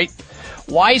 too, right?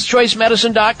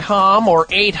 WiseChoiceMedicine.com or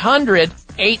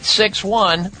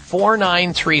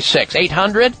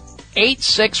 800-861-4936.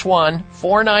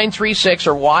 800-861-4936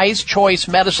 or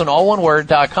WiseChoiceMedicine, all one word,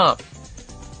 .com.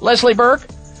 Leslie Burke,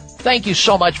 thank you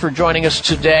so much for joining us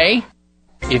today.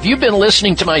 If you've been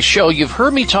listening to my show, you've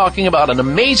heard me talking about an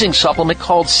amazing supplement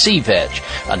called C-Veg,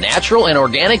 a natural and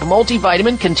organic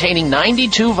multivitamin containing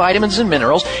 92 vitamins and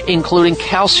minerals, including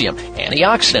calcium,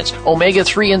 antioxidants,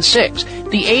 omega-3 and 6.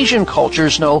 The Asian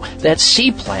cultures know that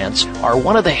sea plants are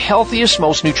one of the healthiest,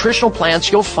 most nutritional plants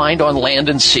you'll find on land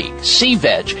and sea.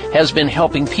 C-Veg has been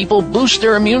helping people boost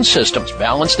their immune systems,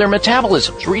 balance their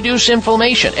metabolisms, reduce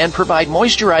inflammation, and provide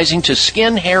moisturizing to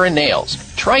skin, hair, and nails.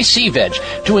 Try C-Veg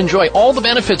to enjoy all the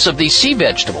benefits of these sea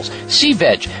vegetables.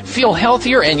 C-Veg. Feel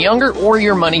healthier and younger or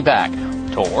your money back.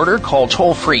 To order, call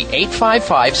toll-free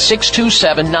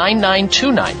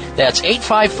 855-627-9929. That's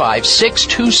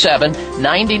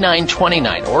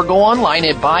 855-627-9929. Or go online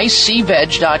at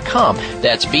buycveg.com.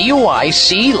 That's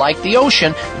B-U-I-C like the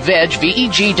ocean, veg,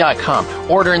 V-E-G.com.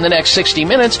 Order in the next 60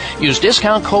 minutes. Use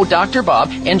discount code Dr. Bob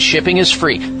and shipping is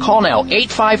free. Call now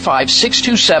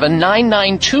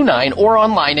 855-627-9929 or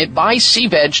online at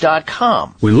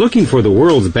buycveg.com. When looking for the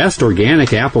world's best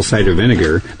organic apple cider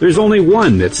vinegar, there's only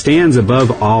one that stands above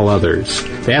all others.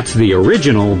 That's the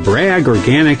original Bragg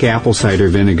Organic Apple Cider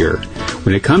Vinegar.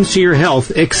 When it comes to your health,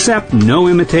 accept no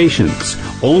imitations.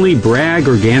 Only Bragg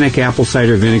Organic Apple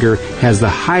Cider Vinegar has the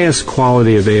highest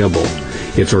quality available.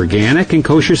 It's organic and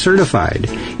kosher certified.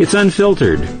 It's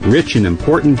unfiltered, rich in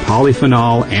important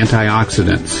polyphenol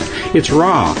antioxidants. It's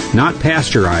raw, not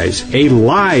pasteurized, a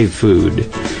live food.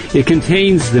 It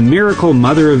contains the miracle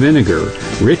mother of vinegar,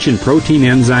 rich in protein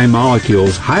enzyme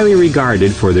molecules highly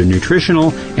regarded for their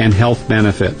nutritional and health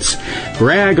benefits.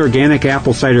 Bragg Organic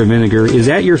Apple Cider Vinegar is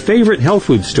at your favorite health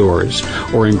food stores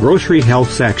or in grocery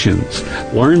health sections.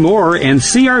 Learn more and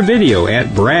see our video at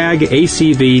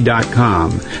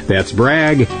braggacv.com. That's braggacv.com.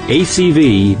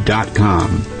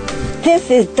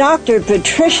 This is Dr.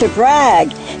 Patricia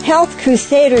Bragg, health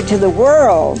crusader to the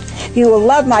world. You will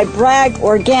love my Bragg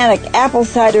Organic Apple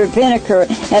Cider Vinegar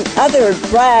and other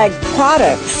Bragg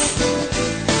products.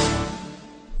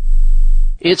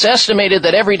 It's estimated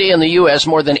that every day in the U.S.,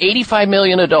 more than 85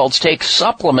 million adults take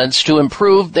supplements to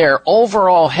improve their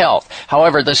overall health.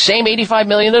 However, the same 85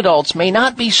 million adults may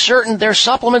not be certain their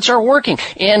supplements are working,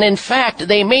 and in fact,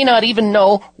 they may not even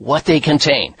know what they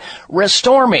contain.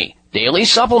 Restore Me Daily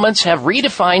supplements have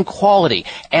redefined quality,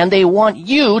 and they want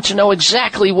you to know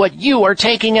exactly what you are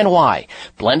taking and why.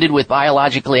 Blended with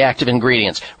biologically active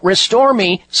ingredients, Restore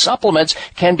Me supplements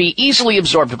can be easily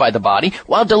absorbed by the body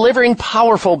while delivering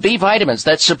powerful B vitamins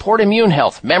that support immune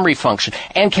health, memory function,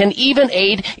 and can even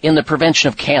aid in the prevention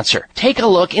of cancer. Take a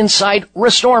look inside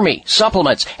Restore Me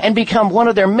supplements and become one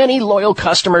of their many loyal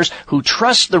customers who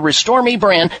trust the Restore Me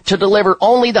brand to deliver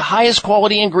only the highest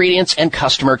quality ingredients and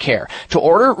customer care. To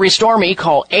order Restore Me,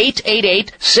 call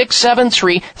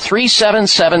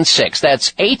 888-673-3776.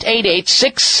 That's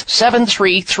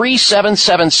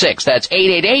 888-673-3776. That's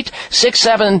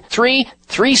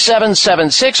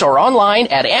 888-673-3776 or online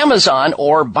at Amazon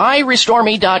or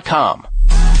buyrestoreme.com.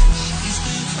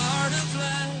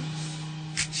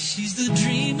 She's the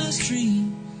dreamer's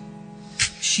dream.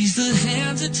 She's the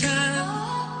hands of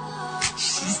time.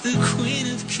 She's the queen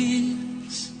of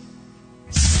kings.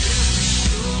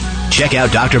 Check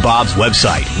out Dr. Bob's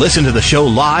website. Listen to the show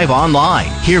live online.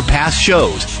 Hear past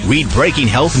shows. Read breaking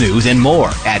health news and more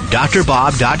at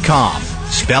drbob.com.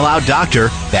 Spell out doctor,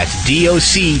 that's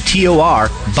D-O-C-T-O-R,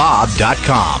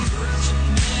 bob.com.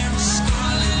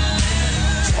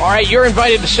 All right, you're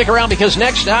invited to stick around because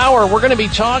next hour we're going to be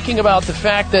talking about the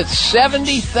fact that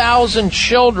 70,000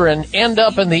 children end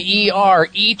up in the ER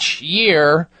each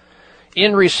year.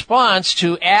 in response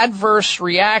to adverse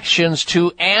reactions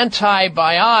to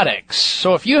antibiotics.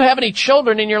 So if you have any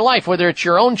children in your life, whether it's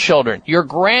your own children, your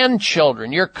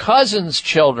grandchildren, your cousins'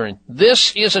 children,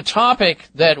 this is a topic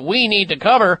that we need to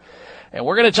cover. And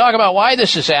we're going to talk about why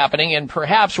this is happening and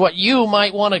perhaps what you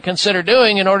might want to consider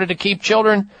doing in order to keep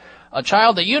a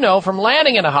child that you know, from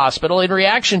landing in a hospital in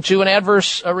reaction to an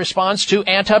adverse response to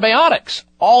antibiotics.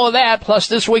 All of that, plus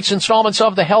this week's installments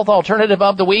of the Health Alternative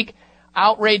of the Week,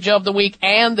 Outrage of the Week,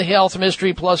 and the Health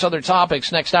Mystery, plus other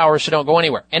topics next hour, so don't go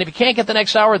anywhere. And if you can't get the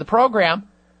next hour of the program,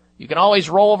 you can always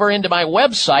roll over into my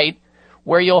website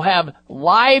where you'll have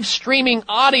live streaming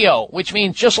audio, which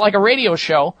means just like a radio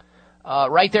show,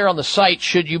 right there on the site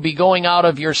should you be going out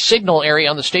of your signal area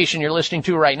on the station you're listening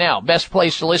to right now. Best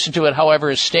place to listen to it,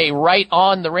 however, is stay right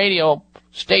on the radio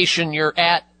station you're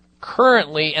at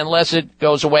currently, unless it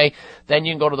goes away. Then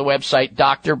you can go to the website,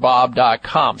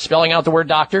 drbob.com. Spelling out the word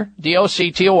doctor,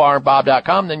 D-O-C-T-O-R,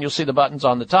 bob.com, then you'll see the buttons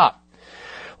on the top.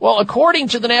 Well, according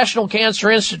to the National Cancer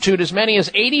Institute, as many as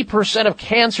 80% of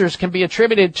cancers can be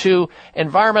attributed to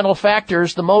environmental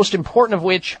factors, the most important of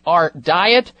which are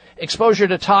diet, exposure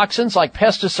to toxins like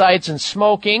pesticides and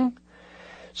smoking.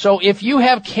 So if you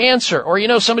have cancer or you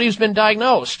know somebody who's been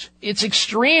diagnosed, it's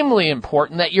extremely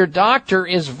important that your doctor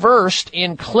is versed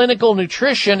in clinical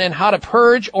nutrition and how to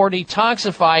purge or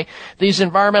detoxify these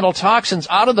environmental toxins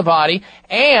out of the body,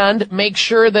 and make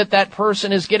sure that that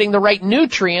person is getting the right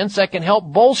nutrients that can help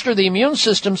bolster the immune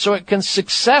system so it can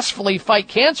successfully fight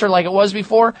cancer like it was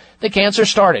before the cancer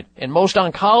started. And most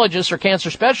oncologists or cancer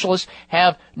specialists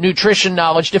have nutrition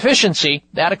knowledge deficiency.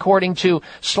 That according to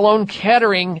Sloan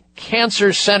Kettering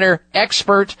Cancer Center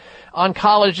expert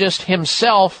oncologist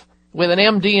himself with an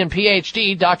MD and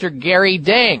PhD, Dr. Gary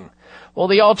Dang. Well,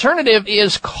 the alternative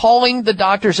is calling the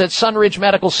doctors at Sunridge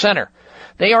Medical Center.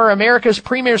 They are America's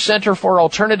premier center for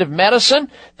alternative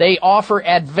medicine. They offer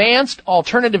advanced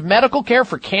alternative medical care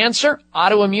for cancer,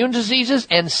 autoimmune diseases,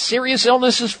 and serious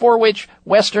illnesses for which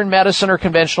Western medicine or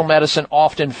conventional medicine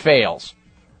often fails.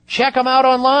 Check them out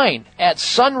online at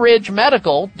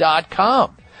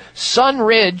sunridgemedical.com.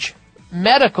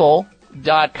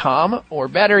 sunridgemedical.com, or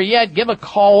better yet, give a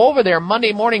call over there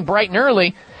Monday morning bright and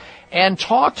early and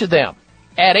talk to them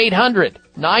at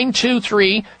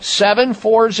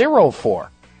 800-923-7404.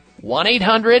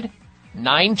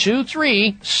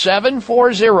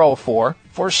 1-800-923-7404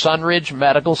 for Sunridge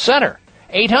Medical Center.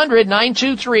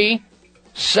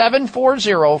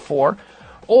 800-923-7404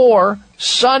 or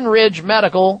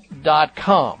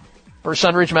sunridgemedical.com for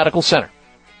Sunridge Medical Center.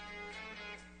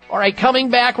 All right, coming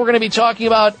back, we're going to be talking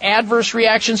about adverse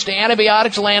reactions to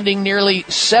antibiotics, landing nearly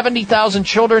 70,000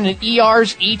 children in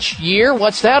ERs each year.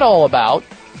 What's that all about?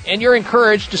 And you're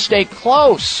encouraged to stay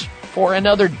close for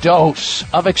another dose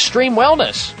of extreme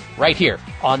wellness right here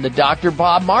on the Dr.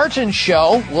 Bob Martin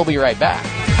Show. We'll be right back.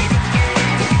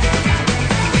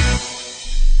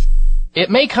 It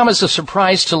may come as a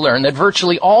surprise to learn that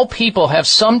virtually all people have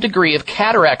some degree of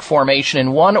cataract formation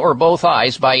in one or both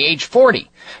eyes by age 40.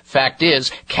 Fact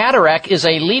is, cataract is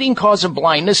a leading cause of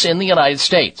blindness in the United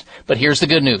States. But here's the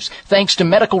good news. Thanks to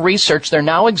medical research, there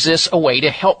now exists a way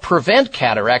to help prevent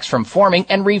cataracts from forming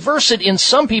and reverse it in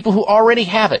some people who already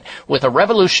have it with a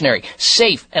revolutionary,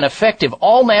 safe, and effective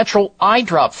all-natural eye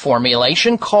drop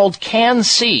formulation called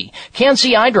Can-C.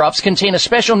 Can-C eye drops contain a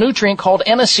special nutrient called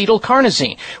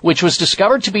N-acetylcarnosine, which was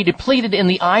discovered to be depleted in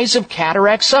the eyes of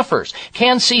cataract sufferers.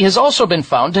 Can-C has also been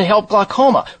found to help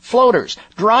glaucoma, floaters,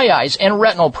 dry eyes, and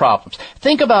retinal problems.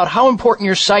 Think about how important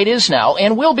your sight is now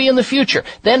and will be in the future.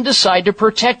 Then decide to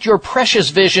protect your precious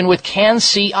vision with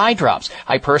Can-C eye drops.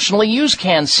 I personally use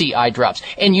Can-C eye drops,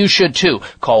 and you should too.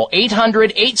 Call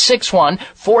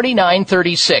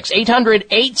 800-861-4936.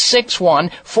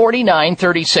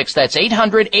 800-861-4936. That's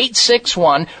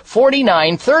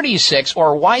 800-861-4936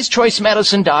 or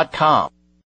wisechoicemedicine.com.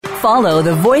 Follow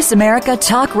the Voice America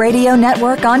Talk Radio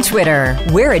Network on Twitter.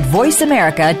 We're at Voice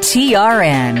America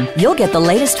TRN. You'll get the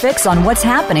latest fix on what's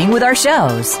happening with our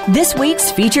shows, this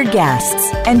week's featured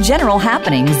guests, and general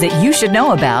happenings that you should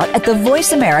know about at the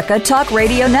Voice America Talk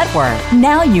Radio Network.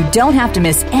 Now you don't have to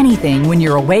miss anything when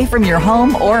you're away from your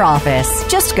home or office.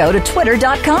 Just go to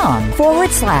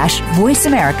twitter.com/Voice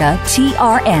America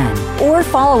TRN or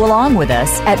follow along with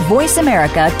us at Voice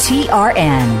America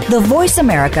TRN. The Voice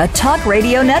America Talk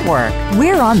Radio Network.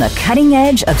 We're on the cutting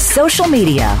edge of social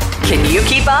media. Can you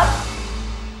keep up?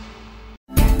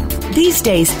 These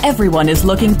days, everyone is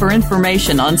looking for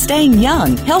information on staying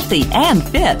young, healthy, and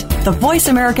fit. The Voice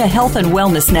America Health and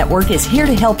Wellness Network is here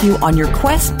to help you on your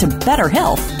quest to better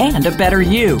health and a better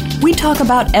you. We talk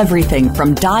about everything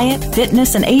from diet,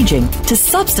 fitness, and aging to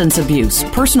substance abuse,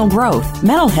 personal growth,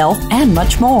 mental health, and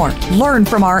much more. Learn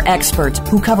from our experts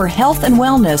who cover health and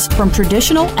wellness from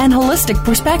traditional and holistic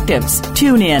perspectives.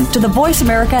 Tune in to the Voice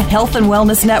America Health and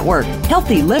Wellness Network.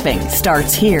 Healthy living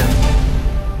starts here.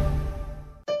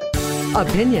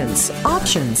 Opinions,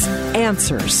 options,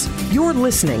 answers. You're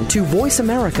listening to Voice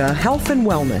America Health and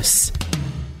Wellness.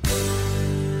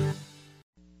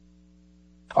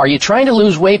 Are you trying to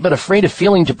lose weight but afraid of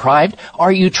feeling deprived?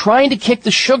 Are you trying to kick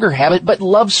the sugar habit but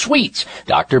love sweets?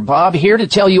 Dr. Bob here to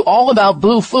tell you all about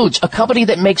Boo Foods, a company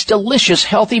that makes delicious,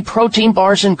 healthy protein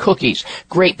bars and cookies.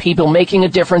 Great people making a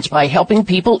difference by helping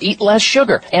people eat less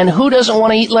sugar. And who doesn't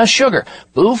want to eat less sugar?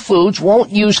 Boo Foods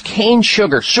won't use cane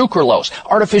sugar, sucralose,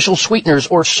 artificial sweeteners,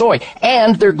 or soy,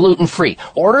 and they're gluten-free.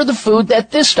 Order the food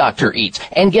that this doctor eats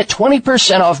and get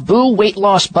 20% off Boo Weight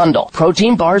Loss Bundle.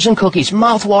 Protein bars and cookies,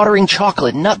 mouth-watering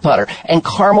chocolate, nut butter, and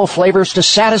caramel flavors to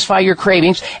satisfy your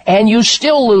cravings, and you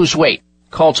still lose weight.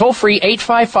 Call toll-free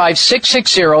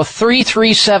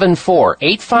 855-660-3374,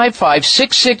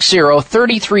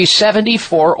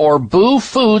 855-660-3374, or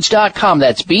boofoods.com.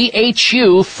 That's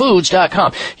B-H-U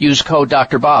foods.com. Use code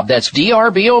Dr. Bob, that's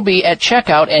D-R-B-O-B, at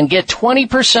checkout and get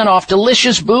 20% off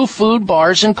delicious Boo Food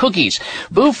bars and cookies.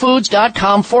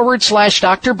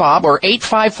 boofoods.com/Dr. Bob or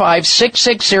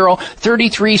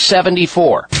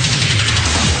 855-660-3374.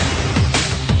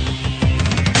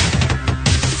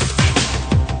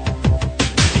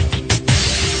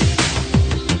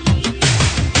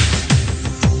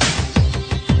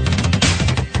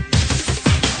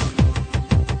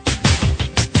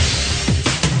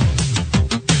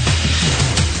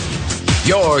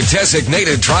 Your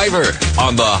designated driver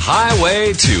on the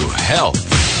highway to health.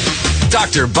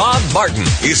 Dr. Bob Martin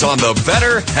is on the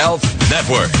Better Health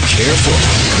Network. Careful.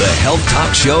 The health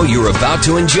talk show you're about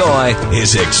to enjoy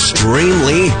is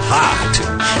extremely hot.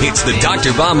 It's the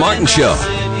Dr. Bob Martin Show.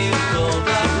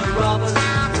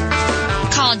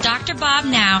 Call Dr. Bob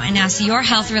now and ask your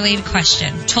health-related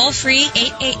question. Toll free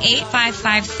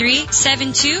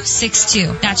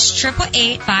 888-553-7262. That's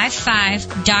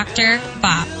 888-55-Dr.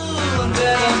 Bob.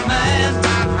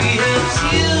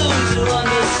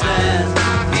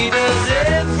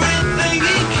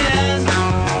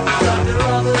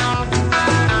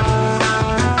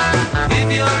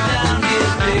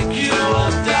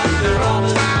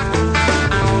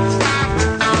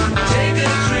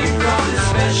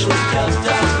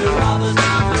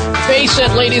 Face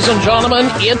it, ladies and gentlemen,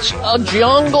 it's a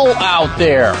jungle out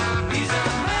there.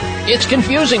 It's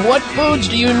confusing. What foods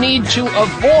do you need to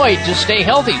avoid to stay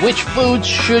healthy? Which foods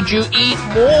should you eat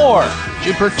more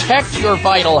to protect your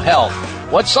vital health?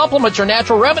 What supplements or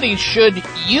natural remedies should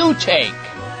you take?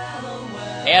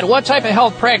 And what type of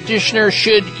health practitioner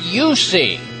should you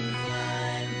see?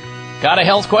 Got a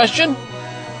health question?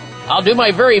 I'll do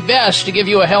my very best to give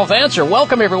you a health answer.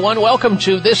 Welcome, everyone. Welcome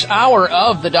to this hour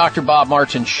of the Dr. Bob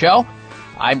Martin Show.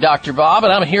 I'm Dr. Bob,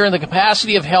 and I'm here in the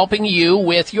capacity of helping you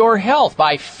with your health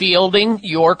by fielding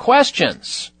your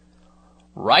questions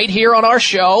right here on our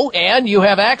show, and you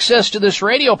have access to this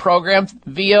radio program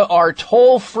via our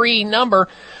toll-free number,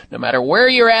 no matter where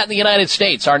you're at in the United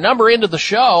States. Our number into the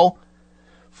show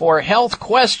for health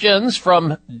questions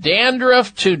from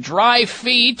dandruff to dry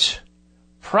feet,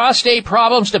 prostate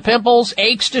problems to pimples,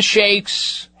 aches to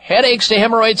shakes, headaches to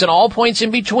hemorrhoids, and all points in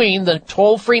between, the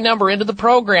toll-free number into the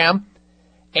program,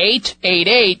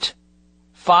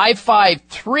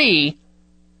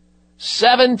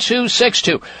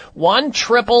 888-553-7262.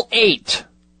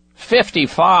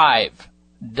 1-888-55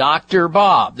 Dr.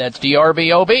 Bob. That's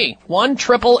D-R-B-O-B.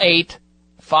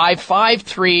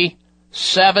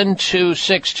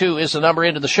 1-888-553-7262 is the number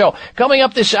into the show. Coming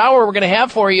up this hour, we're going to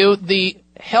have for you the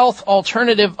health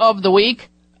alternative of the week,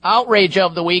 outrage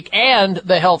of the week, and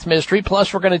the health mystery.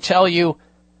 Plus, we're going to tell you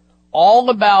all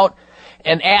about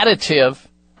an additive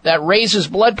that raises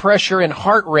blood pressure and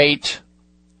heart rate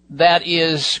that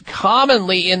is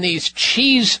commonly in these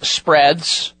cheese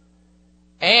spreads,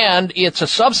 and it's a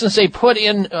substance they put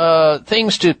in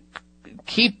things to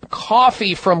keep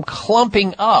coffee from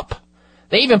clumping up.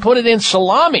 They even put it in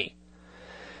salami.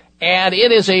 And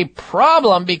it is a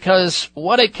problem because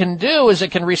what it can do is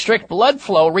it can restrict blood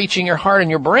flow reaching your heart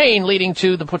and your brain, leading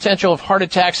to the potential of heart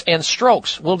attacks and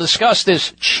strokes. We'll discuss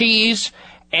this cheese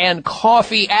and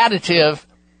coffee additive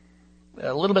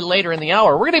a little bit later in the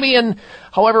hour. We're going to be in,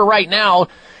 however, right now,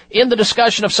 in the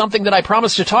discussion of something that I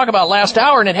promised to talk about last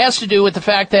hour, and it has to do with the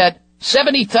fact that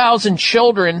 70,000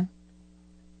 children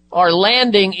are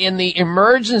landing in the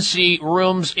emergency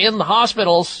rooms in the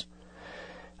hospitals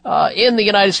in the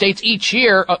United States each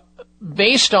year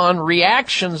based on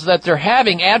reactions that they're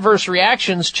having, adverse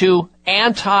reactions to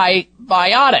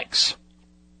antibiotics.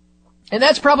 And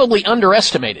that's probably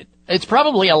underestimated. It's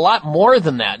probably a lot more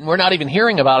than that, and we're not even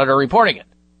hearing about it or reporting it.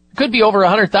 It could be over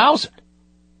 100,000.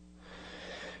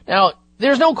 Now,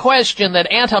 there's no question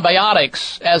that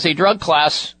antibiotics as a drug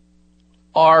class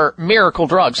are miracle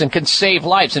drugs and can save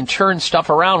lives and turn stuff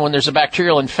around when there's a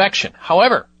bacterial infection.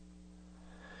 However,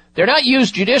 they're not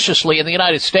used judiciously in the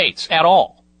United States at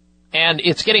all. And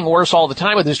it's getting worse all the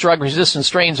time with these drug-resistant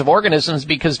strains of organisms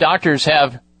because doctors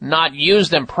have not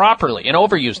used them properly and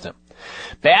overused them.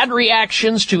 Bad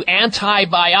reactions to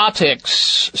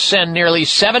antibiotics send nearly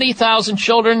 70,000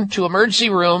 children to emergency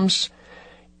rooms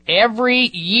every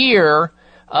year.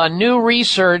 A new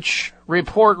research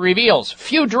report reveals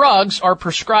few drugs are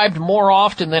prescribed more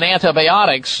often than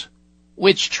antibiotics,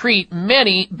 which treat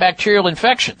many bacterial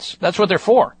infections. That's what they're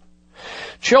for.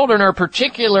 Children are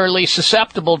particularly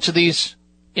susceptible to these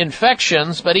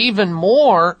infections, but even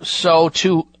more so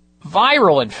to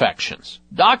viral infections.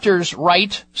 Doctors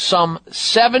write some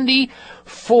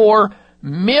 74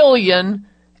 million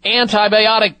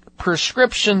antibiotic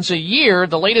prescriptions a year,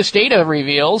 the latest data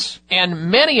reveals,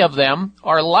 and many of them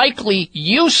are likely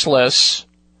useless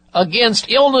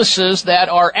against illnesses that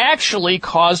are actually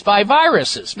caused by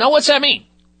viruses. Now, what's that mean?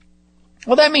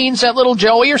 Well, that means that little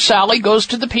Joey or Sally goes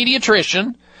to the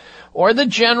pediatrician or the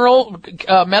general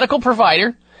medical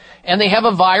provider, and they have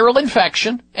a viral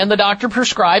infection, and the doctor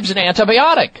prescribes an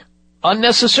antibiotic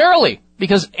unnecessarily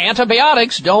because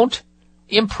antibiotics don't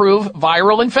improve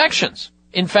viral infections.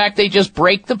 In fact, they just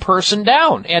break the person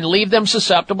down and leave them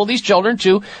susceptible, these children,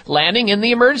 to landing in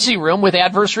the emergency room with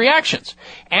adverse reactions.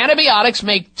 Antibiotics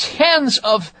make tens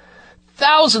of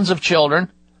thousands of children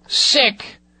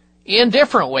sick in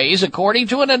different ways, according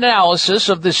to an analysis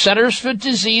of the Centers for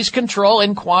Disease Control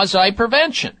and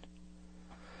Quasi-Prevention.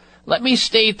 Let me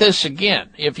state this again,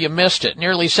 if you missed it.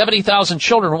 Nearly 70,000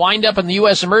 children wind up in the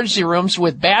U.S. emergency rooms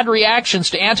with bad reactions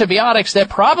to antibiotics that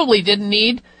probably didn't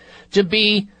need to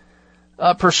be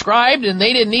prescribed, and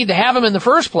they didn't need to have them in the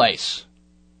first place.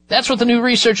 That's what the new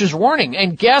research is warning.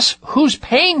 And guess who's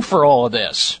paying for all of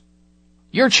this?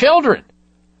 Your children.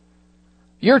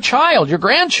 Your child, your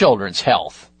grandchildren's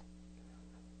health.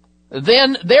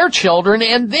 Then their children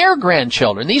and their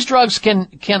grandchildren. These drugs can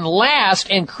last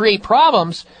and create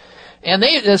problems, and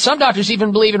some doctors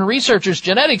even believe in researchers'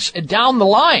 genetics down the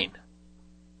line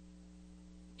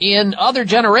in other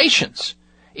generations.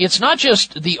 It's not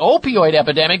just the opioid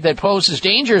epidemic that poses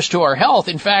dangers to our health.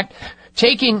 In fact,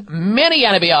 taking many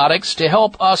antibiotics to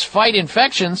help us fight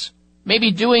infections may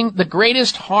be doing the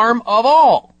greatest harm of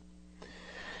all.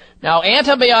 Now,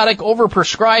 antibiotic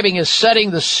overprescribing is setting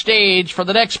the stage for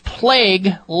the next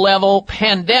plague-level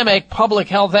pandemic. Public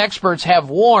health experts have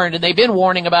warned, and they've been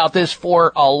warning about this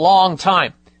for a long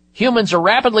time. Humans are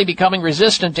rapidly becoming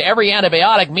resistant to every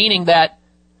antibiotic, meaning that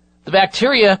the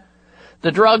bacteria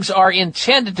the drugs are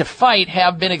intended to fight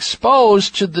have been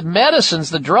exposed to the medicines,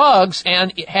 the drugs,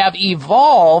 and have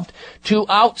evolved to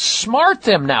outsmart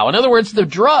them now. In other words, the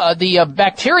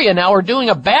bacteria now are doing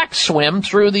a backswim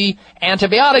through the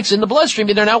antibiotics in the bloodstream,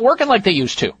 and they're not working like they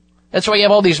used to. That's why you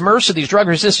have all these MRSA, these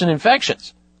drug-resistant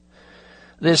infections.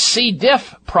 This C.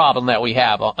 diff problem that we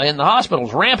have in the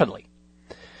hospitals rampantly.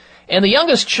 And the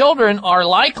youngest children are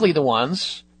likely the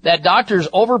ones that doctors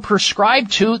overprescribe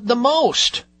to the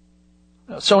most.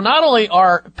 So not only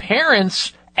are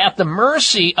parents at the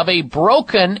mercy of a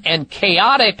broken and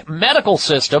chaotic medical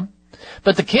system,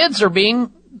 but the kids are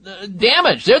being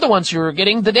damaged. They're the ones who are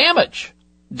getting the damage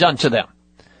done to them.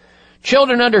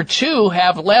 Children under 2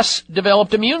 have less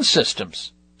developed immune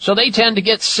systems, so they tend to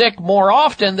get sick more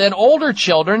often than older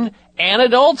children and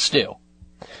adults do.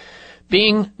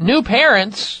 Being new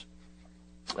parents,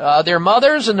 their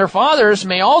mothers and their fathers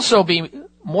may also be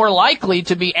more likely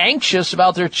to be anxious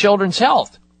about their children's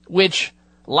health, which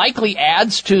likely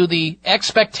adds to the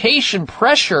expectation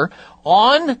pressure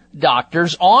on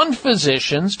doctors, on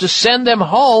physicians, to send them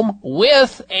home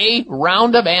with a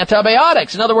round of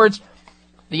antibiotics. In other words,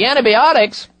 the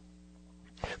antibiotics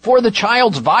for the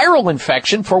child's viral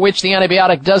infection, for which the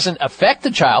antibiotic doesn't affect the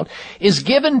child, is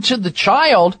given to the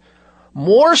child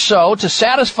more so to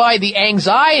satisfy the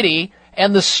anxiety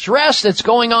and the stress that's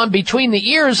going on between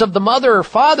the ears of the mother or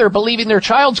father believing their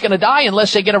child's going to die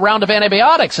unless they get a round of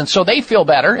antibiotics. And so they feel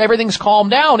better. Everything's calmed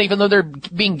down, even though they're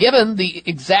being given the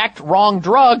exact wrong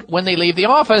drug when they leave the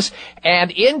office,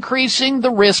 and increasing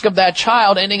the risk of that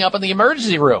child ending up in the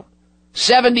emergency room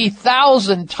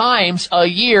 70,000 times a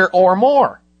year or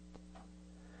more.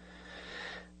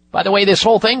 By the way, this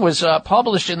whole thing was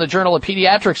published in the Journal of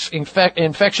Pediatrics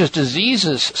Infectious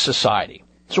Diseases Society.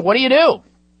 So what do?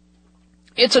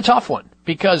 It's a tough one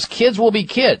because kids will be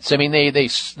kids. I mean, they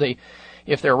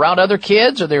if they're around other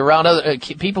kids or they're around other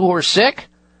people who are sick,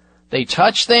 they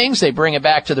touch things, they bring it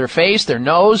back to their face, their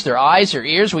nose, their eyes, their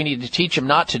ears. We need to teach them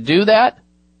not to do that.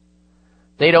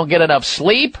 They don't get enough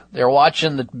sleep. They're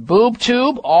watching the boob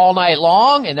tube all night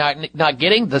long and not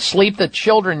getting the sleep that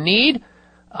children need.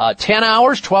 10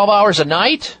 hours, 12 hours a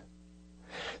night.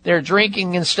 They're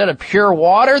drinking, instead of pure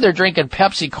water, they're drinking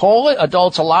Pepsi Cola.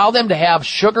 Adults allow them to have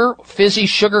fizzy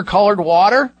sugar-colored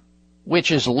water,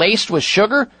 which is laced with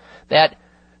sugar, that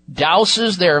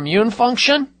douses their immune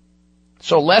function.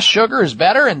 So less sugar is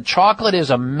better, and chocolate is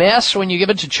a mess when you give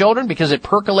it to children because it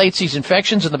percolates these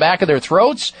infections in the back of their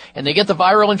throats, and they get the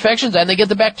viral infections and they get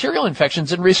the bacterial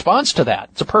infections in response to that.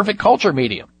 It's a perfect culture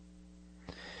medium.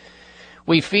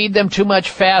 We feed them too much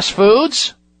fast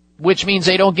foods, which means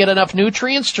they don't get enough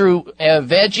nutrients through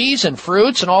veggies and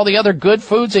fruits and all the other good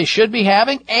foods they should be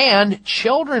having. And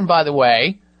children, by the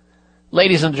way,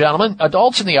 ladies and gentlemen,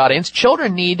 adults in the audience,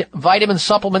 children need vitamin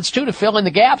supplements too to fill in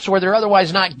the gaps where they're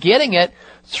otherwise not getting it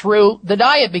through the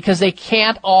diet because they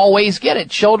can't always get it.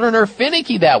 Children are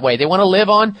finicky that way. They want to live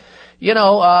on,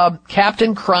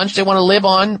 Captain Crunch. They want to live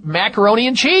on macaroni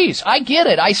and cheese. I get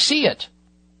it. I see it.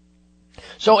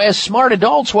 So as smart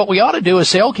adults, what we ought to do is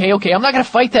say, okay, I'm not going to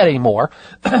fight that anymore.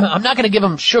 I'm not going to give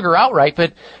them sugar outright,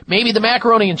 but maybe the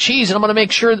macaroni and cheese, and I'm going to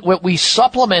make sure that we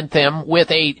supplement them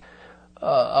with a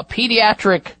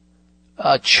pediatric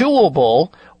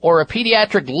chewable or a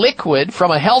pediatric liquid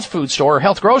from a health food store or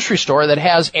health grocery store that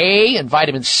has A and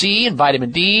vitamin C and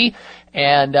vitamin D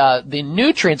and the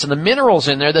nutrients and the minerals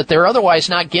in there that they're otherwise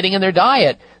not getting in their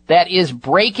diet. That is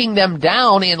breaking them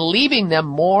down and leaving them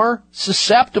more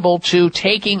susceptible to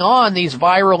taking on these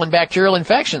viral and bacterial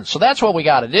infections. So that's what we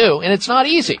got to do, and it's not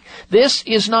easy. This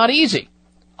is not easy.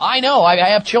 I know. I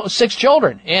have 6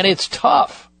 children, and it's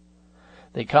tough.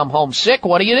 They come home sick.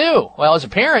 What do? Well, as a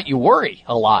parent, you worry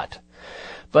a lot.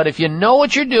 But if you know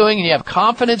what you're doing and you have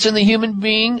confidence in the human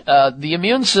being, the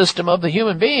immune system of the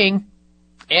human being,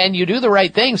 and you do the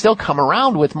right things, they'll come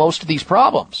around with most of these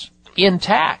problems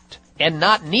intact and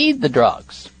not need the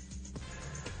drugs.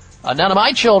 None of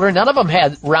my children, none of them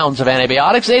had rounds of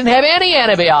antibiotics. They didn't have any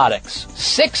antibiotics.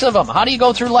 6 of them. How do you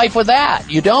go through life with that?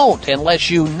 You don't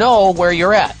unless you know where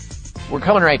you're at. We're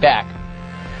coming right back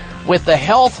with the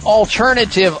health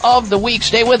alternative of the week.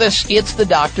 Stay with us. It's the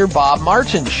Dr. Bob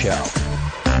Martin Show.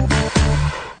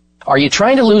 Are you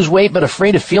trying to lose weight but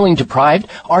afraid of feeling deprived?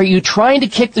 Are you trying to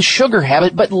kick the sugar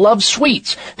habit but love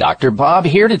sweets? Dr. Bob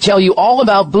here to tell you all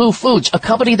about Blue Foods, a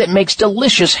company that makes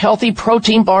delicious, healthy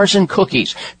protein bars and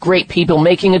cookies. Great people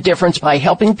making a difference by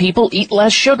helping people eat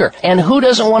less sugar. And who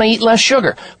doesn't want to eat less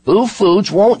sugar? Blue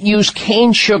Foods won't use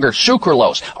cane sugar,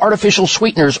 sucralose, artificial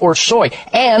sweeteners, or soy,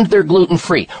 and they're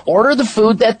gluten-free. Order the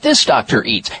food that this doctor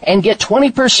eats and get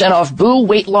 20% off Boo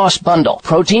Weight Loss Bundle.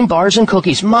 Protein bars and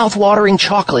cookies, mouth-watering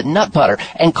chocolate, nut butter,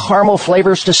 and caramel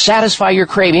flavors to satisfy your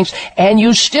cravings, and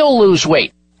you still lose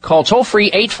weight. Call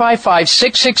toll-free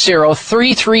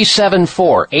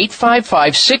 855-660-3374,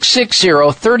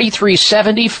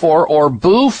 855-660-3374, or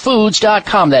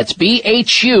boofoods.com. That's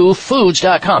B-H-U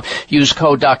foods.com. Use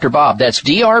code Dr. Bob, that's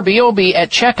D-R-B-O-B, at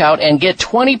checkout and get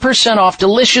 20% off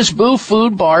delicious Boo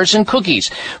Food bars and cookies.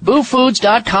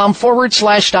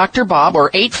 boofoods.com/Dr. Bob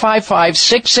or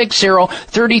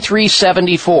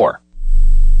 855-660-3374.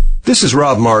 This is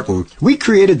Rob Martin. We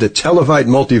created the Televite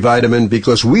multivitamin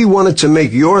because we wanted to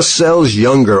make your cells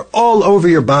younger all over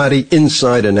your body,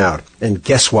 inside and out. And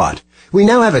guess what? We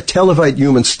now have a Televite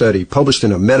human study published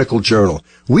in a medical journal.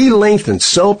 We lengthen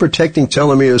cell-protecting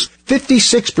telomeres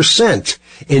 56%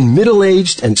 in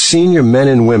middle-aged and senior men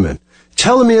and women.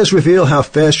 Telomeres reveal how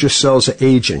fast your cells are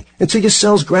aging until your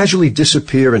cells gradually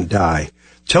disappear and die.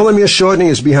 Telomere shortening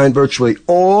is behind virtually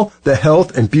all the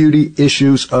health and beauty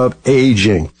issues of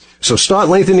aging. So start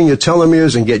lengthening your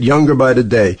telomeres and get younger by the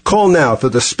day. Call now for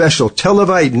the special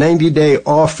Televite 90-day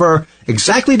offer,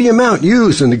 exactly the amount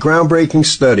used in the groundbreaking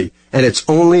study, and it's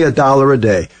only $1 a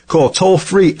day. Call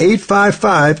toll-free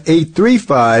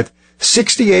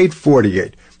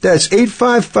 855-835-6848. That's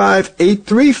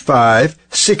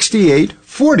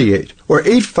 855-835-6848 or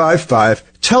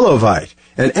 855-TELEVITE.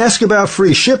 And ask about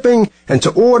free shipping, and to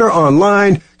order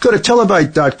online, go to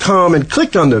televite.com and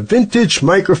click on the vintage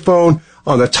microphone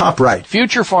on the top right.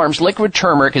 Future Farms liquid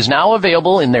turmeric is now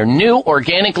available in their new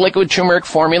organic liquid turmeric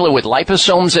formula with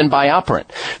liposomes and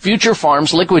bioperine. Future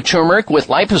Farms liquid turmeric with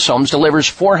liposomes delivers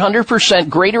 400%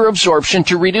 greater absorption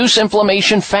to reduce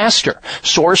inflammation faster.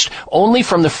 Sourced only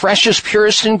from the freshest,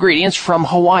 purest ingredients from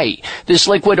Hawaii. This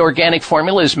liquid organic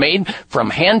formula is made from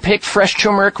hand-picked fresh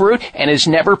turmeric root and is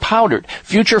never powdered.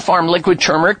 Future Farm liquid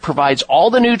turmeric provides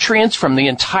all the nutrients from the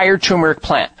entire turmeric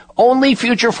plant. Only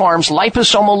Future Farms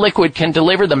liposomal liquid can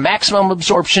deliver the maximum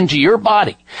absorption to your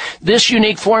body. This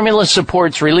unique formula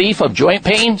supports relief of joint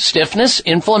pain, stiffness,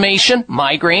 inflammation,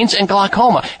 migraines, and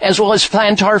glaucoma, as well as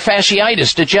plantar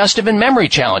fasciitis, digestive and memory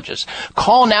challenges.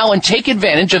 Call now and take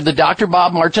advantage of the Dr.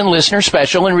 Bob Martin listener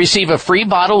special and receive a free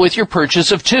bottle with your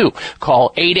purchase of 2.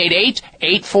 Call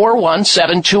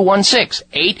 888-841-7216.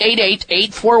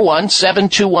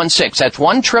 888-841-7216. That's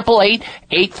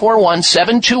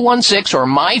 1-888-841-7216 or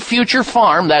MyFuture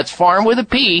Farm, that's farm with a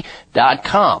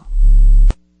P.com.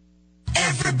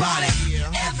 Everybody,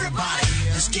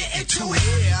 let's get into it.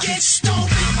 Get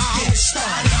started, get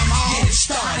started, get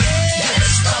started, get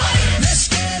started. Let's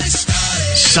get it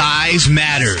started. Size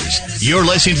matters. You're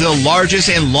listening to the largest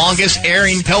and longest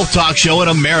airing health talk show in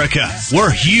America.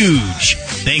 We're huge.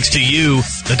 Thanks to you,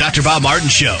 the Dr. Bob Martin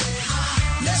Show.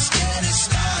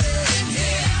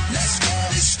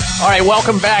 All right,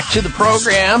 welcome back to the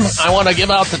program. I want to give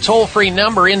out the toll-free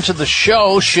number into the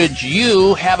show should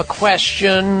you have a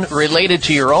question related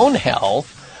to your own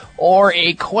health or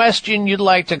a question you'd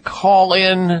like to call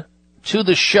in to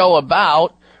the show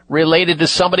about related to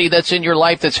somebody that's in your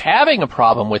life that's having a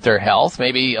problem with their health,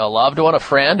 maybe a loved one, a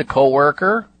friend, a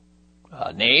coworker,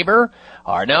 a neighbor.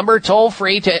 Our number,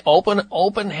 toll-free to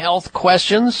open health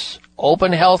questions,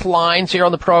 open health lines here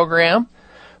on the program.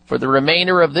 For the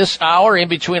remainder of this hour, in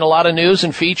between a lot of news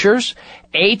and features,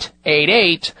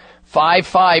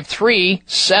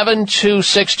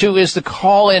 888-553-7262 is the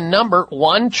call-in number,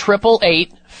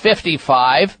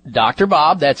 1-888-55 Dr.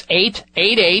 Bob. That's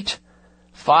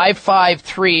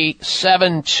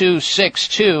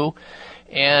 888-553-7262.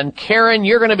 And Karen,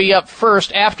 you're going to be up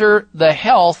first after the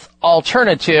health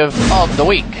alternative of the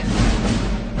week.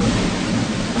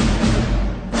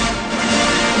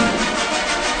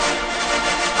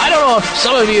 I don't know if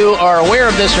some of you are aware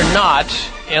of this or not,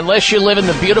 unless you live in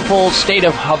the beautiful state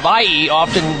of Hawaii,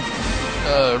 often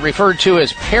referred to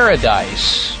as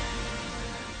paradise.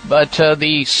 But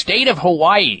the state of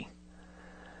Hawaii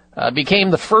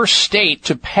became the first state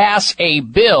to pass a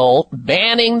bill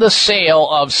banning the sale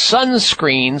of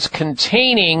sunscreens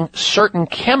containing certain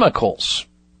chemicals.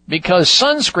 Because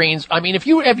sunscreens, I mean, have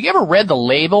you ever read the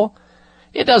label?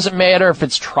 It doesn't matter if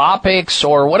it's tropics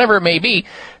or whatever it may be.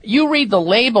 You read the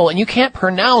label and you can't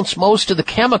pronounce most of the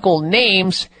chemical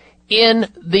names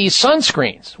in these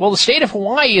sunscreens. Well, the state of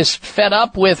Hawaii is fed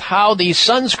up with how these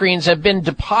sunscreens have been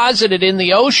deposited in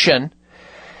the ocean.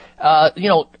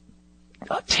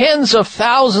 Tens of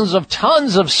thousands of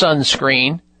tons of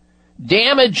sunscreen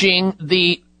damaging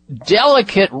the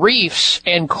delicate reefs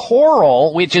and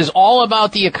coral, which is all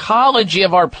about the ecology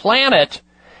of our planet.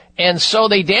 And so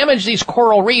they damage these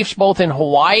coral reefs both in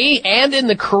Hawaii and in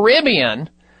the Caribbean.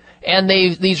 And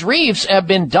these reefs have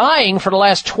been dying for the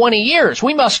last 20 years.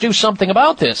 We must do something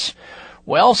about this.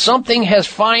 Well, something has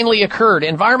finally occurred.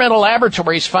 Environmental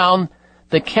laboratories found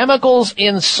the chemicals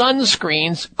in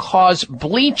sunscreens cause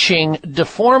bleaching,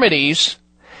 deformities,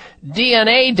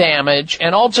 DNA damage,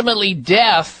 and ultimately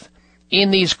death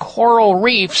in these coral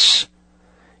reefs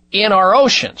in our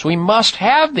oceans. We must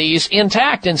have these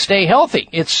intact and stay healthy.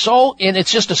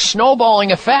 It's just a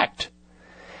snowballing effect.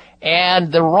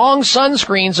 And the wrong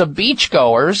sunscreens of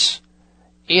beachgoers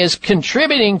is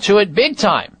contributing to it big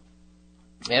time.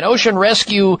 An ocean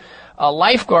rescue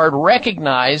lifeguard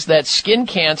recognized that skin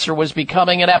cancer was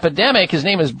becoming an epidemic. His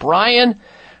name is Brian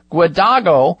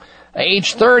Guadago,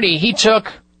 age 30. He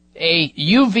took a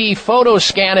UV photo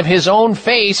scan of his own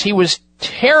face. He was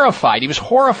terrified. He was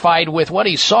horrified with what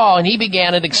he saw, and he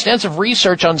began an extensive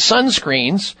research on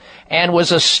sunscreens and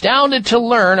was astounded to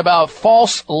learn about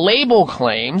false label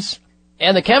claims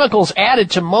and the chemicals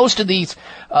added to most of these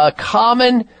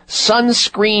common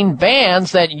sunscreen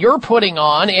bans that you're putting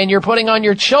on and you're putting on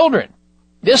your children.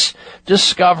 This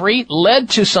discovery led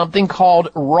to something called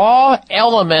Raw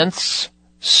Elements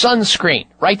sunscreen.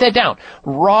 Write that down.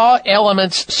 Raw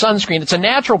Elements sunscreen. It's a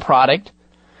natural product.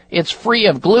 It's free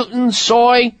of gluten,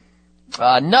 soy,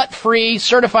 nut-free,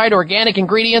 certified organic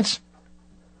ingredients.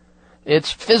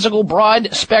 It's physical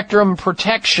broad-spectrum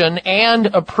protection and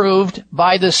approved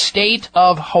by the state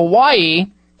of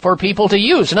Hawaii for people to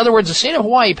use. In other words, the state of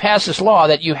Hawaii passed this law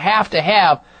that you have to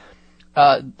have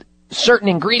certain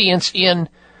ingredients in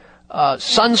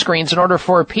sunscreens in order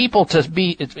for it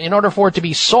to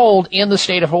be sold in the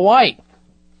state of Hawaii.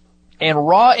 And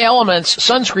Raw Elements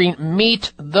sunscreen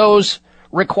meet those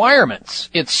requirements.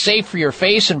 It's safe for your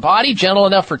face and body, gentle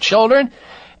enough for children,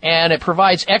 and it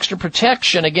provides extra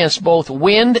protection against both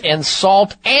wind and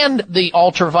salt and the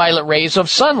ultraviolet rays of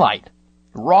sunlight.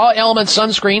 Raw Elements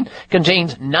sunscreen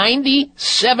contains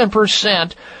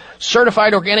 97%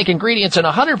 certified organic ingredients and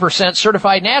 100%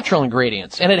 certified natural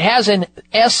ingredients. And it has an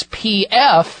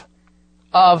SPF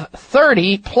of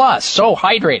 30 plus, so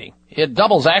hydrating. It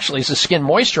doubles actually as a skin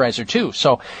moisturizer too.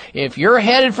 So if you're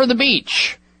headed for the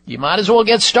beach, you might as well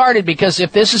get started, because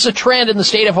if this is a trend in the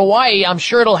state of Hawaii, I'm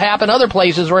sure it'll happen other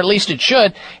places, or at least it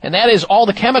should, and that is all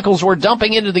the chemicals we're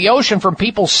dumping into the ocean from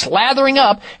people slathering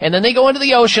up, and then they go into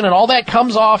the ocean and all that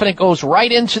comes off and it goes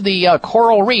right into the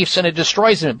coral reefs and it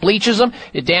destroys them. It bleaches them,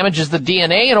 it damages the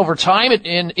DNA, and over time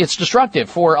it's destructive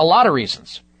for a lot of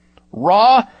reasons.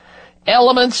 Raw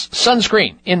Elements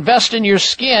sunscreen. Invest in your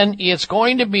skin. It's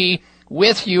going to be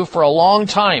with you for a long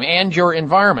time, and your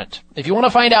environment. If you want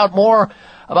to find out more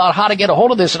about how to get a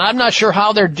hold of this, and I'm not sure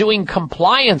how they're doing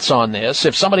compliance on this.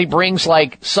 If somebody brings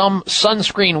like some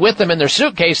sunscreen with them in their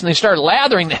suitcase and they start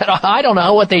lathering that, I don't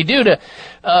know what they do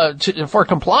for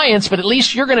compliance, but at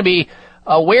least you're going to be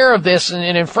aware of this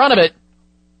and in front of it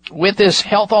with this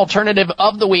health alternative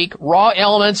of the week, Raw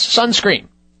Elements sunscreen.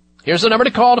 Here's the number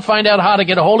to call to find out how to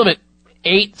get a hold of it.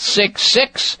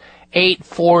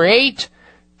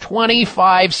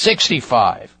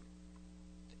 866-848-2565.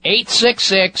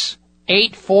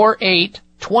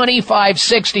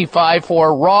 866-848-2565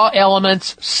 for Raw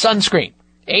Elements sunscreen.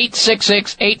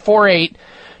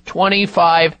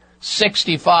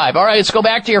 866-848-2565. All right, let's go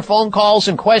back to your phone calls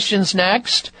and questions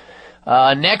next.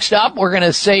 Next up, we're going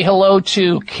to say hello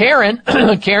to Karen.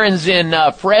 Karen's in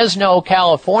Fresno,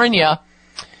 California.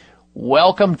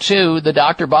 Welcome to the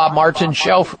Dr. Bob Martin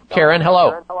Show. Karen,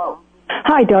 hello.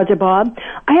 Hi, Dr. Bob.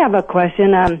 I have a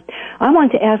question. I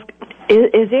want to ask,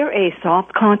 is there a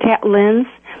soft contact lens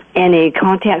and a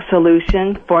contact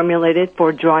solution formulated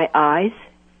for dry eyes?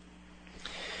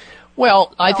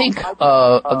 Well, I think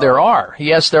there are.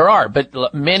 Yes, there are. But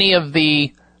many of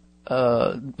these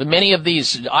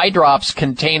eye drops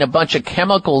contain a bunch of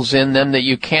chemicals in them that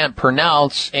you can't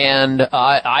pronounce, and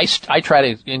I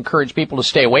try to encourage people to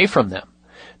stay away from them.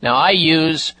 Now, I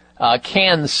use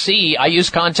Can-C. I use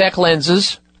contact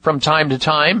lenses from time to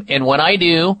time, and when I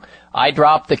do, I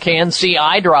drop the Can-C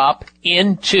eye drop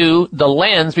into the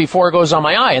lens before it goes on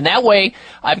my eye, and that way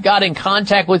I've got in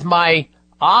contact with my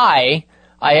eye.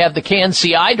 I have the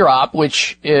Can-C eye drop,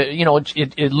 which,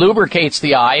 it lubricates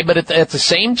the eye, but at the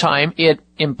same time, it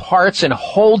imparts and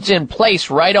holds in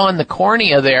place right on the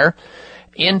cornea there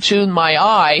into my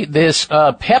eye this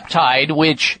peptide,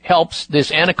 which helps,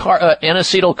 this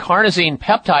N-acetylcarnosine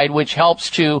peptide, which helps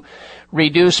to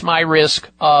reduce my risk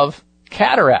of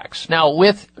cataracts. Now,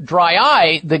 with dry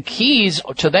eye, the keys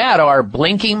to that are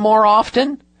blinking more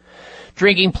often,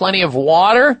 drinking plenty of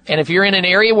water, and if you're in an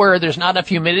area where there's not enough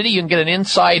humidity, you can get an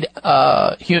inside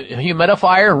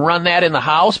humidifier and run that in the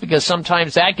house, because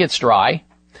sometimes that gets dry.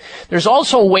 There's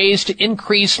also ways to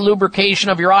increase lubrication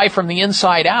of your eye from the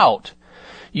inside out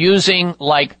using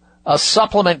like a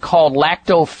supplement called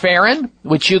lactoferrin,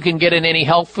 which you can get in any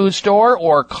health food store,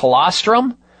 or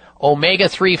colostrum,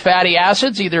 omega-3 fatty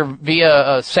acids, either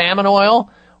via salmon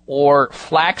oil or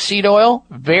flaxseed oil.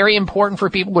 Very important for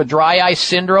people with dry eye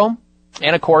syndrome.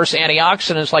 And, of course,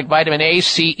 antioxidants like vitamin A,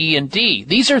 C, E, and D.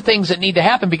 These are things that need to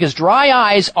happen because dry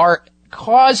eyes are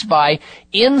caused by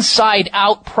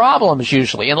inside-out problems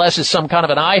usually, unless it's some kind of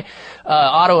an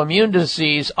autoimmune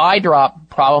disease eye drop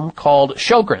problem called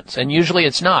Sjogren's, and usually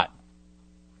it's not.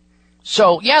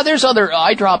 So, yeah, there's other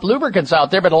eye drop lubricants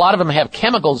out there, but a lot of them have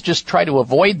chemicals. Just try to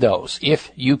avoid those if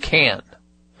you can.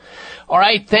 All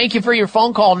right, thank you for your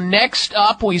phone call. Next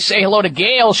up, we say hello to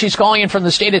Gail. She's calling in from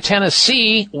the state of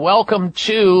Tennessee. Welcome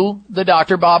to the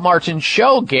Dr. Bob Martin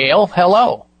Show, Gail.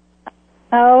 Hello.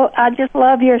 Oh, I just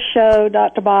love your show,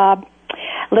 Dr. Bob.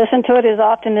 Listen to it as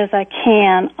often as I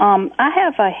can. I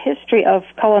have a history of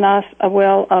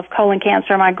colon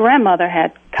cancer. My grandmother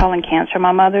had colon cancer,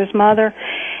 my mother's mother.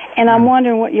 And I'm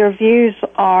wondering what your views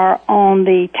are on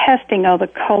the testing of the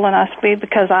colonoscopy,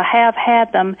 because I have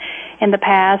had them in the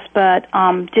past, but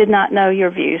did not know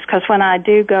your views. Because when I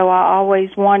do go, I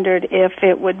always wondered if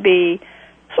it would be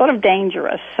sort of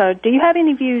dangerous. So do you have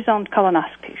any views on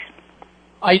colonoscopies?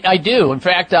 I do. In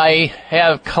fact, I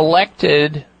have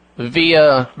collected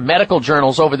via medical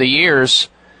journals over the years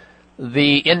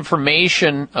the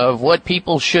information of what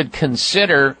people should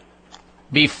consider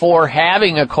before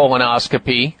having a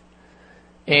colonoscopy.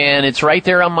 and it's right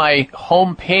there on my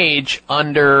home page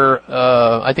under,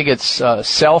 I think it's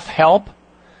self-help.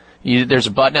 There's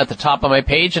a button at the top of my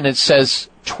page, and it says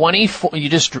 24,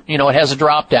 it has a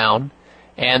drop down,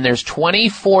 and there's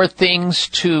 24 things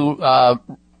to,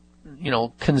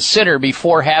 consider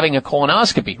before having a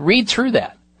colonoscopy. Read through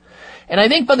that. And I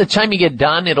think by the time you get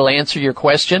done, it'll answer your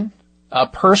question.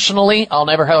 Personally, I'll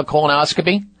never have a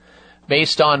colonoscopy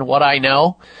based on what I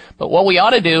know. But what we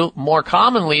ought to do more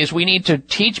commonly is we need to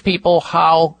teach people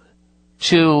how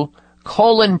to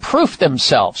colon-proof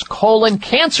themselves, colon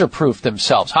cancer-proof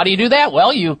themselves. How do you do that?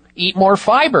 Well, you eat more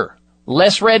fiber,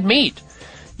 less red meat.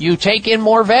 You take in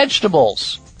more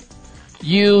vegetables.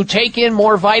 You take in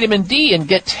more vitamin D and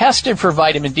get tested for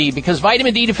vitamin D, because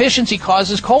vitamin D deficiency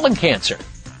causes colon cancer.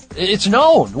 It's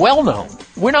known, well known.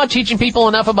 We're not teaching people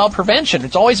enough about prevention.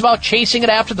 It's always about chasing it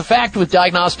after the fact with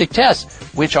diagnostic tests,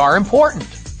 which are important.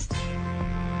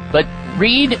 But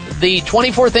read the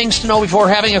 24 things to know before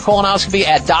having a colonoscopy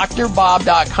at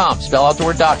drbob.com. Spell out the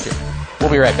word doctor. We'll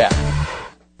be right back.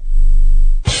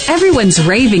 Everyone's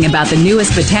raving about the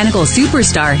newest botanical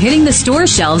superstar hitting the store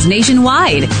shelves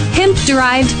nationwide.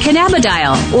 Hemp-derived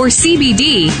cannabidiol, or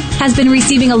CBD, has been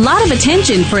receiving a lot of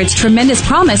attention for its tremendous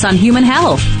promise on human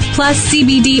health. Plus,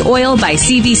 CBD Oil by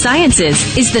CV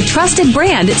Sciences is the trusted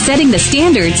brand setting the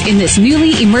standards in this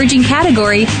newly emerging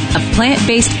category of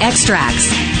plant-based extracts,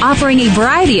 offering a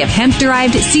variety of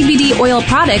hemp-derived CBD oil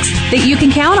products that you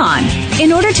can count on.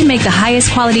 In order to make the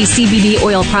highest quality CBD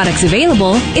oil products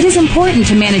available, it is important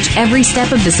to manage every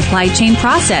step of the supply chain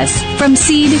process, from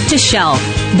seed to shelf.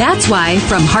 That's why,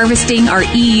 from harvesting our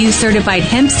EU-certified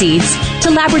hemp seeds, to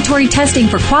laboratory testing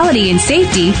for quality and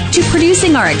safety, to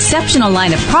producing our exceptional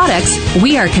line of products,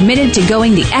 we are committed to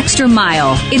going the extra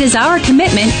mile. It is our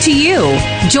commitment to you.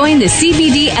 Join the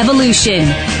CBD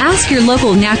evolution. Ask your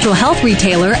local natural health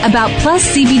retailer about Plus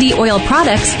CBD oil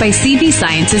products by CV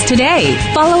Sciences today.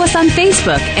 Follow us on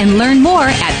Facebook and learn more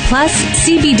at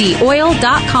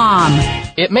pluscbdoil.com.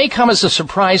 It may come as a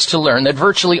surprise to learn that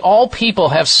virtually all people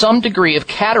have some degree of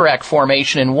cataract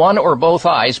formation in one or both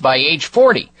eyes by age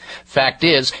 40. Fact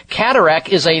is, cataract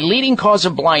is a leading cause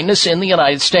of blindness in the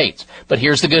United States. But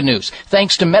here's the good news.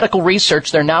 Thanks to medical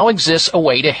research, there now exists a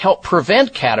way to help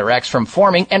prevent cataracts from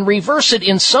forming and reverse it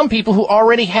in some people who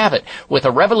already have it with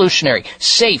a revolutionary,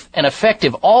 safe, and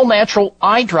effective all-natural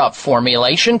eye drop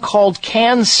formulation called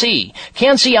Can-C.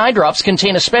 Can-C eye drops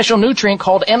contain a special nutrient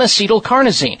called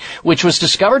N-acetylcarnosine, which was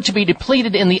discovered to be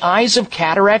depleted in the eyes of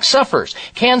cataract sufferers.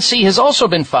 Can-C has also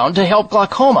been found to help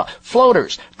glaucoma,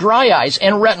 floaters, dry eyes,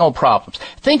 and retinal problems.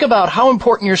 Think about how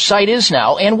important your sight is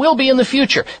now and will be in the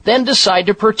future. Then decide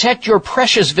to protect your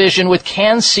precious vision with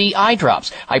Can-C eye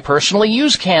drops. I personally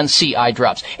use Can-C eye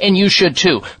drops, and you should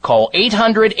too. Call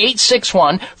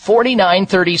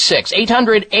 800-861-4936.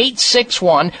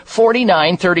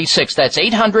 800-861-4936. That's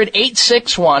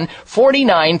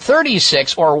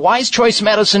 800-861-4936 or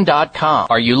wisechoicemedicine.com.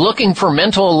 Are you looking for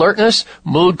mental alertness,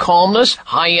 mood calmness,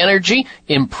 high energy,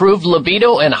 improved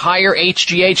libido, and higher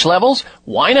HGH levels?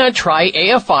 Why not try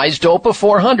AFI's Dopa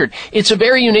 400? It's a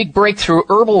very unique breakthrough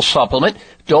herbal supplement.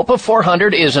 Dopa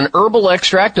 400 is an herbal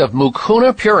extract of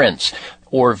Mucuna purins,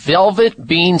 or velvet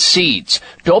bean seeds.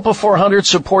 Dopa 400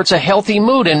 supports a healthy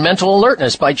mood and mental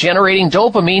alertness by generating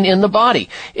dopamine in the body.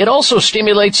 It also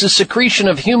stimulates the secretion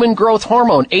of human growth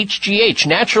hormone, HGH,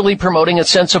 naturally promoting a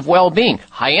sense of well-being,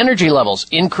 high energy levels,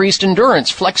 increased endurance,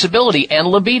 flexibility, and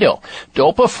libido.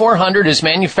 Dopa 400 is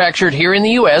manufactured here in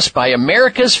the U.S. by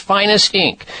America's Finest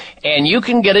Inc., and you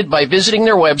can get it by visiting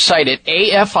their website at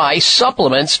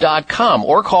afisupplements.com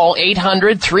or call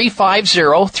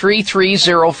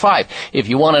 800-350-3305. If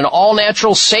you want an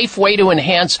all-natural, safe way to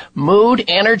enhance mood,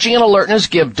 energy, and alertness,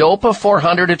 give Dopa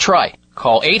 400 a try.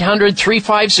 Call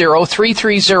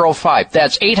 800-350-3305.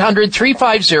 That's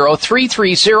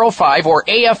 800-350-3305 or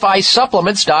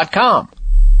afisupplements.com.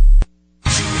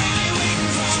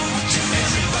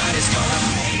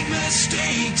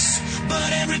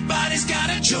 Everybody's got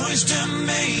a choice to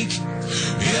make.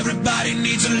 Everybody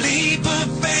needs a leap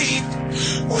of faith.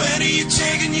 When are you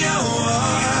taking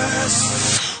yours?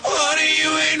 What are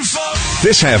you waiting for?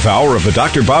 This half hour of the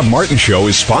Dr. Bob Martin Show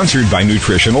is sponsored by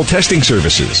Nutritional Testing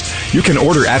Services. You can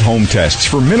order at-home tests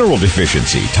for mineral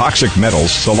deficiency, toxic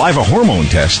metals, saliva hormone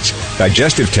tests,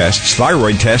 digestive tests,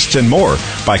 thyroid tests, and more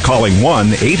by calling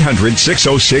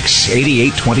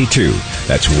 1-800-606-8822.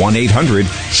 That's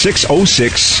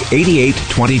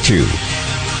 1-800-606-8822.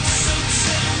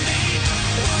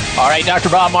 All right, Dr.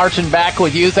 Bob Martin back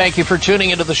with you. Thank you for tuning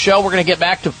into the show. We're going to get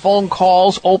back to phone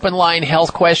calls, open line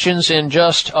health questions in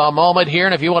just a moment here.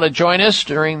 And if you want to join us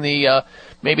during the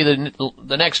maybe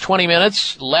the next 20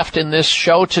 minutes left in this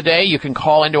show today, you can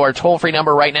call into our toll-free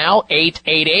number right now,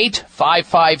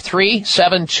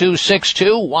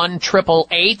 888-553-7262,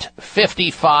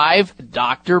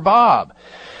 1-888-55 Bob.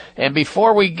 And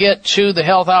before we get to the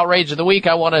health outrage of the week,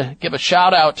 I want to give a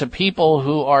shout out to people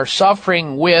who are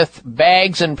suffering with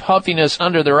bags and puffiness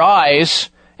under their eyes,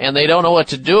 and they don't know what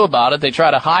to do about it. They try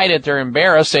to hide it. They're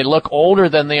embarrassed. They look older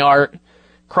than they are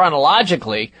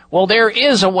chronologically. Well, there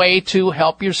is a way to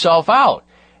help yourself out.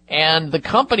 And the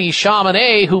company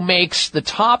Chamonix, who makes the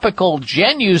topical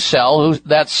Genucel,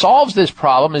 that solves this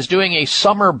problem, is doing a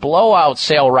summer blowout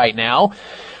sale right now.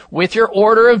 With your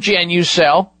order of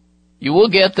Genucel, you will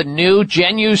get the new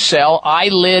Genucel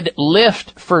Eyelid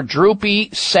Lift for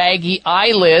droopy, saggy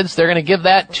eyelids. They're going to give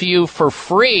that to you for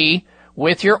free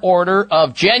with your order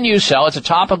of Genucel. It's a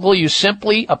topical. You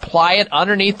simply apply it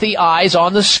underneath the eyes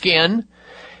on the skin.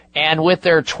 And with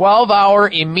their 12-hour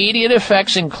immediate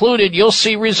effects included, you'll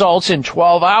see results in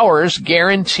 12 hours,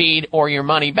 guaranteed, or your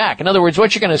money back. In other words,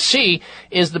 what you're going to see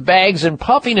is the bags and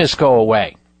puffiness go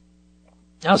away.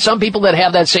 Now, some people that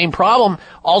have that same problem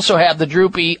also have the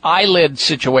droopy eyelid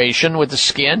situation with the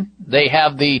skin. They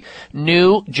have the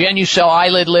new Genucel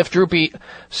Eyelid Lift Droopy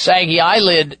Saggy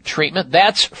Eyelid treatment.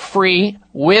 That's free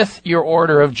with your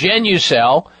order of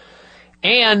Genucel.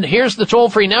 And here's the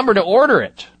toll-free number to order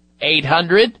it.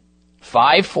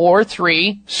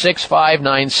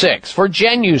 800-543-6596 for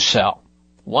Genucel.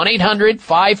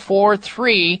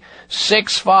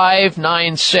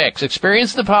 1-800-543-6596.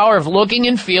 Experience the power of looking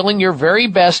and feeling your very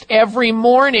best every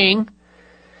morning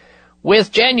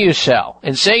with Genucel.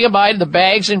 And say goodbye to the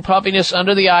bags and puffiness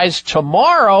under the eyes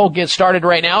tomorrow. Get started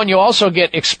right now, and you'll also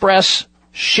get express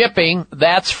shipping.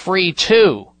 That's free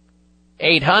too.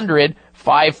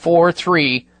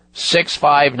 800-543-6596.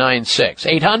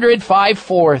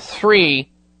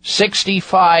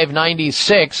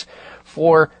 800-543-6596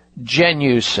 for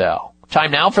Genucel.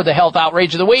 Time now for the health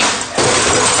outrage of the week.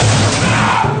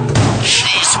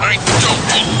 Jeez, I don't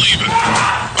believe it.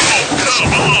 Oh,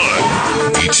 come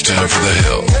on. It's time for the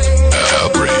health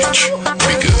outrage,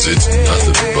 because it's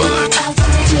nothing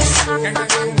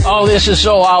but. Oh, this is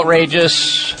so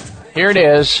outrageous. Here it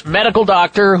is. Medical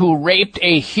doctor who raped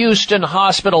a Houston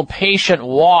hospital patient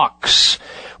walks.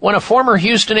 When a former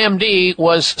Houston MD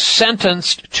was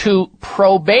sentenced to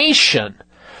probation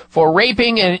for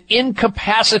raping an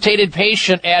incapacitated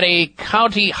patient at a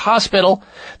county hospital,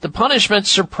 the punishment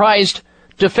surprised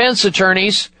defense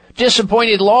attorneys,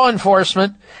 disappointed law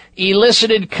enforcement,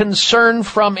 elicited concern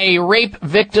from a rape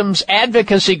victims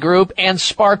advocacy group, and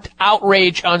sparked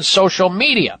outrage on social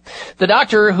media. The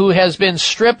doctor, who has been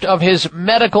stripped of his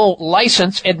medical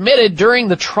license, admitted during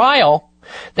the trial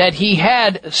that he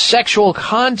had sexual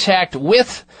contact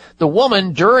with the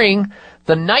woman during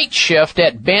the night shift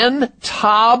at Ben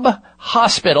Taub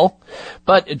Hospital,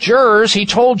 but he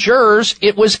told jurors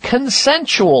it was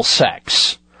consensual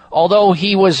sex. Although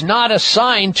he was not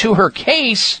assigned to her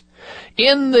case,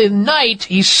 in the night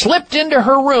he slipped into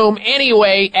her room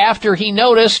anyway after he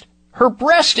noticed her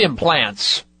breast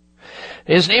implants.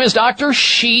 His name is Dr.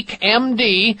 Sheik,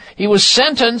 MD. He was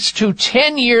sentenced to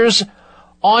 10 years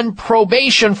on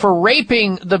probation for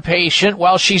raping the patient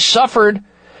while she suffered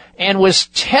and was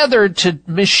tethered to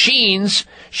machines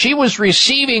she was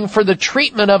receiving for the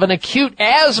treatment of an acute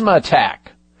asthma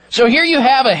attack. So here you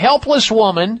have a helpless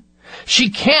woman.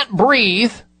 She can't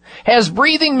breathe, has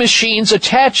breathing machines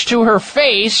attached to her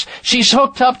face. She's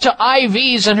hooked up to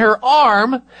IVs in her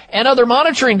arm and other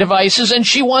monitoring devices, and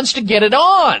she wants to get it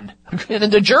on.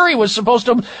 And the jury was supposed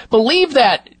to believe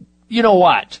that,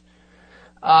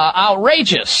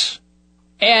 outrageous.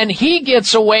 And he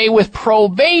gets away with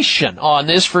probation on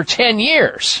this for 10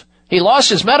 years. He lost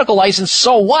his medical license,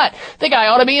 so what? The guy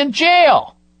ought to be in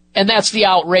jail. And that's the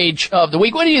outrage of the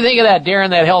week. What do you think of that, Darren,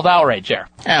 that health outrage there?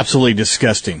 Absolutely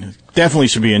disgusting. Definitely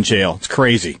should be in jail. It's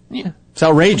crazy. Yeah. It's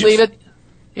outrageous. Believe it?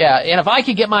 Yeah, and if I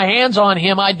could get my hands on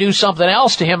him, I'd do something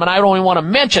else to him, and I don't even want to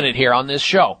mention it here on this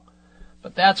show.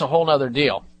 But that's a whole other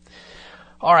deal.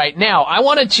 All right, now, I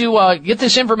wanted to get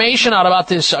this information out about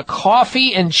this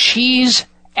coffee and cheese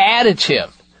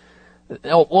additive.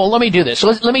 Well, let me do this. So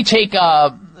let me take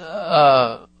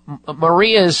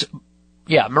Maria's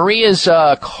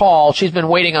call. She's been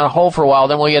waiting on hold for a while.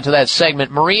 Then we'll get to that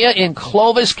segment. Maria in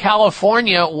Clovis,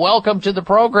 California. Welcome to the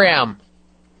program.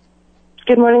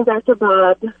 Good morning, Dr.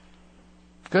 Bob.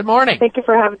 Good morning. Thank you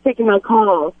for taking my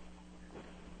call.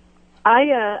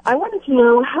 I wanted to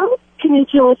know, how can you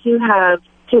tell if you have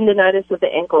tendinitis of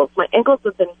the ankles. My ankles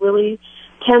have been really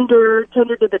tender to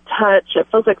the touch. It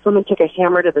feels like someone took a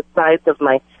hammer to the sides of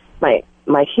my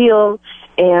heel,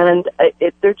 and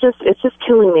it's just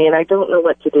killing me, and I don't know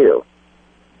what to do.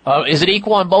 Is it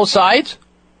equal on both sides?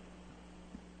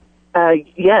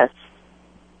 Yes.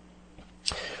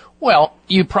 Well,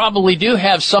 you probably do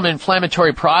have some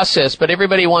inflammatory process, but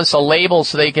everybody wants a label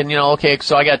so they can, okay,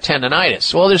 so I got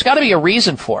tendinitis. Well, there's got to be a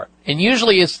reason for it. And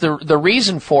usually it's the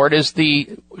reason for it is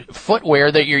the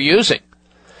footwear that you're using.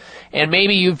 And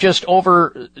maybe you've just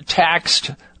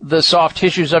overtaxed the soft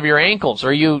tissues of your ankles,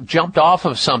 or you jumped off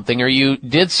of something, or you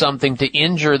did something to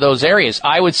injure those areas.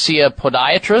 I would see a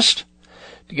podiatrist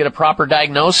to get a proper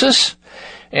diagnosis.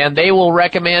 And they will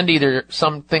recommend either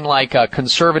something like a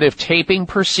conservative taping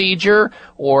procedure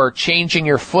or changing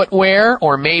your footwear,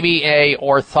 or maybe a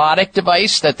orthotic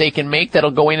device that they can make that'll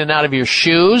go in and out of your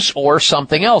shoes, or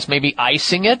something else, maybe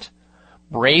icing it,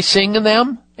 bracing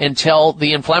them until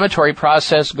the inflammatory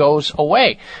process goes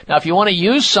away. Now, if you want to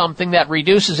use something that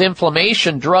reduces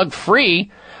inflammation drug-free,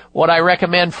 what I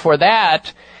recommend for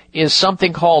that is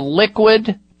something called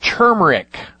liquid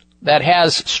turmeric, that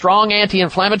has strong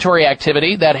anti-inflammatory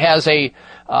activity, that has a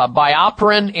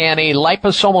bioperin and a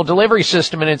liposomal delivery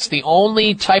system, and it's the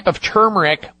only type of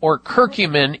turmeric or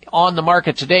curcumin on the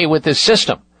market today with this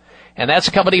system. And that's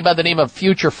a company by the name of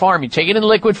Future Pharm. You take it in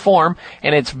liquid form,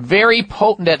 and it's very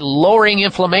potent at lowering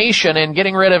inflammation and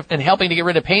helping to get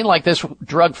rid of pain like this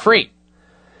drug-free.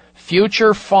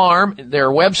 Future Pharm, their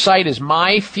website is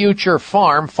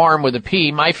MyFuturePharm, farm with a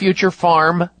P,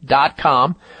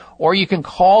 myfuturefarm.com. Or you can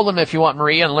call them if you want,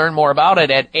 Maria, and learn more about it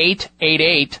at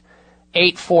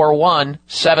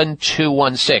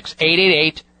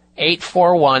 888-841-7216.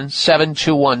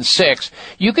 888-841-7216.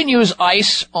 You can use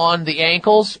ice on the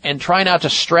ankles and try not to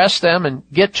stress them, and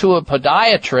get to a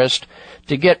podiatrist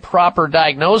to get proper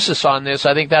diagnosis on this.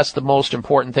 I think that's the most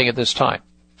important thing at this time.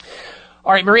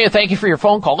 All right, Maria, thank you for your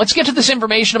phone call. Let's get to this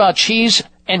information about cheese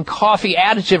and coffee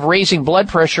additive raising blood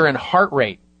pressure and heart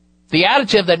rate. The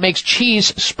additive that makes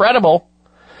cheese spreadable,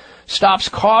 stops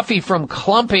coffee from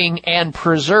clumping, and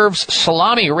preserves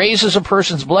salami, raises a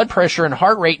person's blood pressure and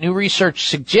heart rate. New research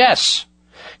suggests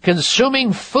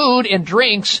consuming food and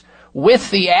drinks with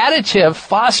the additive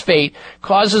phosphate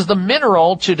causes the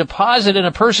mineral to deposit in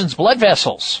a person's blood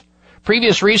vessels.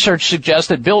 Previous research suggests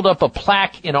that buildup of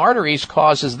plaque in arteries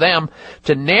causes them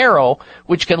to narrow,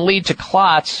 which can lead to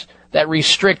clots that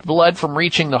restrict blood from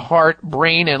reaching the heart,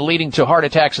 brain, and leading to heart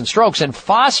attacks and strokes. And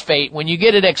phosphate, when you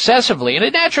get it excessively, and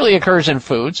it naturally occurs in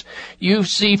foods, you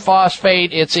see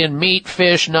phosphate, it's in meat,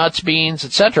 fish, nuts, beans,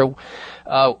 etc.,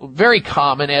 very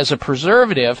common as a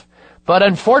preservative. But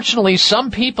unfortunately,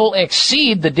 some people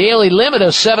exceed the daily limit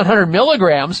of 700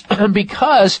 milligrams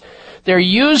because they're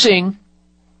using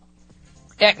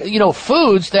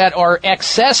foods that are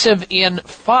excessive in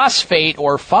phosphate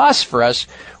or phosphorus,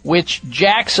 which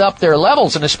jacks up their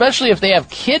levels. And especially if they have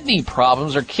kidney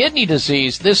problems or kidney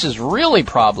disease, this is really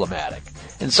problematic.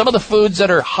 And some of the foods that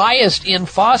are highest in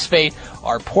phosphate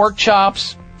are pork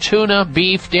chops, tuna,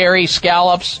 beef, dairy,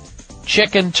 scallops,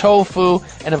 chicken, tofu,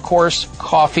 and of course,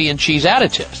 coffee and cheese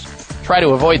additives. Try to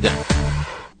avoid them.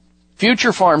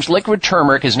 Future Pharm's liquid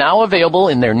turmeric is now available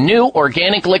in their new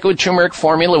organic liquid turmeric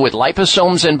formula with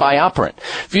liposomes and bioperin.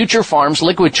 Future Pharm's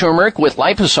liquid turmeric with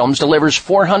liposomes delivers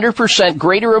 400%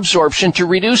 greater absorption to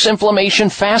reduce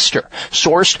inflammation faster.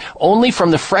 Sourced only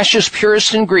from the freshest,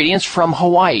 purest ingredients from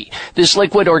Hawaii. This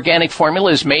liquid organic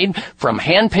formula is made from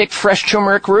hand-picked fresh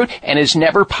turmeric root and is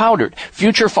never powdered.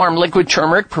 Future Pharm liquid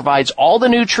turmeric provides all the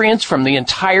nutrients from the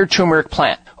entire turmeric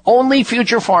plant. Only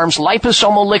Future Pharm's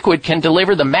liposomal liquid can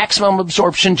deliver the maximum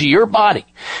absorption to your body.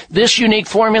 This unique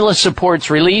formula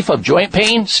supports relief of joint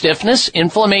pain, stiffness,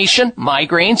 inflammation,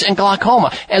 migraines, and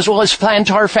glaucoma, as well as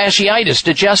plantar fasciitis,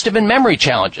 digestive and memory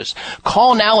challenges.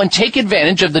 Call now and take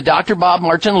advantage of the Dr. Bob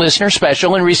Martin listener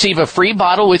special and receive a free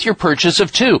bottle with your purchase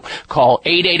of 2. Call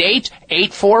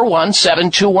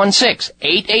 888-841-7216.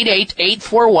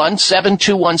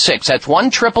 888-841-7216. That's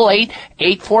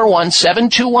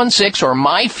 1-888-841-7216 or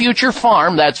MyFuture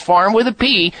Pharm, that's farm with a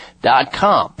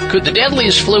P.com. Could the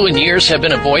deadliest flu in years have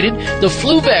been avoided? The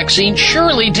flu vaccine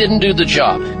surely didn't do the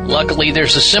job. Luckily,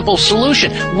 there's a simple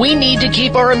solution. We need to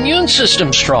keep our immune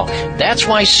system strong. That's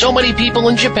why so many people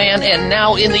in Japan and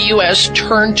now in the U.S.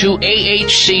 turn to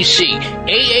AHCC.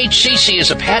 AHCC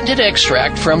is a patented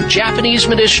extract from Japanese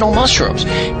medicinal mushrooms.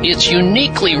 It's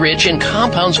uniquely rich in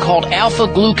compounds called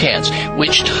alpha-glucans,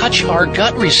 which touch our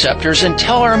gut receptors and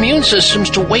tell our immune systems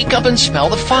to wake up and smell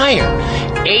the fire.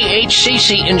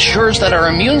 AHCC ensures that our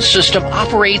immune system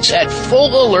operates at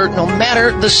full alert no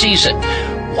matter the season.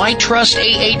 Why trust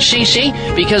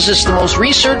AHCC? Because it's the most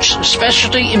researched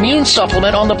specialty immune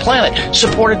supplement on the planet,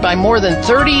 supported by more than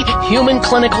 30 human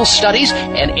clinical studies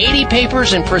and 80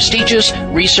 papers in prestigious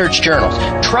research journals.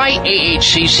 Try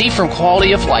AHCC from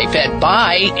Quality of Life at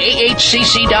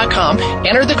buyahcc.com.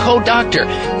 Enter the code DOCTOR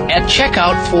at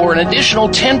checkout for an additional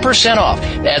 10% off.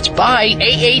 That's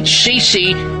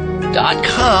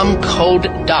buyahcc.com, code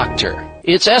DOCTOR.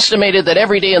 It's estimated that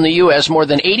every day in the U.S., more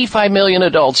than 85 million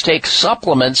adults take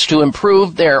supplements to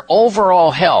improve their overall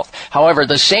health. However,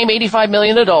 the same 85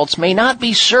 million adults may not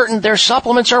be certain their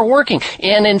supplements are working,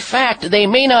 and in fact, they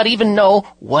may not even know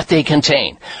what they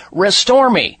contain.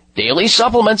 Restore Me daily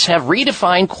supplements have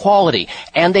redefined quality,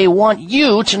 and they want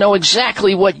you to know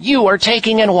exactly what you are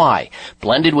taking and why.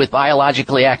 Blended with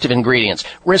biologically active ingredients,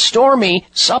 Restore Me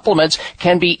supplements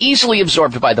can be easily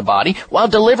absorbed by the body while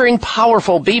delivering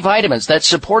powerful B vitamins that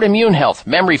support immune health,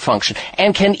 memory function,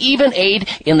 and can even aid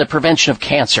in the prevention of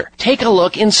cancer. Take a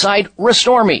look inside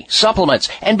Restore Me supplements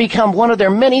and become one of their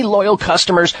many loyal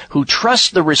customers who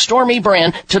trust the Restore Me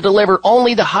brand to deliver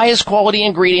only the highest quality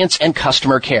ingredients and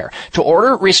customer care. To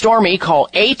order Restore Me, call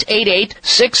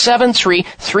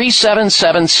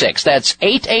 888-673-3776. That's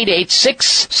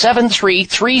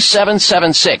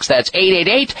 888-673-3776. That's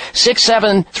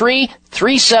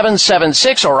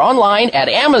 888-673-3776, or online at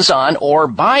Amazon or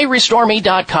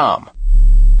buyrestoreme.com.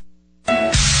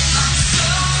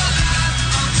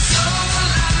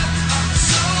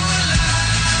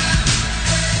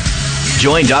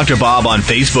 Join Dr. Bob on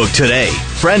Facebook today.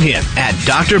 Friend him at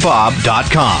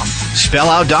drbob.com. Spell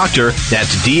out doctor,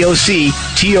 that's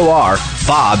DOCTOR,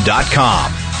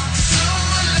 Bob.com.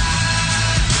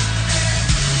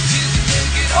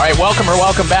 All right,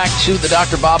 welcome back to the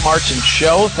Dr. Bob Martin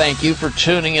Show. Thank you for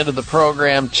tuning into the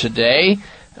program today.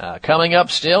 Coming up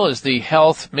still is the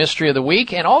health mystery of the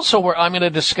week, and also I'm going to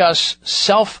discuss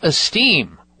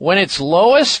self-esteem when it's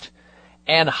lowest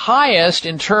and highest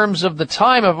in terms of the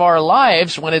time of our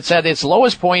lives, when it's at its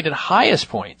lowest point and highest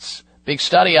points. Big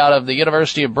study out of the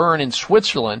University of Bern in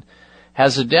Switzerland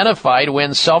has identified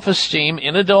when self-esteem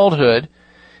in adulthood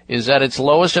is at its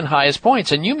lowest and highest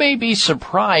points. And you may be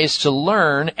surprised to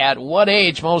learn at what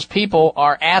age most people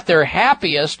are at their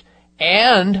happiest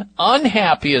and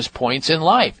unhappiest points in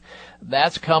life.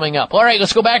 That's coming up. All right,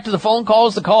 let's go back to the phone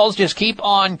calls. The calls just keep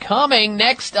on coming.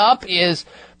 Next up is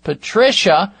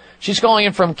Patricia. She's calling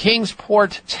in from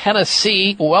Kingsport,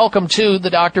 Tennessee. Welcome to the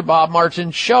Dr. Bob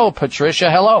Martin Show. Patricia,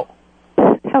 hello.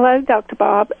 Hello, Dr.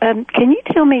 Bob. Can you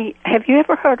tell me, have you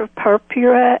ever heard of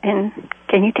purpura, and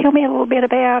can you tell me a little bit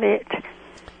about it?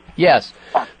 Yes.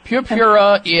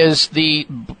 Purpura is the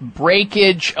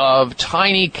breakage of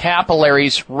tiny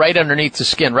capillaries right underneath the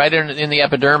skin, right in the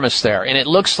epidermis there. And it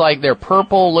looks like they're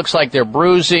purple, looks like they're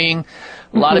bruising.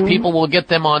 A lot of people will get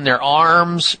them on their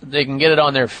arms. They can get it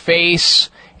on their face.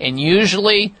 And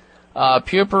usually,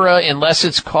 purpura, unless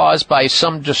it's caused by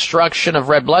some destruction of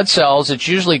red blood cells, it's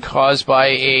usually caused by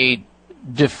a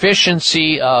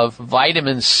deficiency of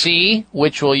vitamin C,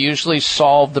 which will usually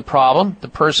solve the problem. The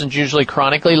person's usually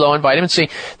chronically low in vitamin C.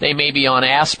 They may be on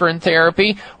aspirin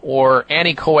therapy or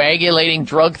anticoagulating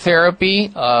drug therapy,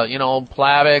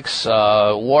 Plavix,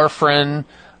 warfarin,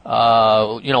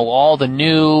 all the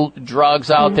new drugs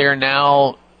out there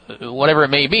now, whatever it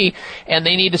may be, and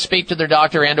they need to speak to their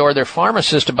doctor and or their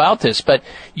pharmacist about this. But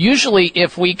usually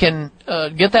if we can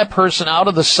get that person out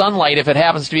of the sunlight, if it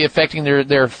happens to be affecting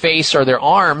their face or their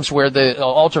arms where the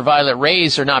ultraviolet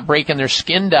rays are not breaking their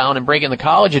skin down and breaking the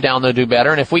collagen down, they'll do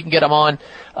better. And if we can get them on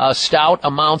stout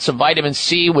amounts of vitamin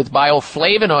C with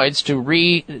bioflavonoids to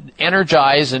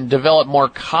re-energize and develop more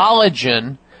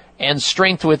collagen and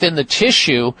strength within the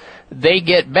tissue, they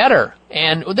get better.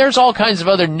 And there's all kinds of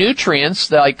other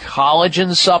nutrients like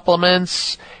collagen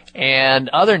supplements and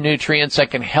other nutrients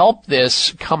that can help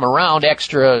this come around,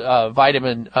 extra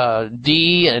vitamin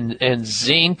D and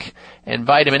zinc and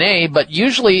vitamin A. But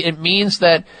usually it means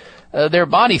that their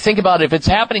body, think about it, if it's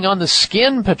happening on the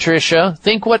skin, Patricia,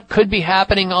 think what could be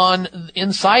happening on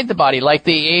inside the body, like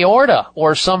the aorta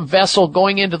or some vessel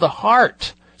going into the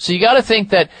heart. So you got to think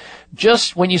that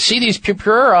just when you see these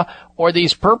purpura or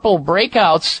these purple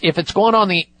breakouts, if it's going on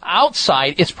the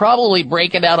outside, it's probably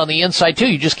breaking out on the inside too.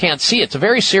 You just can't see it. It's a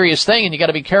very serious thing, and you got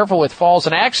to be careful with falls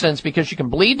and accidents because you can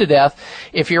bleed to death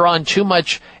if you're on too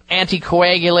much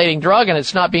anticoagulating drug and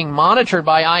it's not being monitored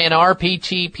by INR,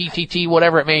 PT, PTT,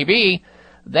 whatever it may be.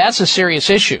 That's a serious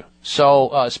issue.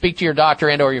 So speak to your doctor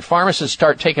and or your pharmacist,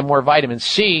 start taking more vitamin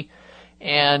C,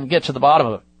 and get to the bottom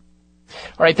of it.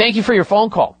 All right, thank you for your phone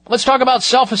call. Let's talk about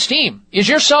self-esteem. Is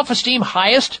your self-esteem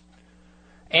highest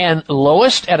and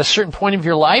lowest at a certain point of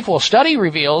your life? Well, study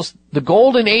reveals the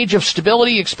golden age of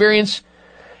stability experience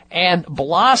and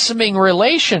blossoming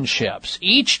relationships.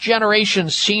 Each generation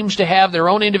seems to have their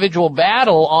own individual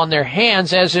battle on their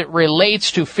hands as it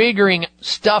relates to figuring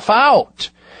stuff out.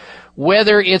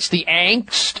 Whether it's the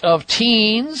angst of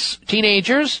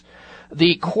teenagers,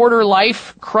 the quarter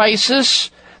life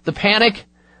crisis, the panic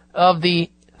of the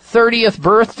 30th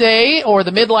birthday, or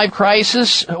the midlife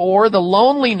crisis, or the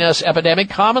loneliness epidemic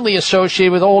commonly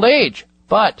associated with old age.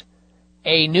 But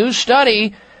a new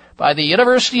study by the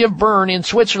University of Bern in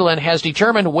Switzerland has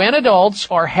determined when adults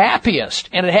are happiest,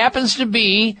 and it happens to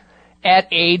be at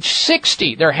age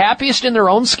 60. They're happiest in their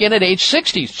own skin at age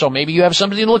 60. So maybe you have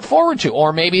something to look forward to,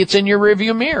 or maybe it's in your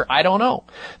rearview mirror. I don't know.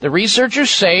 The researchers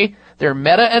say their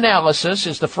meta-analysis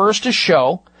is the first to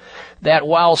show that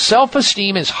while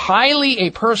self-esteem is highly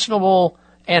a personal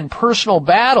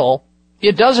battle,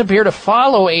 it does appear to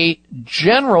follow a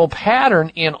general pattern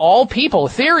in all people, a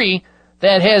theory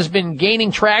that has been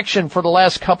gaining traction for the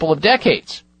last couple of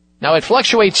decades. Now, it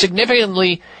fluctuates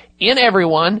significantly in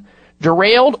everyone,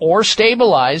 derailed or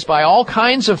stabilized by all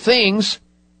kinds of things,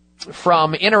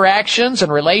 from interactions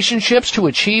and relationships to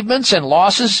achievements and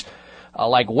losses,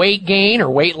 like weight gain or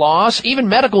weight loss, even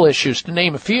medical issues, to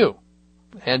name a few.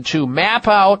 And to map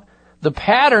out the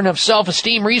pattern of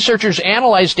self-esteem, researchers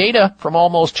analyzed data from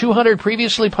almost 200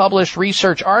 previously published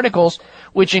research articles,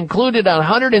 which included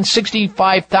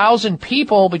 165,000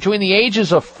 people between the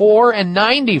ages of 4 and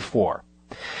 94.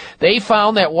 They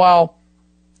found that while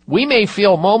we may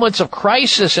feel moments of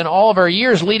crisis in all of our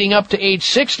years leading up to age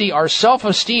 60, our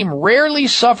self-esteem rarely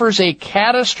suffers a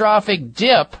catastrophic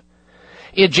dip.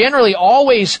 It generally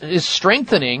always is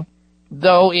strengthening,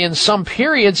 though in some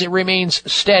periods it remains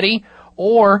steady,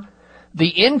 or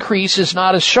the increase is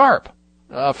not as sharp.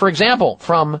 For example,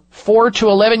 from 4 to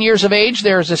 11 years of age,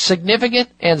 there is a significant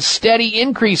and steady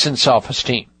increase in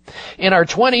self-esteem. In our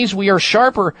 20s, we are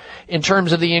sharper in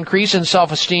terms of the increase in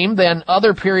self-esteem than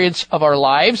other periods of our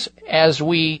lives. As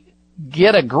we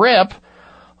get a grip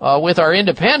with our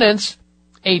independence,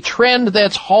 a trend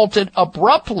that's halted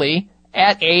abruptly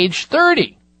at age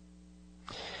 30.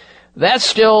 That's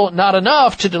still not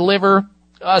enough to deliver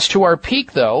us to our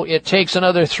peak, though. It takes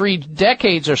another 3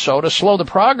 decades or so to slow the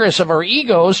progress of our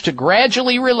egos to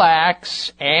gradually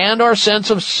relax, and our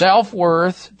sense of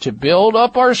self-worth to build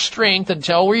up our strength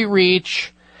until we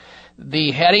reach the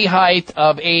heady height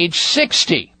of age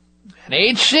 60. At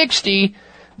age 60,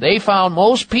 they found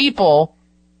most people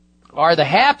are the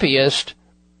happiest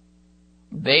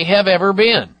they have ever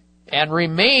been, and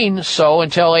remain so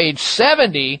until age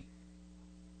 70,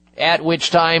 at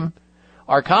which time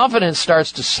our confidence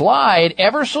starts to slide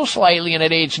ever so slightly, and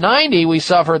at age 90, we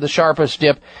suffer the sharpest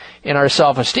dip in our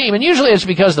self-esteem. And usually it's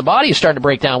because the body is starting to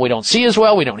break down. We don't see as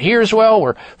well. We don't hear as well.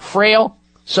 We're frail.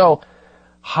 So,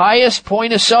 highest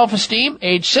point of self-esteem,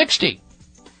 age 60.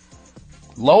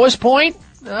 Lowest point,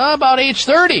 about age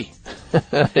 30,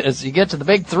 as you get to the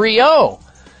big 3-0.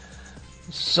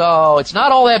 So, it's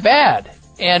not all that bad.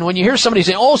 And when you hear somebody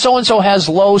say, oh, so-and-so has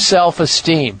low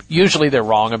self-esteem, usually they're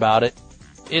wrong about it.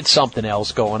 It's something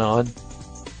else going on.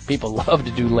 People love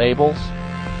to do labels.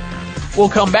 We'll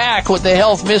come back with the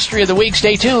health mystery of the week.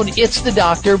 Stay tuned. It's the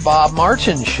Dr. Bob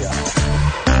Martin Show.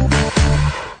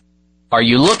 Are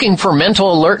you looking for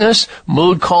mental alertness,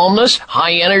 mood calmness,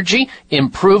 high energy,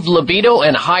 improved libido,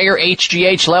 and higher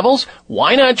HGH levels?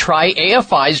 Why not try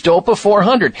AFI's Dopa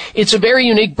 400? It's a very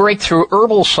unique breakthrough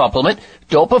herbal supplement.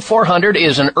 Dopa 400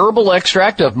 is an herbal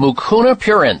extract of Mucuna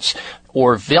purins,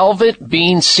 or velvet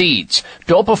bean seeds.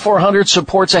 Dopa 400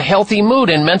 supports a healthy mood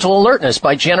and mental alertness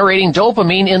by generating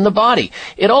dopamine in the body.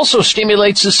 It also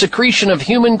stimulates the secretion of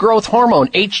human growth hormone,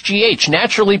 HGH,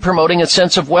 naturally promoting a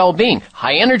sense of well-being,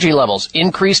 high energy levels,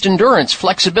 increased endurance,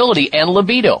 flexibility, and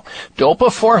libido.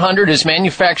 Dopa 400 is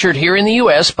manufactured here in the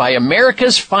U.S. by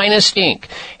America's Finest Inc.,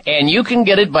 and you can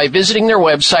get it by visiting their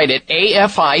website at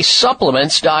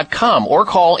afisupplements.com or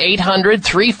call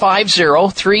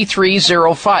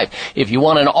 800-350-3305. If you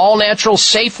want an all-natural,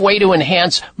 safe way to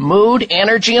enhance mood,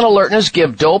 energy, and alertness,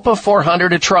 give Dopa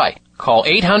 400 a try. Call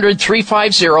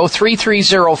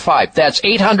 800-350-3305. That's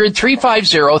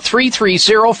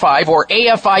 800-350-3305 or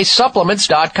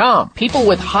AFIsupplements.com. People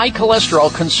with high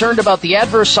cholesterol concerned about the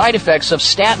adverse side effects of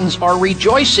statins are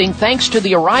rejoicing thanks to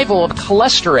the arrival of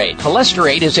Cholesterate.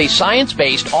 Cholesterate is a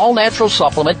science-based, all-natural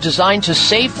supplement designed to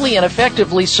safely and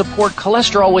effectively support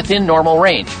cholesterol within normal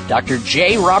range. Dr.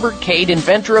 J. Robert Cade,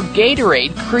 inventor of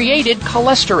Gatorade, created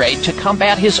Cholesterate to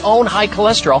combat his own high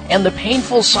cholesterol and the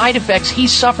painful side effects he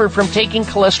suffered from taking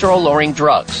cholesterol-lowering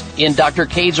drugs. In Dr.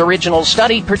 Cade's original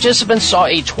study, participants saw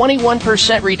a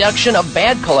 21% reduction of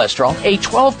bad cholesterol, a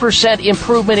 12%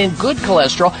 improvement in good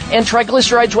cholesterol, and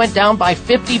triglycerides went down by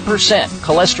 50%.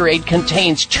 Cholesterol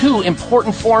contains 2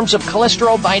 important forms of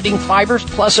cholesterol-binding fibers,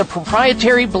 plus a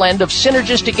proprietary blend of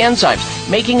synergistic enzymes,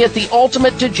 making it the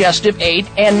ultimate digestive aid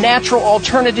and natural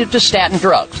alternative to statin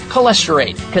drugs.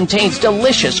 Cholesterol contains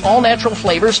delicious all-natural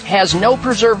flavors, has no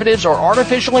preservatives or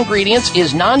artificial ingredients,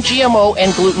 is non-GMO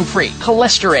and gluten-free.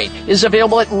 Cholesterol is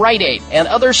available at Rite Aid and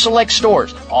other select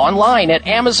stores, online at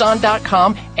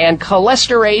Amazon.com and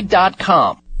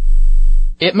cholesterol.com.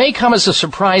 It may come as a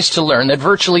surprise to learn that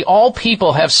virtually all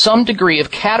people have some degree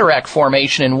of cataract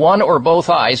formation in one or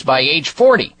both eyes by age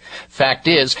 40. Fact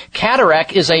is,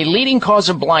 cataract is a leading cause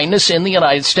of blindness in the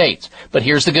United States. But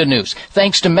here's the good news.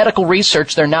 Thanks to medical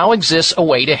research, there now exists a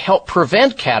way to help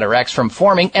prevent cataracts from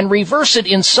forming and reverse it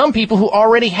in some people who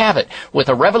already have it with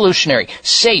a revolutionary,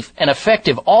 safe, and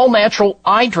effective all-natural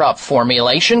eye drop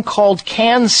formulation called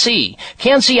Can-C.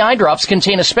 Can-C eye drops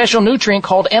contain a special nutrient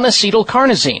called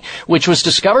N-acetylcarnosine, which was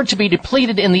discovered to be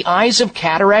depleted in the eyes of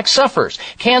cataract sufferers.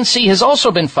 Can-C has also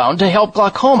been found to help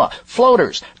glaucoma,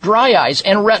 floaters, dry eyes,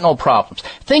 and retinal problems.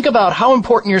 Think about how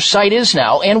important your sight is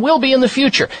now and will be in the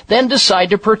future. Then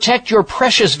decide to protect your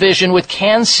precious vision with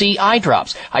Can-C eye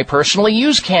drops. I personally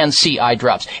use Can-C eye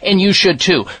drops, and you should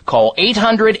too. Call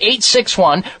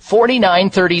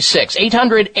 800-861-4936.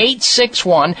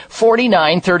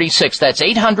 800-861-4936. That's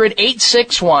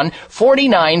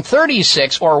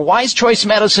 800-861-4936 or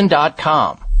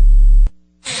wisechoicemedicine.com.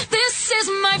 This is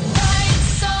my fight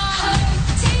song.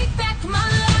 Take back my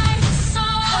life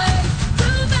song.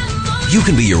 You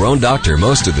can be your own doctor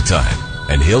most of the time,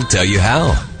 and he'll tell you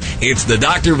how. It's the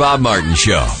Dr. Bob Martin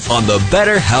Show on the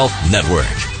Better Health Network.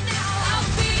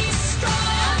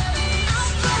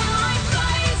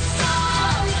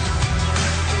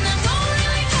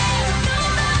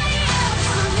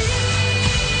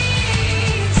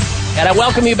 And I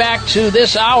welcome you back to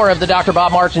this hour of the Dr.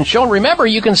 Bob Martin Show. Remember,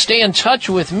 you can stay in touch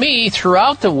with me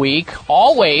throughout the week,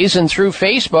 always, and through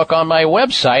Facebook on my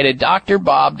website at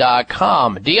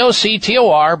drbob.com,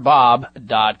 D-O-C-T-O-R,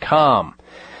 bob.com.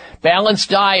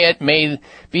 Balanced diet may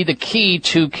be the key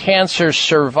to cancer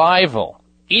survival.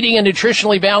 Eating a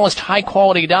nutritionally balanced,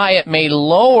 high-quality diet may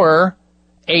lower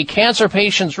a cancer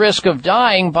patient's risk of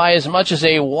dying by as much as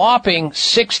a whopping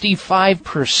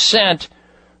 65%.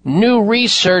 New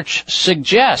research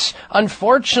suggests.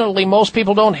 Unfortunately, most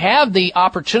people don't have the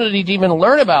opportunity to even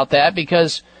learn about that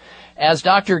because, as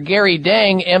Dr. Gary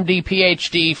Dang, MD,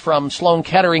 PhD from Sloan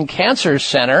Kettering Cancer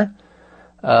Center,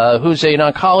 who's an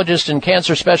oncologist and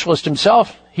cancer specialist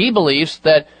himself, he believes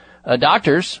that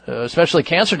doctors, especially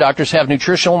cancer doctors, have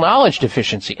nutritional knowledge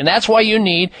deficiency. And that's why you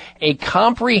need a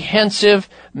comprehensive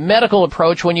medical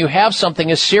approach when you have something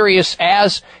as serious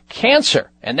as cancer.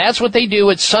 And that's what they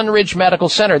do at Sunridge Medical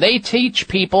Center. They teach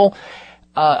people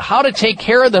how to take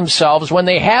care of themselves when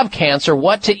they have cancer,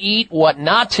 what to eat, what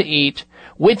not to eat,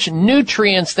 which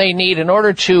nutrients they need in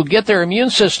order to get their immune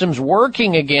systems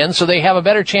working again so they have a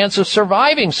better chance of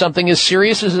surviving something as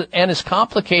serious and as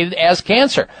complicated as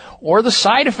cancer, or the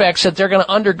side effects that they're going to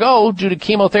undergo due to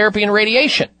chemotherapy and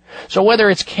radiation. So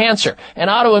whether it's cancer, an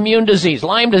autoimmune disease,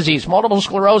 Lyme disease, multiple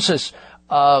sclerosis,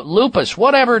 lupus,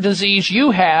 whatever disease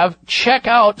you have, check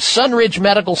out Sunridge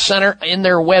Medical Center in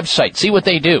their website. See what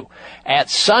they do at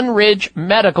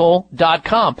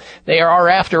sunridgemedical.com. They are,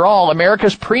 after all,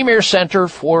 America's premier center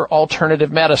for alternative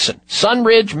medicine.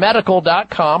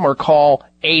 sunridgemedical.com or call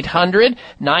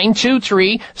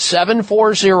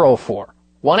 800-923-7404.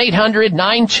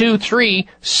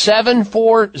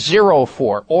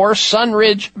 1-800-923-7404 or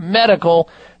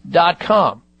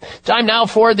sunridgemedical.com. Time now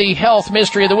for the health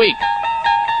mystery of the week.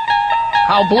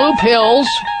 How blue pills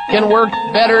can work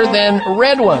better than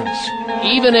red ones,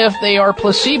 even if they are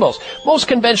placebos. Most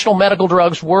conventional medical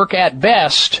drugs work at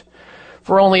best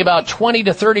for only about 20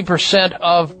 to 30%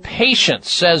 of patients,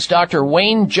 says Dr.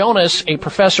 Wayne Jonas, a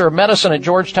professor of medicine at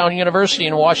Georgetown University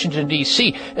in Washington,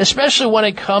 D.C., especially when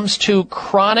it comes to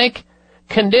chronic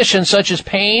conditions such as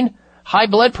pain, high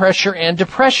blood pressure, and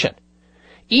depression.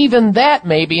 Even that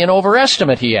may be an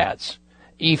overestimate, he adds.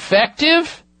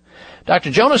 Effective?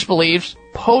 Dr. Jonas believes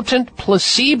potent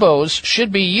placebos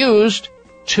should be used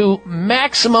to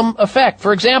maximum effect.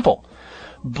 For example,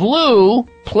 blue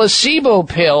placebo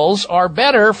pills are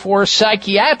better for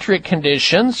psychiatric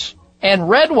conditions and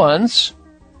red ones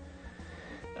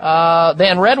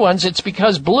than red ones. It's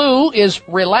because blue is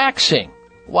relaxing,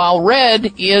 while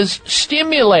red is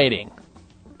stimulating.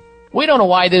 We don't know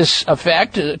why this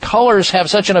effect, colors have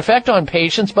such an effect on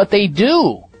patients, but they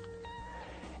do.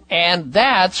 And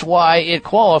that's why it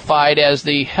qualified as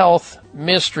the health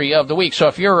mystery of the week. So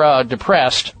if you're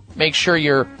depressed, make sure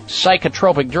your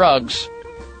psychotropic drugs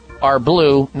are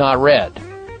blue, not red.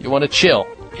 You want to chill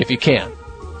if you can.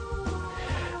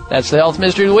 That's the health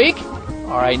mystery of the week.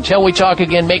 All right, until we talk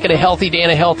again, make it a healthy day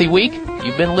and a healthy week.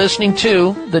 You've been listening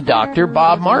to the Dr.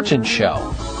 Bob Martin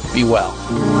Show. Be well.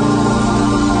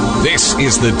 This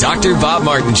is the Dr. Bob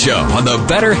Martin Show on the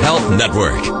Better Health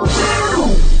Network.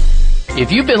 If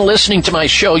you've been listening to my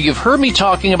show, you've heard me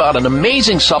talking about an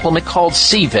amazing supplement called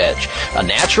C-Veg, a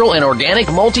natural and organic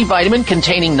multivitamin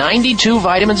containing 92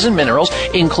 vitamins and minerals,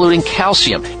 including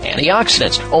calcium,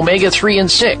 antioxidants, omega-3 and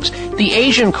 6. The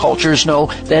Asian cultures know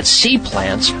that sea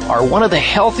plants are one of the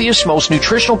healthiest, most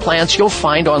nutritional plants you'll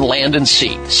find on land and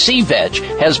sea. C-Veg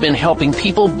has been helping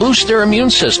people boost their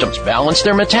immune systems, balance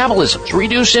their metabolisms,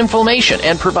 reduce inflammation,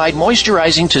 and provide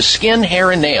moisturizing to skin,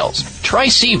 hair, and nails. Try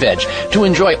C-Veg to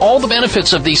enjoy all the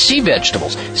benefits of these sea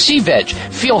vegetables. C-Veg.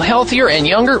 Feel healthier and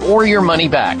younger or your money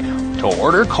back. To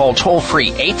order, call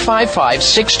toll-free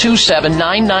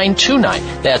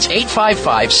 855-627-9929. That's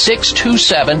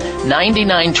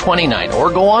 855-627-9929.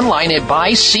 Or go online at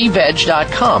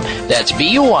buycveg.com. That's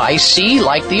B-U-I-C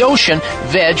like the ocean,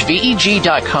 veg,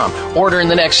 V-E-G.com. Order in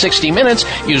the next 60 minutes.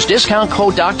 Use discount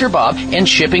code Dr. Bob and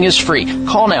shipping is free.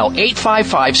 Call now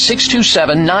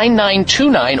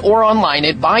 855-627-9929 or online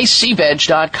at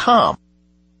buycveg.com.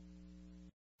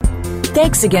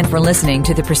 Thanks again for listening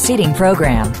to the preceding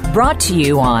program, brought to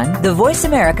you on the Voice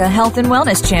America Health and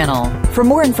Wellness Channel. For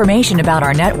more information about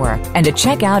our network and to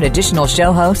check out additional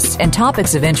show hosts and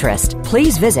topics of interest,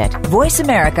 please visit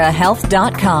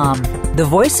voiceamericahealth.com. The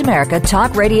Voice America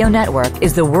Talk Radio Network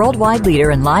is the worldwide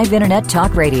leader in live Internet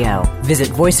talk radio. Visit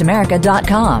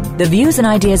voiceamerica.com. The views and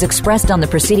ideas expressed on the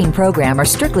preceding program are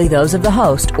strictly those of the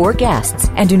host or guests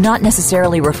and do not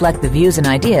necessarily reflect the views and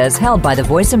ideas held by the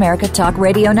Voice America Talk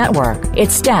Radio Network,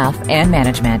 its staff, and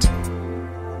management.